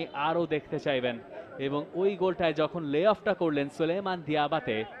গোলটা আপনি আরো দেখতে চাইবেন, এবং ওই গোলটায় যখন লে অফটা করলেন সুলেমান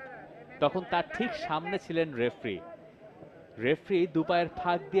দিয়াবাতে, তখন তার ঠিক সামনে ছিলেন রেফরি। রেফরি দুপায়ের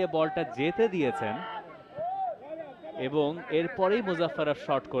ফাঁক দিয়ে বলটা যেতে দিয়েছেন, এবং এরপরেই মুজাফফরব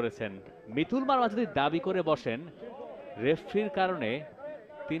শট করেছেন। মিতুল মার্মা যদি দাবি করে বসেন রেফরির কারণে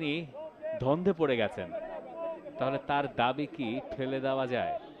তিনি ধন্দে পড়ে গেছেন, তাহলে তার দাবি কি ফেলে দেওয়া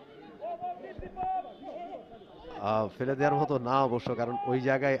যায়? ফেলে দেওয়ার মতো না অবশ্য, কারণ ওই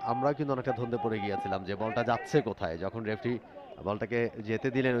জায়গায় আমরা কিন্তু অনেকটা ধন্দে পড়ে গিয়েছিলাম যে বলটা যাচ্ছে কোথায়। যখন রেফরি বলটাকে যেতে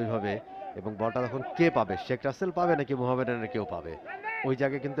দিলেন ওইভাবে, এবং বলটা তখন কে পাবে, শেখ রাসেল পাবে নাকি মোহামেডানের কেউ পাবে, ওই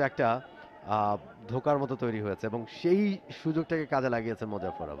জায়গায় কিন্তু একটা ধোকার মতো তৈরি হয়েছে, এবং সেই সুযোগটাকে কাজে লাগিয়েছেন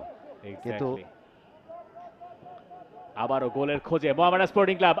মুজাফফরব। কিন্তু আবারও গোলের খোঁজে Mohammedan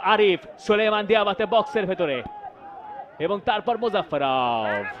sporting club. Arif, Sulaiman Diabate বক্সের ভেতরে, এবং তারপর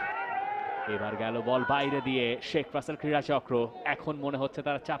মুজাফফরব। এবার গেল বল বাইরে দিয়ে শেখ রাসেল ক্রীড়া চক্র। এখন মনে হচ্ছে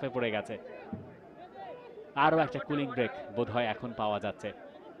তারা চাপে পড়ে গেছে, আরো একটা কুলিং ব্রেক বোধহয় এখন পাওয়া যাচ্ছে।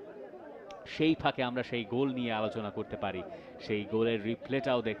 সেই ফাঁকে আমরা সেই গোল নিয়ে আলোচনা করতে পারি, সেই গোলের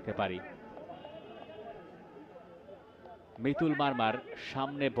রিপ্লেটাও দেখতে পারি। মিতুল মার্মার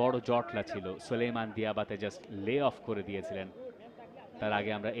সামনে বড় জটলা ছিল, সুলেমান দিয়াবাতে জাস্ট লে অফ করে দিয়েছিলেন। তার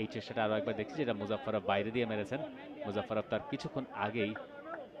আগে আমরা এই চেষ্টাটা আরো একবার দেখছি, যেটা মুজাফফরব বাইরে দিয়ে মেরেছেন। মুজাফফরব তার কিছুক্ষণ আগেই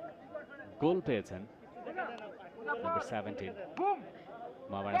গোল পেয়েছেন, নাম্বার 17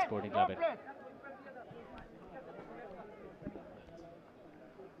 মোহামেডান স্পোর্টিং ক্লাবের।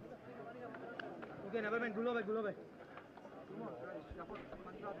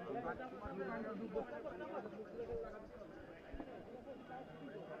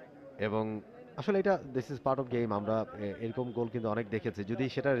 এবং আসলে এটা this is part of game. আমরা এরকম গোল কিন্তু অনেক দেখেছি, যদি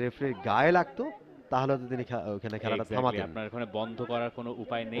সেটা রেফারির গায়ে লাগতো তাহলে তো তিনি ওখানে খেলাটা থামাতেন। আপনার ওখানে বন্ধ করার কোনো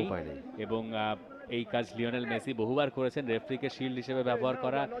উপায় নেই, এবং এই কাজ লিওনেল মেসি বহুবার করেছেন, রেফারিকে শিল্ড হিসেবে ব্যবহার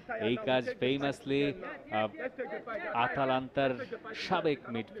করা। এই কাজ ফেমাসলি আতালান্তার সাবেক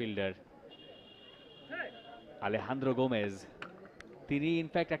মিডফিল্ডার আলেহান্দ্রো গোমেজ, তিনি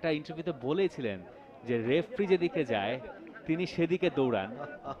ইনফ্যাক্ট একটা ইন্টারভিউতে বলেছিলেন যে রেফারি যেদিকে যায় তিনি সেদিকে দৌড়ান,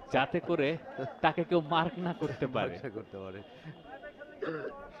 যাতে করে তাকে কেউ মার্ক না করতে পারে।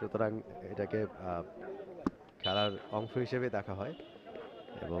 সুতরাং এটাকে খেলার অংশ হিসেবে দেখা হয়,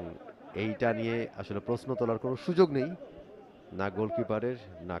 এবং এইটা নিয়ে আসলে প্রশ্ন তোলার কোনো সুযোগ নেই, না গোলকিপারের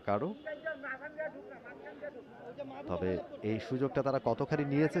না কারো। তবে এই সুযোগটা তারা কতখানি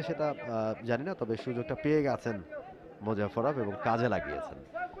নিয়েছে সেটা জানি না, তবে সুযোগটা পেয়ে গেছেন মুজাফফরব এবং কাজে লাগিয়েছেন।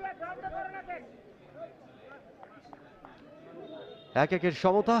 1-1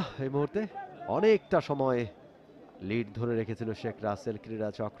 সমতা। এই মুহূর্তে অনেকটা সময় লিড ধরে রেখেছিল শেখ রাসেল ক্রীড়া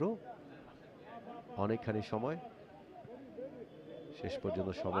চক্র, অনেকখানি সময়, শেষ পর্যন্ত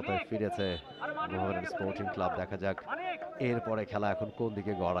সমতায় ফিরেছে মোহামেডান স্পোর্টিং ক্লাব। দেখা যাক এরপরে খেলা এখন কোন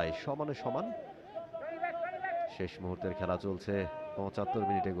দিকে গড়ায়। সমানে সমান, শেষ মুহূর্তের খেলা চলছে, 75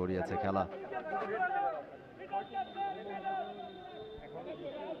 মিনিটে গড়িয়েছে খেলা।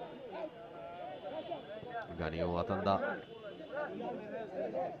 গানিও আতান্দা,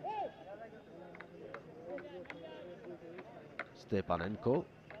 স্তেপানেনকো,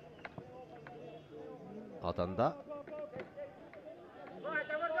 আতান্দা,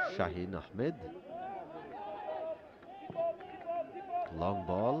 শাহিন আহমেদ, লং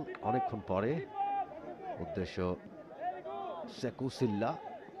বল অনেকক্ষণ পরে, উদ্দেশ্য সেকুসিল্লা,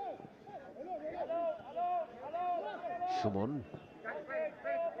 সুমন,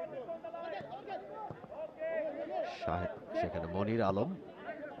 সেখানে মনির আলম,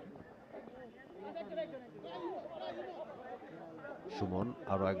 সুমন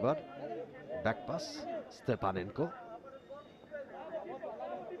আরো একবার ব্যাকপাস, স্তেপানেনকো,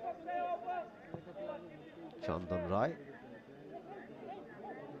 চন্দন রায়,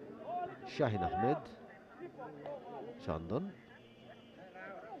 শাহিন আহমেদ, চন্দন,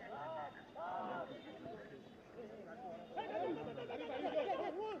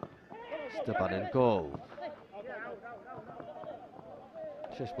 স্তেপানেনকো,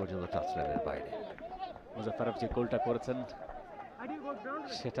 শেষ পর্যন্ত টাচ লাইনের বাইরে। মুজাফফরভ যে গোলটা করেছেন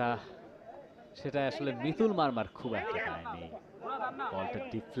সেটা আসলে মিতুল মারমার খুব একটা গায়ে নেই, বলটা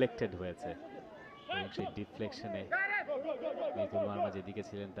ডিফ্লেক্টেড হয়েছে এবং সেই ডিফ্লেকশনে মিতুল মারমা যেদিকে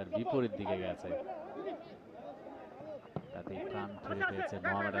ছিলেন তার বিপরীত দিকে গেছে, তাতে প্রাণ ফিরে পেয়েছে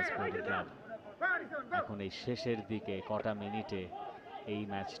মোহামেডান স্পোর্টিং ক্লাব। এখন এই শেষের দিকে কটা মিনিটে এই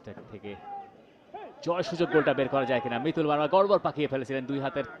ম্যাচটা থেকে জয় সুযোগ গোলটা বের করা যায় কিনা। মিতুল মারমা গড়বড় পাকিয়ে ফেলেছিলেন, দুই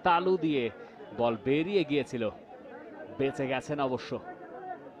হাতের তালু দিয়ে বল বেরিয়ে গিয়েছিল, বেঁচে গেছেন অবশ্য।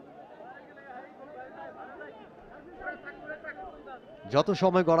 যত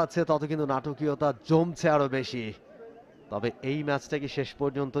সময় গড়াচ্ছে তত কিন্তু নাটকীয়তা জমছে আরো বেশি। তবে এই ম্যাচটা কি শেষ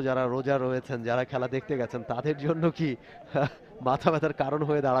পর্যন্ত যারা রোজা রয়েছেন, যারা খেলা দেখতে গেছেন, তাদের জন্য কি মাথা ব্যথার কারণ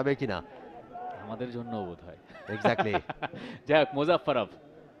হয়ে দাঁড়াবে কিনা? আমাদের জন্য বোধ হয়। এক্স্যাক্টলি। যাই হোক, মুজাফফরভ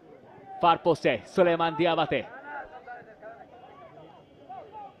ফার পোস্টে, সুলেমান দিয়াবাতে,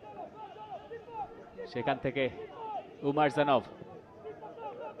 সেখান থেকে উমার জানভ,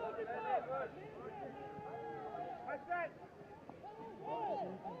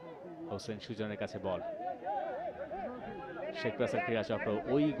 হোসেন সুজনের কাছে বল। শেখ রাসেল ক্রীড়া চক্র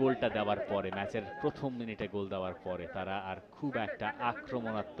ওই গোলটা দেওয়ার পরে, ম্যাচের প্রথম মিনিটে গোল দেওয়ার পরে তারা আর খুব একটা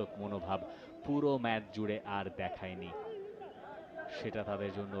আক্রমণাত্মক মনোভাব পুরো ম্যাচ জুড়ে আর দেখায়নি। সেটা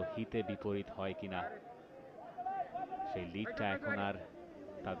তাদের জন্য হিতে বিপরীত হয় কিনা, সেই লিডটা এখন আর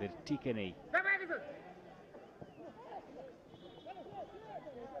তাদের টিকে নেই।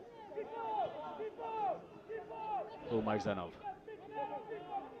 উমার জানভ,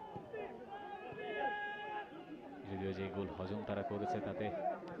 যদিও যে গোল হজম তারা করেছে তাতে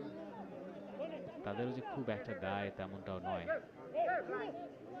তাদেরও যে খুব একটা দায় তেমনটাও নয়,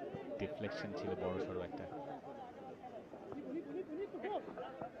 ডিফ্লেকশন ছিল বড় সড়ো একটা।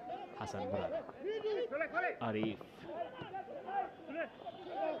 হাসান মুরাদ, আরিফ,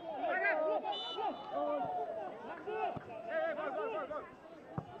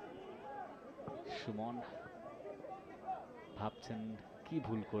 সুমন ভাবছেন কি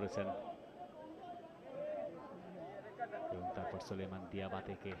ভুল করেছেন, এবং তারপর সুলেমান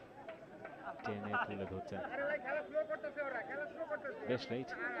দিয়াবাতেকে টেনে তুলে ধরছেন। বেশ লেট,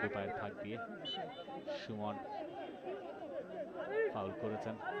 দুপায়ের ফাঁক দিয়ে সুমন ফাউল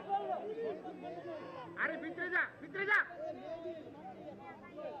করেছেন।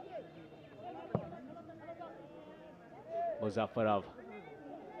 মুজাফফরভ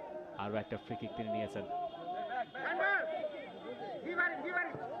আরো একটা ফ্রি কিক তিনি নিয়েছেন।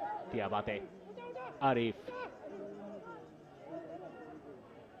 দিয়াবাতে, আরিফ,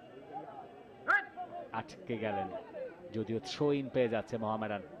 আটকে গেলেন, যদিও থ্রো ইন পেয়ে যাচ্ছে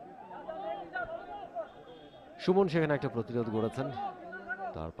মোহামেডান। সুমন সেখানে একটা প্রতিরোধ গড়েছেন,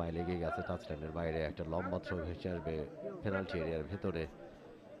 তার পায়ে লেগে গেছে টাচ লাইনের বাইরে। একটা লম্বা থ্রো ভেসে আসবে পেনাল্টি এরিয়ার ভেতরে।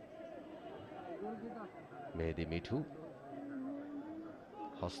 মেহেদি মিঠু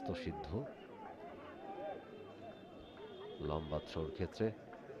হস্তসিদ্ধ, লম্বা থ্রোর ক্ষেত্রে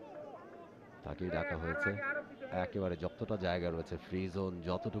তাকেই ডাকা হয়েছে। একেবারে যতটা জায়গা রয়েছে, ফ্রি জোন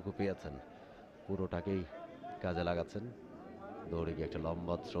যতটুকু পেয়েছেন পুরোটাকেই কাজে লাগাচ্ছেন। দৌড়ে গিয়ে একটা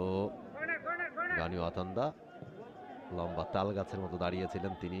লম্বা থ্রো, গানিও আতান্দা লম্বা তাল গাছের মতো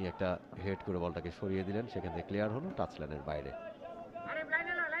দাঁড়িয়েছিলেন, তিনি একটা হেড করে বলটাকে সরিয়ে দিলেন, সেখান থেকে ক্লিয়ার হলো টাচ লাইনের বাইরে।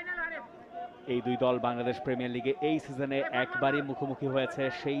 এই দুই দল বাংলাদেশ প্রিমিয়ার লিগে এই সিজনে একবারই মুখোমুখি হয়েছে,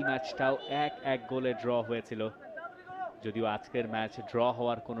 সেই ম্যাচটাও 1-1 গোলে ড্র হয়েছিল। যদিও আজকের ম্যাচ ড্র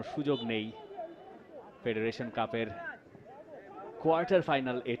হওয়ার কোনো সুযোগ নেই, ফেডারেশন কাপের কোয়ার্টার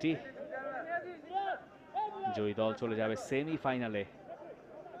ফাইনাল এটি। জয়ী দল চলে যাবে সেমিফাইনালে।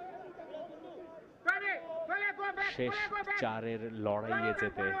 শেষ 4-এর লড়াইয়ে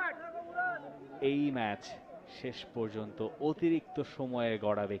যেতে এই ম্যাচ শেষ পর্যন্ত অতিরিক্ত সময়ে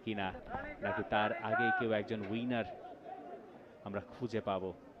গড়াবে কিনা, নাকি তার আগেই কেউ একজন উইনার আমরা খুঁজে পাবো।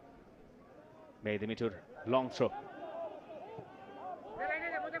 মেহেদী মিঠুর লং থ্রো,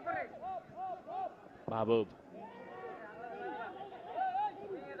 মাহবুব,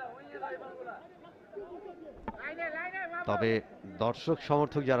 তবে দর্শক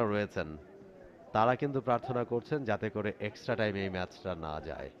সমর্থক যারা রয়েছেন তারা কিন্তু প্রার্থনা করছেন যাতে করে এক্সট্রা টাইমে এই ম্যাচটা না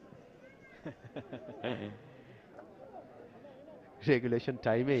যায়। রেগুলেশন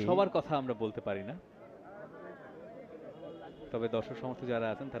টাইমে সবার কথা আমরা বলতে পারি না, তবে দর্শক সমর্থক যারা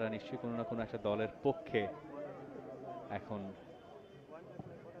আছেন তারা নিশ্চয়ই কোনো না কোনো একটা দলের পক্ষে এখন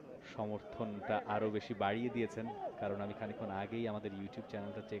সমর্থনটা আরো বেশি বাড়িয়ে দিয়েছেন। কারণ আমি খানিকক্ষণ আগেই আমাদের ইউটিউব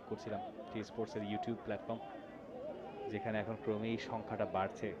চ্যানেলটা চেক করছিলাম, TSports এর ইউটিউব প্ল্যাটফর্ম, যেখানে এখন ক্রমেই সংখ্যাটা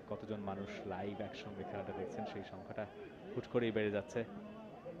বাড়ছে। কতজন মানুষ লাইভ একসঙ্গে খেলাটা দেখছেন সেই সংখ্যাটা হুট করেই বেড়ে যাচ্ছে।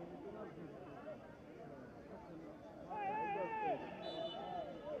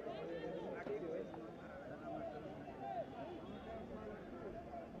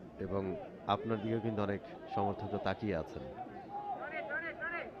 এবং আপনার দিকেও কিন্তু অনেক সমর্থক তাকিয়ে আছেন।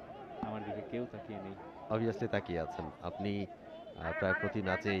 আমার দিকে কেউ তাকিয়ে নেই, অবভিয়াসলি তাকিয়ে আছেন। আপনি প্রায় প্রতি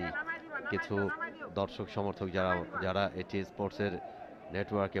ম্যাচেই কিছু দর্শক সমর্থক যারা এই TSports-এর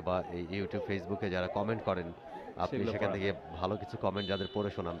নেটওয়ার্কে বা এই ইউটিউব ফেসবুকে যারা কমেন্ট করেন, আপনি সেখান থেকে ভালো কিছু কমেন্ট যাদের পড়ে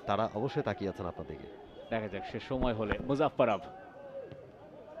শোনান, তারা অবশ্যই তাকিয়ে আছেন আপনার দিকে। দেখা যাক সে সময় হলে। মুজাফফরব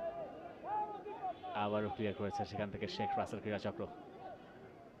আবারও ক্লিয়ার করেছে, সেখান থেকে শেখ রাসেল ক্রীড়া চক্র।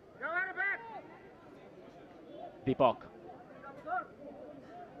 দীপক,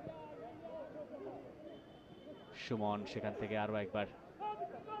 সুমন, সেখান থেকে আরো একবার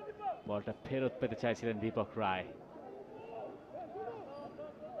বলটা ফেরত পেতে চাইছিলেন দীপক রায়।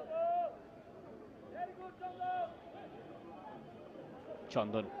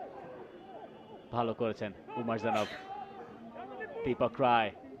 চন্দন ভালো করেছেন, উমার জানব, দীপক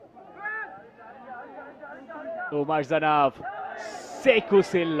রায়, উমার জানব,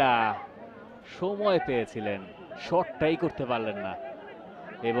 সেকুসিল্লা সময় পেয়েছিলেন, শটটাই করতে পারলেন না।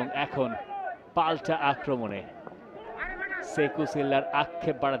 এবং এখন পাল্টা আক্রমণে সেকুসিল্লার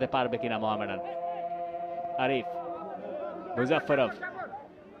আক্ষেপ বাড়াতে পারবে কিনা মোহামেডান। আরিফ, মুজাফফরব,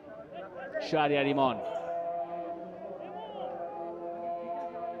 শাহরিয়ার ইমন,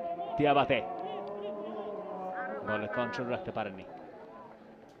 দিয়াবাতে বলে কন্ট্রোল রাখতে পারেননি।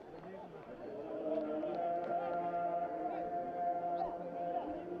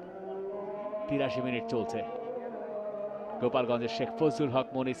 মিনিট চলছে গোপালগঞ্জের শেখ ফজলুল হক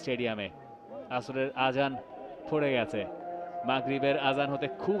মনি স্টেডিয়ামে। আসরের আজান পড়ে গেছে, মাগরিবের আজান হতে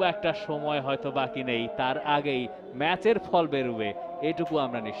খুব একটা সময় হয়তো বাকি নেই, তার আগেই ম্যাচের ফল বেরোবে এটুকু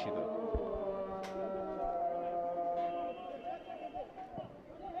আমরা নিশ্চিত।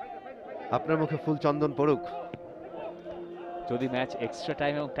 আপনার মুখে ফুল চন্দন পড়ুক। যদি ম্যাচ এক্সট্রা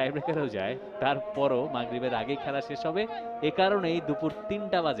টাইম এবং টাই ব্রেকারেও যায়, তারপরও মাগরিবের আগেই খেলা শেষ হবে, এ কারণেই দুপুর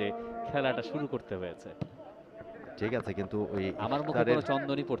 3টা বাজে খেলাটা শুরু করতে হয়েছে। ঠিক আছে, কিন্তু ওই আমার মুখে কোনো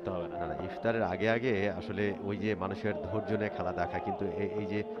চন্দনই পড়তে হবে না। ইফতারের আগে আগে আসলে ওই যে মানুষের ধৈর্য নিয়ে খেলা দেখা, কিন্তু এই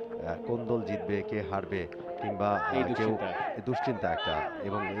যে কোন দল জিতবে, কে হারবে, কিংবা কেউ দুশ্চিন্তা একটা,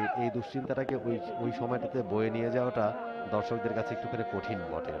 এবং এই দুশ্চিন্তাটাকে ওই সময়টাতে বয়ে নিয়ে যাওয়াটা দর্শকদের কাছে একটুখানি কঠিন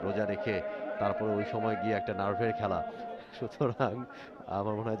বটে, রোজা রেখে তারপরে ওই সময় গিয়ে একটা নার্ভের খেলা। সুতরাং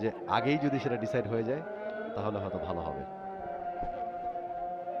আমার মনে হয় যে আগেই যদি সেটা ডিসাইড হয়ে যায় তাহলে হয়তো ভালো হবে।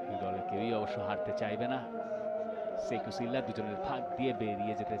 দলে কেউই অবশ্য হারতে চাইবে না। সেকুসিল্লা দুজনের ভাগ দিয়ে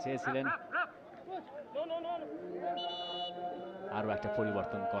বেরিয়ে যেতে চেয়েছিলেন, আরো একটা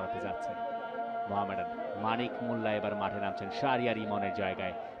পরিবর্তন করাতে যাচ্ছে মোহামেডান। মানিক মোল্লা এবার মাঠে নামছেন শাহরিয়ার ইমনের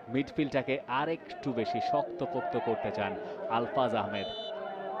জায়গায়। মিডফিল্ডটাকে আরেকটু বেশি শক্তপোক্ত করতে চান আলফাজ আহমেদ।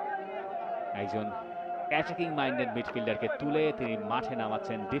 একজন অ্যাটাকিং মাইন্ডেড মিডফিল্ডারকে তুলে তিনি মাঠে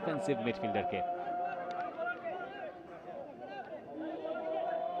নামাচ্ছেন ডিফেন্সিভ মিডফিল্ডারকে।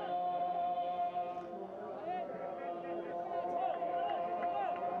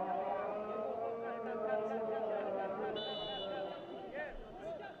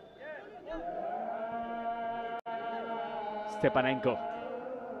 স্টেপানেঙ্কো,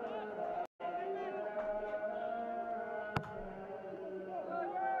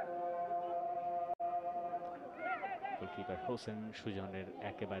 গোলকিপার হোসেন সুজনের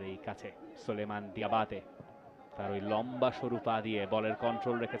একেবারেই কাছে সুলেমান দিয়াবাতে, তার ওই লম্বা সরু পা দিয়ে বলের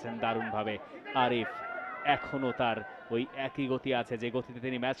কন্ট্রোল রেখেছেন দারুণভাবে আরিফ। এখনো তার ওই একই গতি আছে যে গতিতে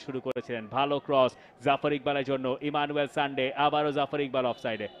তিনি ম্যাচ শুরু করেছিলেন। ভালো ক্রস জাফর ইকবালের জন্য, ইমানুয়েল সান্ডে, আবারও জাফর ইকবাল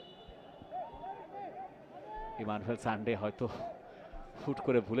অফসাইডে। ইমানুয়েল সানডে হয়তো হুট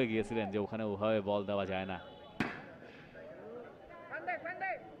করে ভুলে গিয়েছিলেন যে ওখানে ওভাবে বল দেওয়া যায় না।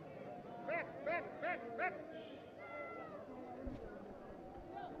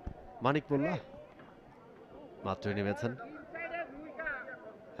 মানিক মোল্লা মাত্রই নেমেছেন,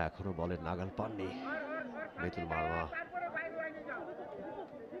 এখনো বলের নাগাল পাননি। মিতুল মার্মা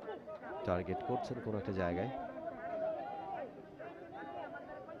টার্গেট করছেন কোন একটা জায়গায়।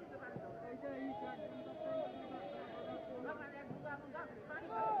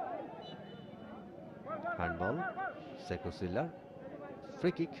 Handball, সেকোসিল্লার free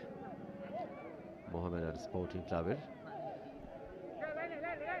kick Mohammedan sporting ক্লাবের।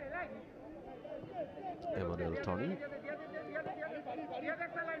 এমানুয়েল টনি,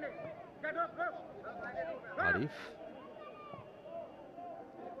 আরিফ,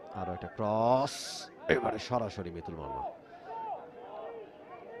 আরো একটা ক্রস, এবারে সরাসরি মিতুল মার্মা।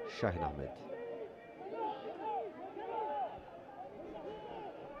 শাহিন আহমেদ,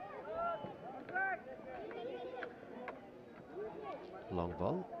 লং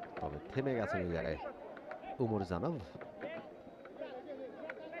বল, তবে থেমে গেছেন ওই জায়গায় উমর জানাব।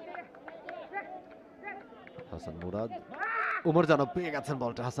 হাসান মুরাদ, উমর জানাব পেয়ে গেছেন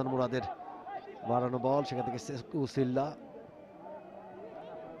বলটা। হাসান মুরাদের বাড়ানো বল, সেখান থেকে সেকুসিল্লা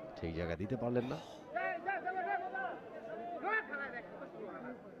ঠিক জায়গা দিতে পারলেন না।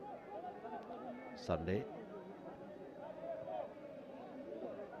 সানডে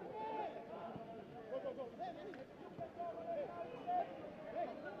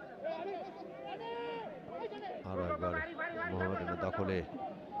আরো একবার মোহামেডানের দখলে।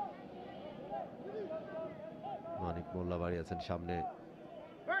 মানিক মোল্লা বাড়িয়েছেন সামনে,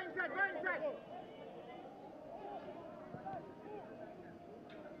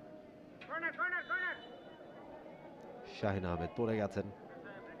 শাহিন আহমেদ পড়ে গেছেন।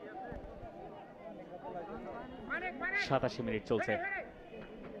 87 মিনিট চলছে।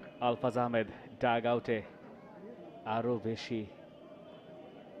 আলফাজ আহমেদ ডাগ আউটে আরো বেশি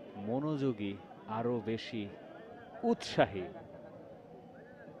মনোযোগী, আরো বেশি উৎসাহী।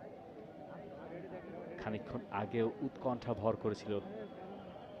 খানিকক্ষণ আগেও উৎকণ্ঠা ভর করেছিল,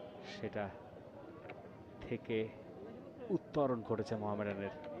 সেটা থেকে উত্তরণ ঘটেছে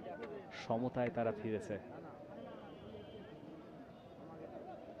মোহামেডানের। সমতায় তারা ফিরেছে।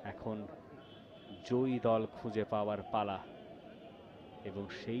 এখন জয়ী দল খুঁজে পাওয়ার পালা, এবং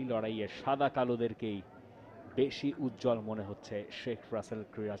সেই লড়াইয়ে সাদা কালোদেরকেই বেশি উজ্জ্বল মনে হচ্ছে শেখ রাসেল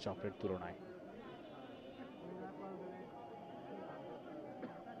ক্রীড়া চক্রের তুলনায়।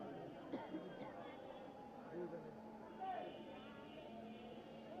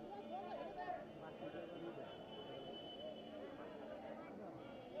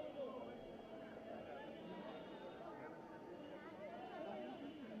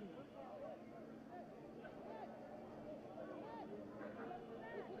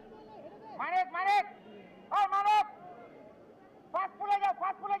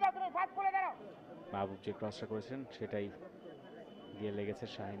 মাহবুব যে ক্রসটা করেছেন সেটাই গিয়ে লেগেছে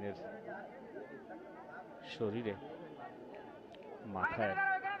শাহিনের শরীরে, মাথায়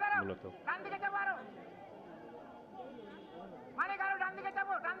মূলত।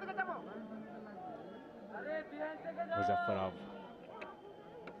 মুজাফফরভ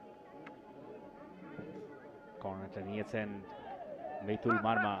কর্নারটা নিয়েছেন। মিতুল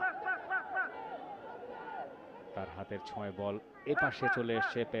মার্মা, তার হাতের ছোঁয়ায় বল এপাশে চলে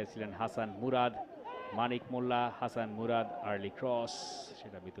এসে পেয়েছিলেন হাসান মুরাদ। মানিক মোল্লা, হাসান মুরাদ, আর্লি ক্রস,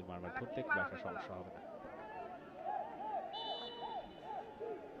 সেটা মিতুল মার্মার ধরতে খুব একটা সমস্যা হবে না।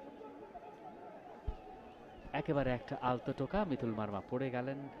 একেবারে একটা আলতো টোকা, মিতুল মার্মা পড়ে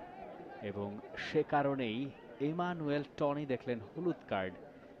গেলেন, এবং সে কারণেই ইমানুয়েল টনি দেখলেন হলুদ কার্ড।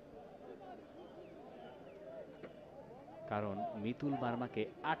 কারণ মিতুল মার্মাকে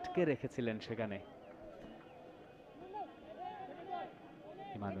আটকে রেখেছিলেন সেখানে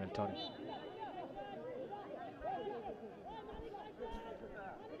ইমানুয়েল টনি।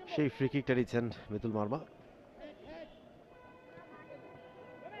 সেই ফ্রি কিকটা নিচ্ছেন মিতুল মার্মা।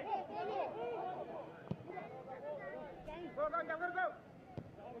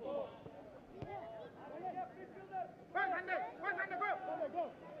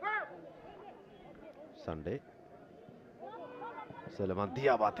 সানডে, সুলেমান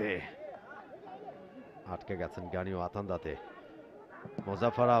দিয়াবাতে আটকে গেছেন গানিও আতান্দাতে।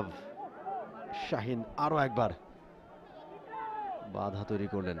 মোজাফফরভ, শাহিন আরো একবার বাধা তৈরি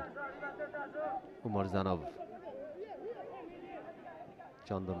করলেন। উমর জানব,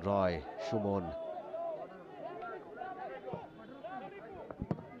 চন্দন রয়, সুমন,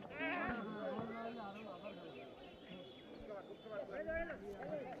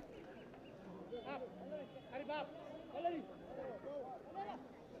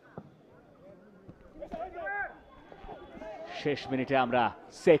 শেষ মিনিটে আমরা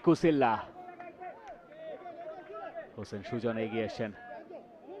সেকুসিল্লা, হোসেন সুজন এগিয়ে এসেছেন।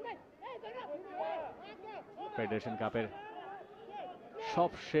 ফেডারেশন কাপের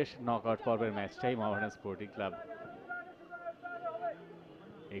সবশেষ নকআউট পর্বের ম্যাচটাই Mohammedan sporting club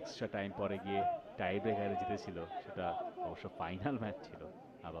extra time পরে গিয়ে টাই ব্রেকারে জিতেছিল। সেটা অবশ্য ফাইনাল ম্যাচ ছিল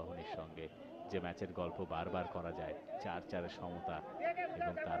আবাহনীর সঙ্গে, যে ম্যাচের গল্প বারবার করা যায়, 4-4 সমতা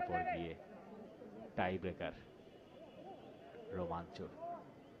এবং তারপর গিয়ে টাই ব্রেকার, রোমাঞ্চ।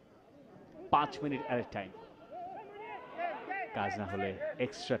 5 মিনিট অ্যাট টাইম, কাজ না হলে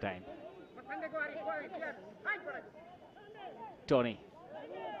এক্সট্রা টাইম। টনি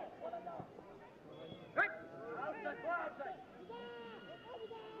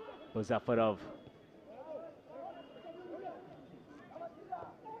মুজাফফরভ,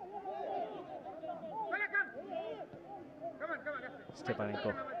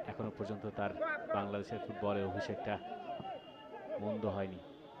 স্টেপানেঙ্কো এখনো পর্যন্ত তার বাংলাদেশের ফুটবলে অভিষেকটা মন্দ হয়নি।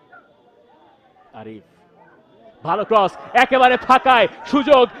 আরিফ, ভালো ক্রস, একেবারে ফাঁকায়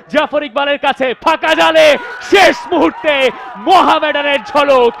সুযোগ জাফর ইকবালের কাছে, ফাঁকা জালে শেষ মুহূর্তে মোহামেডানের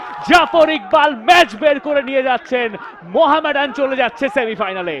ঝলক। জাফর ইকবাল ম্যাচ বের করে নিয়ে যাচ্ছেন, মোহামেডান চলে যাচ্ছে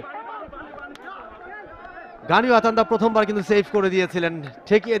সেমিফাইনালে। গানিও আতান্দা প্রথমবার কিন্তু সেভ করে দিয়েছিলেন,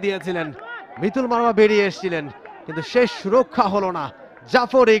 ঠেকিয়ে দিয়েছিলেন, মিতুল মারমা বেরিয়ে এসেছিলেন, কিন্তু শেষ রক্ষা হলো না।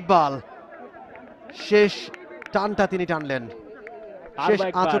 জাফর ইকবাল শেষ টানটা তিনি টানলেন, শেষ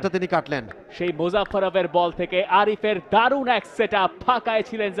আঁচড়টা তিনি কাটলেন। সেই মুজাফফরভের বল থেকে আরিফের দারুণ এক সেটআপ, ফাঁকায়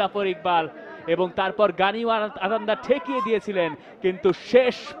ছিলেন জাফর ইকবাল এবং তারপর গানিও আতান্দা ঠেকিয়ে দিয়েছিলেন, কিন্তু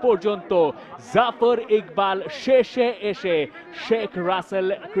শেষ পর্যন্ত জাফর ইকবাল শেষে এসে শেখ রাসেল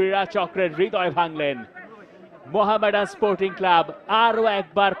ক্রীড়া চক্রের হৃদয় ভাঙলেন। মোহামেডান স্পোর্টিং ক্লাব আরো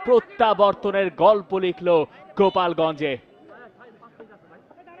একবার প্রত্যাবর্তনের গল্প লিখল গোপালগঞ্জে।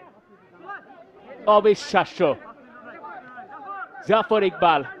 অবিশ্বাস্য, জাফর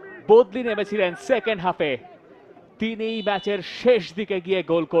ইকবাল বদলি নেমেছিলেন সেকেন্ড হাফে, তিনি ম্যাচের শেষ দিকে গিয়ে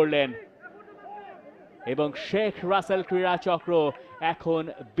গোল করলেন এবং শেখ রাসেল ক্রীড়া চক্র এখন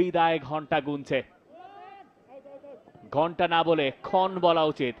বিদায় ঘন্টা গুনছে। ঘন্টা না বলে ক্ষণ বলা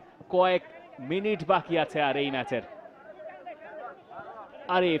উচিত, কয়েক মিনিট বাকি আছে আর এই ম্যাচের।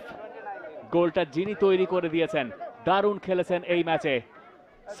 আরিফ, গোলটা যিনি তৈরি করে দিয়েছেন, দারুণ খেলেছেন এই ম্যাচে।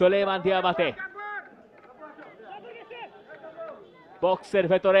 সুলেমান দিয়াবাতে বক্সের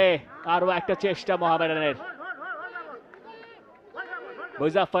ভেতরে আরো একটা চেষ্টা মোহামেডানের।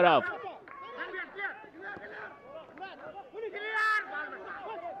 মুজাফফরভ,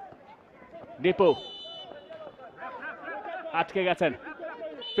 নিপু আটকে গেছেন।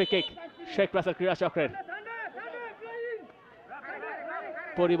 ফ্রি কিক শেখ রাসেল ক্রীড়া চক্রের।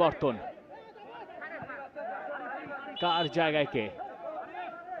 পরিবর্তন, কার জায়গায় কে?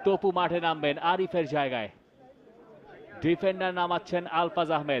 তপু মাঠে নামবেন আরিফের জায়গায়। ডিফেন্ডার নামাচ্ছেন আলফাজ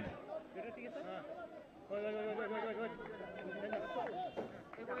আহমেদ।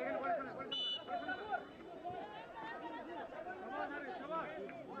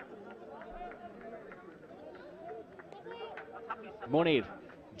 মনির,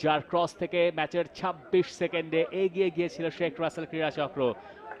 যার ক্রস থেকে ম্যাচের 26 সেকেন্ডে এগিয়ে গিয়েছিল শেখ রাসেল ক্রীড়া চক্র।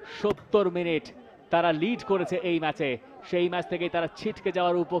 70 মিনিট তারা লিড করেছে এই ম্যাচে, সেই ম্যাচ থেকেই তারা ছিটকে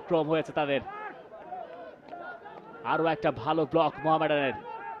যাওয়ার উপক্রম হয়েছে তাদের। আরো একটা ভালো ব্লক মোহামেডানের।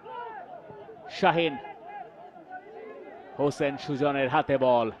 শাহিন, হোসেন সুজনের হাতে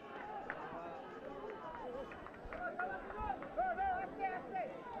বল।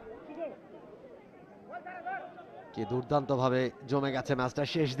 কি দুর্দান্ত ভাবে জমে গেছে ম্যাচটা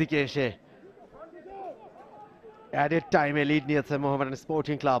শেষ দিকে এসে। অ্যাডেড টাইমে লিড নিয়েছে মোহামেডান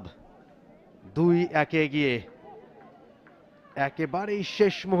স্পোর্টিং ক্লাব 2-1 এগিয়ে। একেবারেই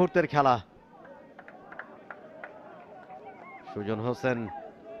শেষ মুহূর্তের খেলা। সুজন হোসেন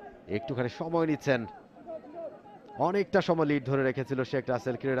একটুখানি সময় নিচ্ছেন, অনেকটা সময় লিড ধরে রেখেছিল শেখ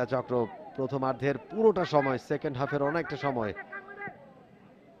রাসেল ক্রীড়া চক্র প্রথমার্ধের পুরোটা সময়, সেকেন্ড হাফের অনেকটা সময়।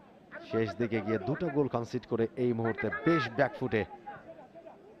 শেষ দিকে গিয়ে দুটো গোল কনসিড করে এই মুহূর্তে বেশ ব্যাকফুটে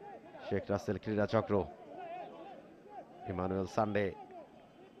শেখ রাসেল ক্রীড়া চক্র। ইমানুয়েল সানডে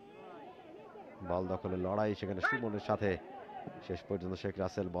বল দখলের লড়াই, সেখানে সুমনের সাথে শেষ পর্যন্ত শেখ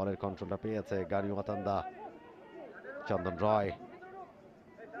রাসেল বলের কন্ট্রোলটা পেয়েছে। গানিও আতান্দা, চন্দন রয়,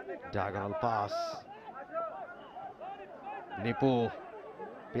 ডায়াগোনাল পাস, নিপু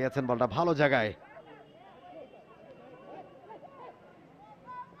পেয়েছেন বলটা ভালো জায়গায়।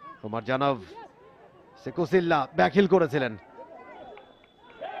 ওমর জানব, সেকুসিল্লা ব্যাকহিল করেছিলেন,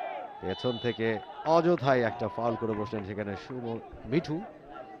 পেছন থেকে অযথাই একটা ফাউল করে বসলেন সেখানে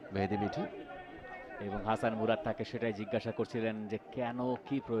মেহেদি মিঠু। এবং হাসান মুরাদ তাকে সেটাই জিজ্ঞাসা করছিলেন যে কেন,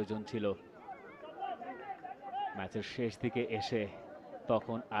 কি প্রয়োজন ছিল। ম্যাচের শেষ দিকে এসে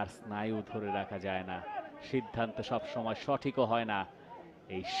তখন আর স্নায়ু ধরে রাখা যায় না, সিদ্ধান্ত সব সময় সঠিকও হয় না।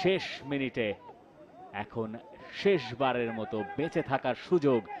 এই শেষ মিনিটে এখন শেষবারের মতো বেঁচে থাকার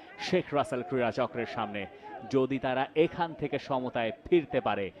সুযোগ শেখ রাসেল ক্রীড়া চক্রের সামনে। যদি তারা এখান থেকে সমতায় ফিরতে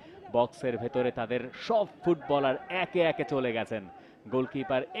পারে, বক্সের ভেতরে তাদের সব ফুটবলার একে একে চলে গেছেন,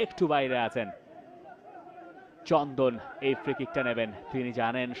 গোলকিপার একটু বাইরে আছেন। চন্দন এই ফ্রিকিকটা নেবেন, তিনি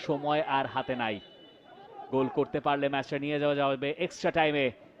জানেন সময় আর হাতে নাই, গোল করতে পারলে ম্যাচটা নিয়ে যাওয়া যাবে এক্সট্রা টাইমে।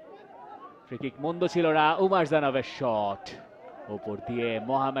 ফ্রিকিক মন্দ ছিল না, উমার জানাবের শট ওপর দিয়ে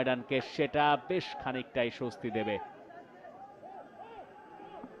মোহামেডানকে সেটা বেশ খানিকটাই স্বস্তি দেবে।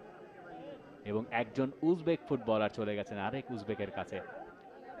 এবং একজন উজবেক ফুটবলার চলে গেছেন আরেক উজবেকের কাছে।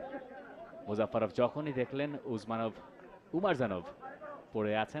 মুজাফফরভ যখনই দেখলেন উমারজানভ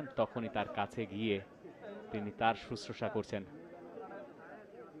পড়ে আছেন, তখনই তার কাছে গিয়ে তিনি তার শুশ্রূষা করছেন।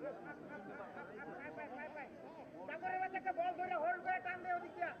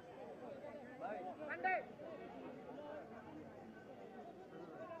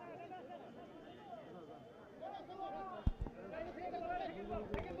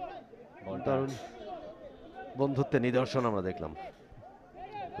 দারুণ বন্ধুত্বের নিদর্শন আমরা দেখলাম।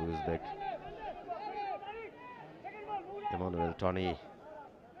 উজবেক এমানুয়েল টনি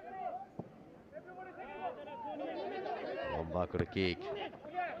লম্বা করে কিক,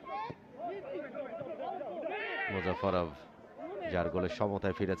 মুজাফফরভ যার গোলে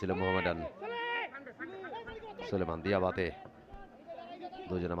সমতায় ফিরেছিল মোহামেডান, সুলেমান দিয়াবাতে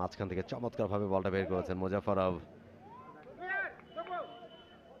দুজনে মাঝখান থেকে চমৎকার ভাবে বলটা বের করেছেন মুজাফফরভ।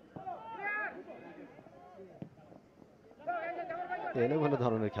 এলোমেলো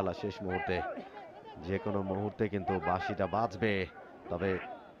ধরনের খেলা, শেষ মুহূর্তে যে কোনো মুহূর্তে কিন্তু বাঁশিটা বাজবে। তবে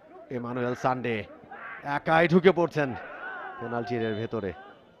এমানুয়েল সান্ডে একাই ঢুকে পড়ছেন পেনাল্টির ভেতরে।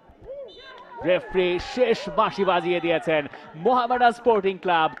 রেফারি শেষ বাঁশি বাজিয়ে দিয়েছেন। Mohammedan sporting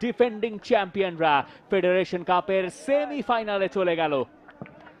club defending চ্যাম্পিয়নরা federation কাপের সেমিফাইনালে চলে গেল।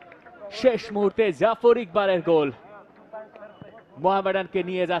 শেষ মুহূর্তে জাফর ইকবালের গোল মোহামেডানকে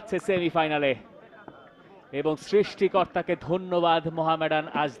নিয়ে যাচ্ছে সেমিফাইনালে, এবং সৃষ্টিকর্তাকে ধন্যবাদ মোহামেডান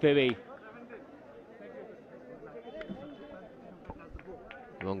আজ দেবেই।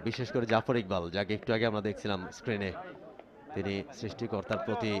 এবং বিশেষ করে জাফর ইকবাল, যাকে একটু আগে আমরা দেখছিলাম স্ক্রিনে, তিনি সৃষ্টিকর্তার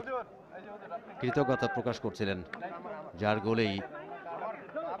প্রতি কৃতজ্ঞতা প্রকাশ করছিলেন, যার গোলেই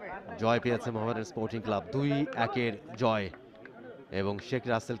জয় পেয়েছে মোহামেডান স্পোর্টিং ক্লাব, 2-1 জয়। এবং শেখ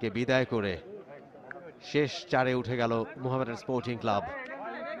রাসেলকে বিদায় করে শেষ চারে উঠে গেল Mohammedan sporting club.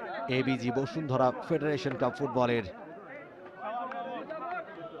 ABG Bashundhara federation cup ফুটবলের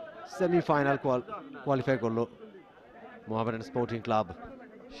সেমিফাইনাল কোয়ালিফাই করলো মোহামেডান স্পোর্টিং ক্লাব,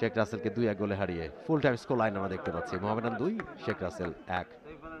 শেখ রাসেলকে 2-1 গোলে হারিয়ে। ফুল টাইম স্কোর লাইন আমরা দেখতে পাচ্ছি, মোহামেডান 2, শেখ রাসেল 1।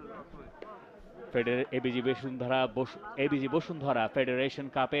 এবিজি বসুন্ধরা ফেডারেশন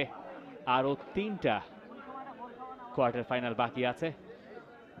কাপে আরো 3টা কোয়ার্টার ফাইনাল বাকি আছে।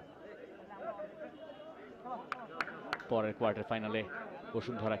 পরের কোয়ার্টার ফাইনালে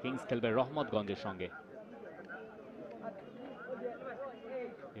বসুন্ধরা কিংস খেলবে রহমতগঞ্জের সঙ্গে,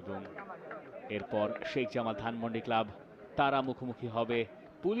 এবং এরপর শেখ জামাল ধানমন্ডি ক্লাব তারা মুখোমুখি হবে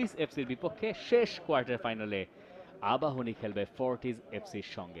পুলিশ এফসির বিপক্ষে। শেষ কোয়ার্টার ফাইনালে আবাহনী খেলবে ফোর্টিজ এফসির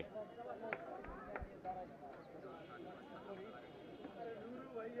সঙ্গে।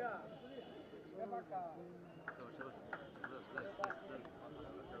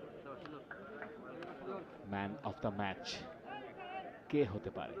 ম্যান অফ দ্য ম্যাচ কে হতে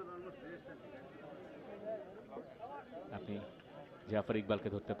পারে? আপনি জাফর ইকবালকে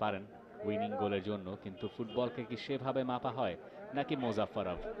ধরতে পারেন উইনিং গোলের জন্য, কিন্তু ফুটবলকে কি সেভাবে মাপা হয়? নাকি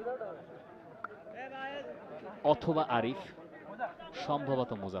মুজাফফরভ অথবা আরিফ?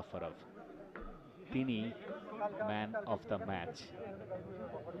 সম্ভবত মুজাফফরভ, তিনি ম্যান অফ দ্য ম্যাচ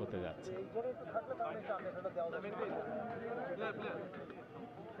হতে যাচ্ছে।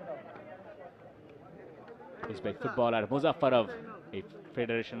 উজবেক ফুটবলার মুজাফফরভ এই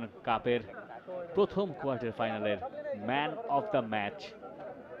ফেডারেশন কাপের প্রথম কোয়ার্টার ফাইনালের ম্যান অফ দ্য ম্যাচ।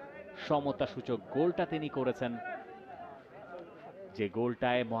 সমতা সূচক গোলটা তিনি করেছেন, যে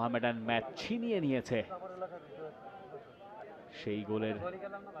গোলটায় মোহামেডান ম্যাচ ছিনিয়ে নিয়েছে। সেই গোলের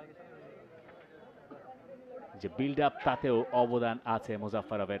যে বিল্ড আপ, তাতেও অবদান আছে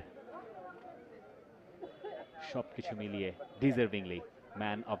মুজাফফরভের। সবকিছু মিলিয়ে ডিজার্ভিংলি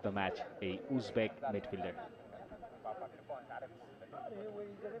ম্যান অফ দ্য ম্যাচ এই উজবেক মিডফিল্ডার।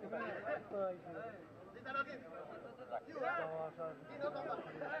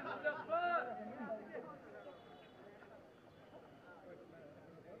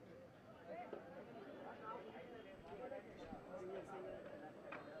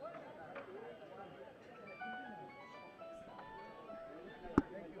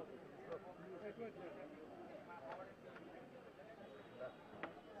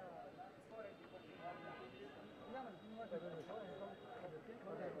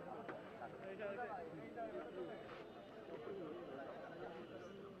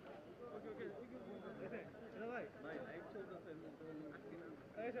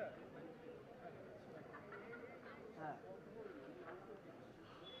 হ্যাঁ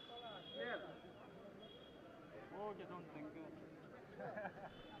okay don't thank you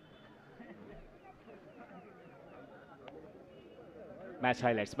match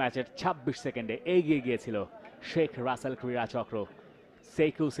highlights. ম্যাচের 26 সেকেন্ডে এগিয়ে গিয়েছিল শেখ রাসেল ক্রীড়া চক্র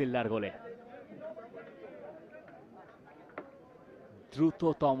সেইকু সিল্লার গোলে।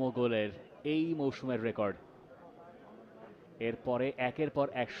 দ্রুততম গোলের এই মৌসুমের রেকর্ড। এরপরে একের পর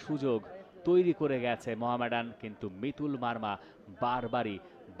এক সুযোগ তৈরি করে গেছে মোহামেডান, কিন্তু মিতুল মার্মা বারবারই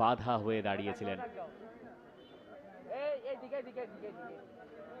বাধা হয়ে দাঁড়িয়েছিলেন।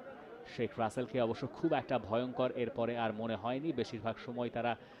 শেখ রাসেলকে অবশ্য খুব একটা ভয়ঙ্কর এরপরে আর মনে হয়নি। বেশিরভাগ সময়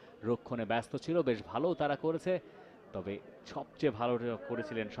তারা রক্ষণে ব্যস্ত ছিল, বেশ ভালো তারা করেছে, তবে সবচেয়ে ভালো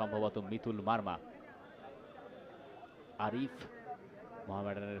করেছিলেন সম্ভবত মিতুল মার্মা। আরিফ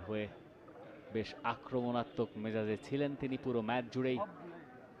মোহামেডানের হয়ে বেশ আক্রমণাত্মক মেজাজে ছিলেন তিনি পুরো ম্যাচ জুড়েই।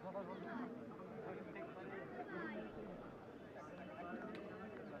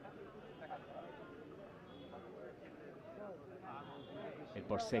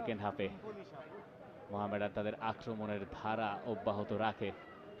 এরপর সেকেন্ড হাফে মোহামেডান তাদের আক্রমণের ধারা অব্যাহত রাখে,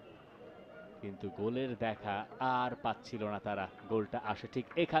 কিন্তু গোলের দেখা আর পাচ্ছিল না তারা। গোলটা আসে ঠিক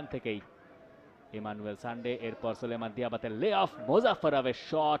এখান থেকেই, ইমানুয়েল সান্ডে। এরপর সুলেমান দিয়াবাতের লে অফ, মোজাফফরের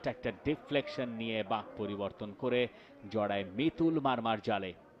শট একটা ডিফ্লেকশন নিয়ে বাঁক পরিবর্তন করে জড়ায় মিতুল মার্মার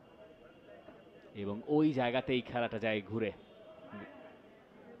জালে, এবং ওই জায়গাতেই খেলাটা যায় ঘুরে।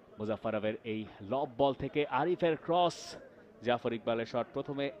 মোজাফফরের এই লব বল থেকে আরিফের ক্রস, জাফর ইকবালের শট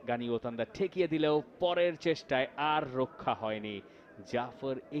প্রথমে গানি ওতান্দা ঠেকিয়ে দিলেও পরের চেষ্টায় আর রক্ষা হয়নি।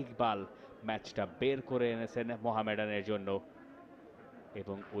 জাফর ইকবাল ম্যাচটা বের করে এনেছেন মোহামেডানের জন্য,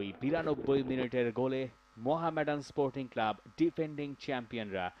 এবং ওই 92 মিনিটের গোলে Mohammedan sporting club defending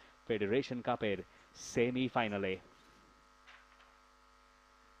চ্যাম্পিয়নরা federation কাপের সেমিফাইনালে।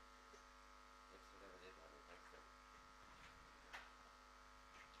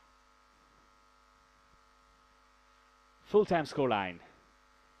 Full time score line,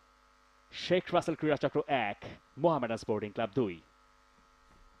 Sheikh Rasel ক্রীড়া চক্র 1, মোহামেডান স্পোর্টিং ক্লাব 2।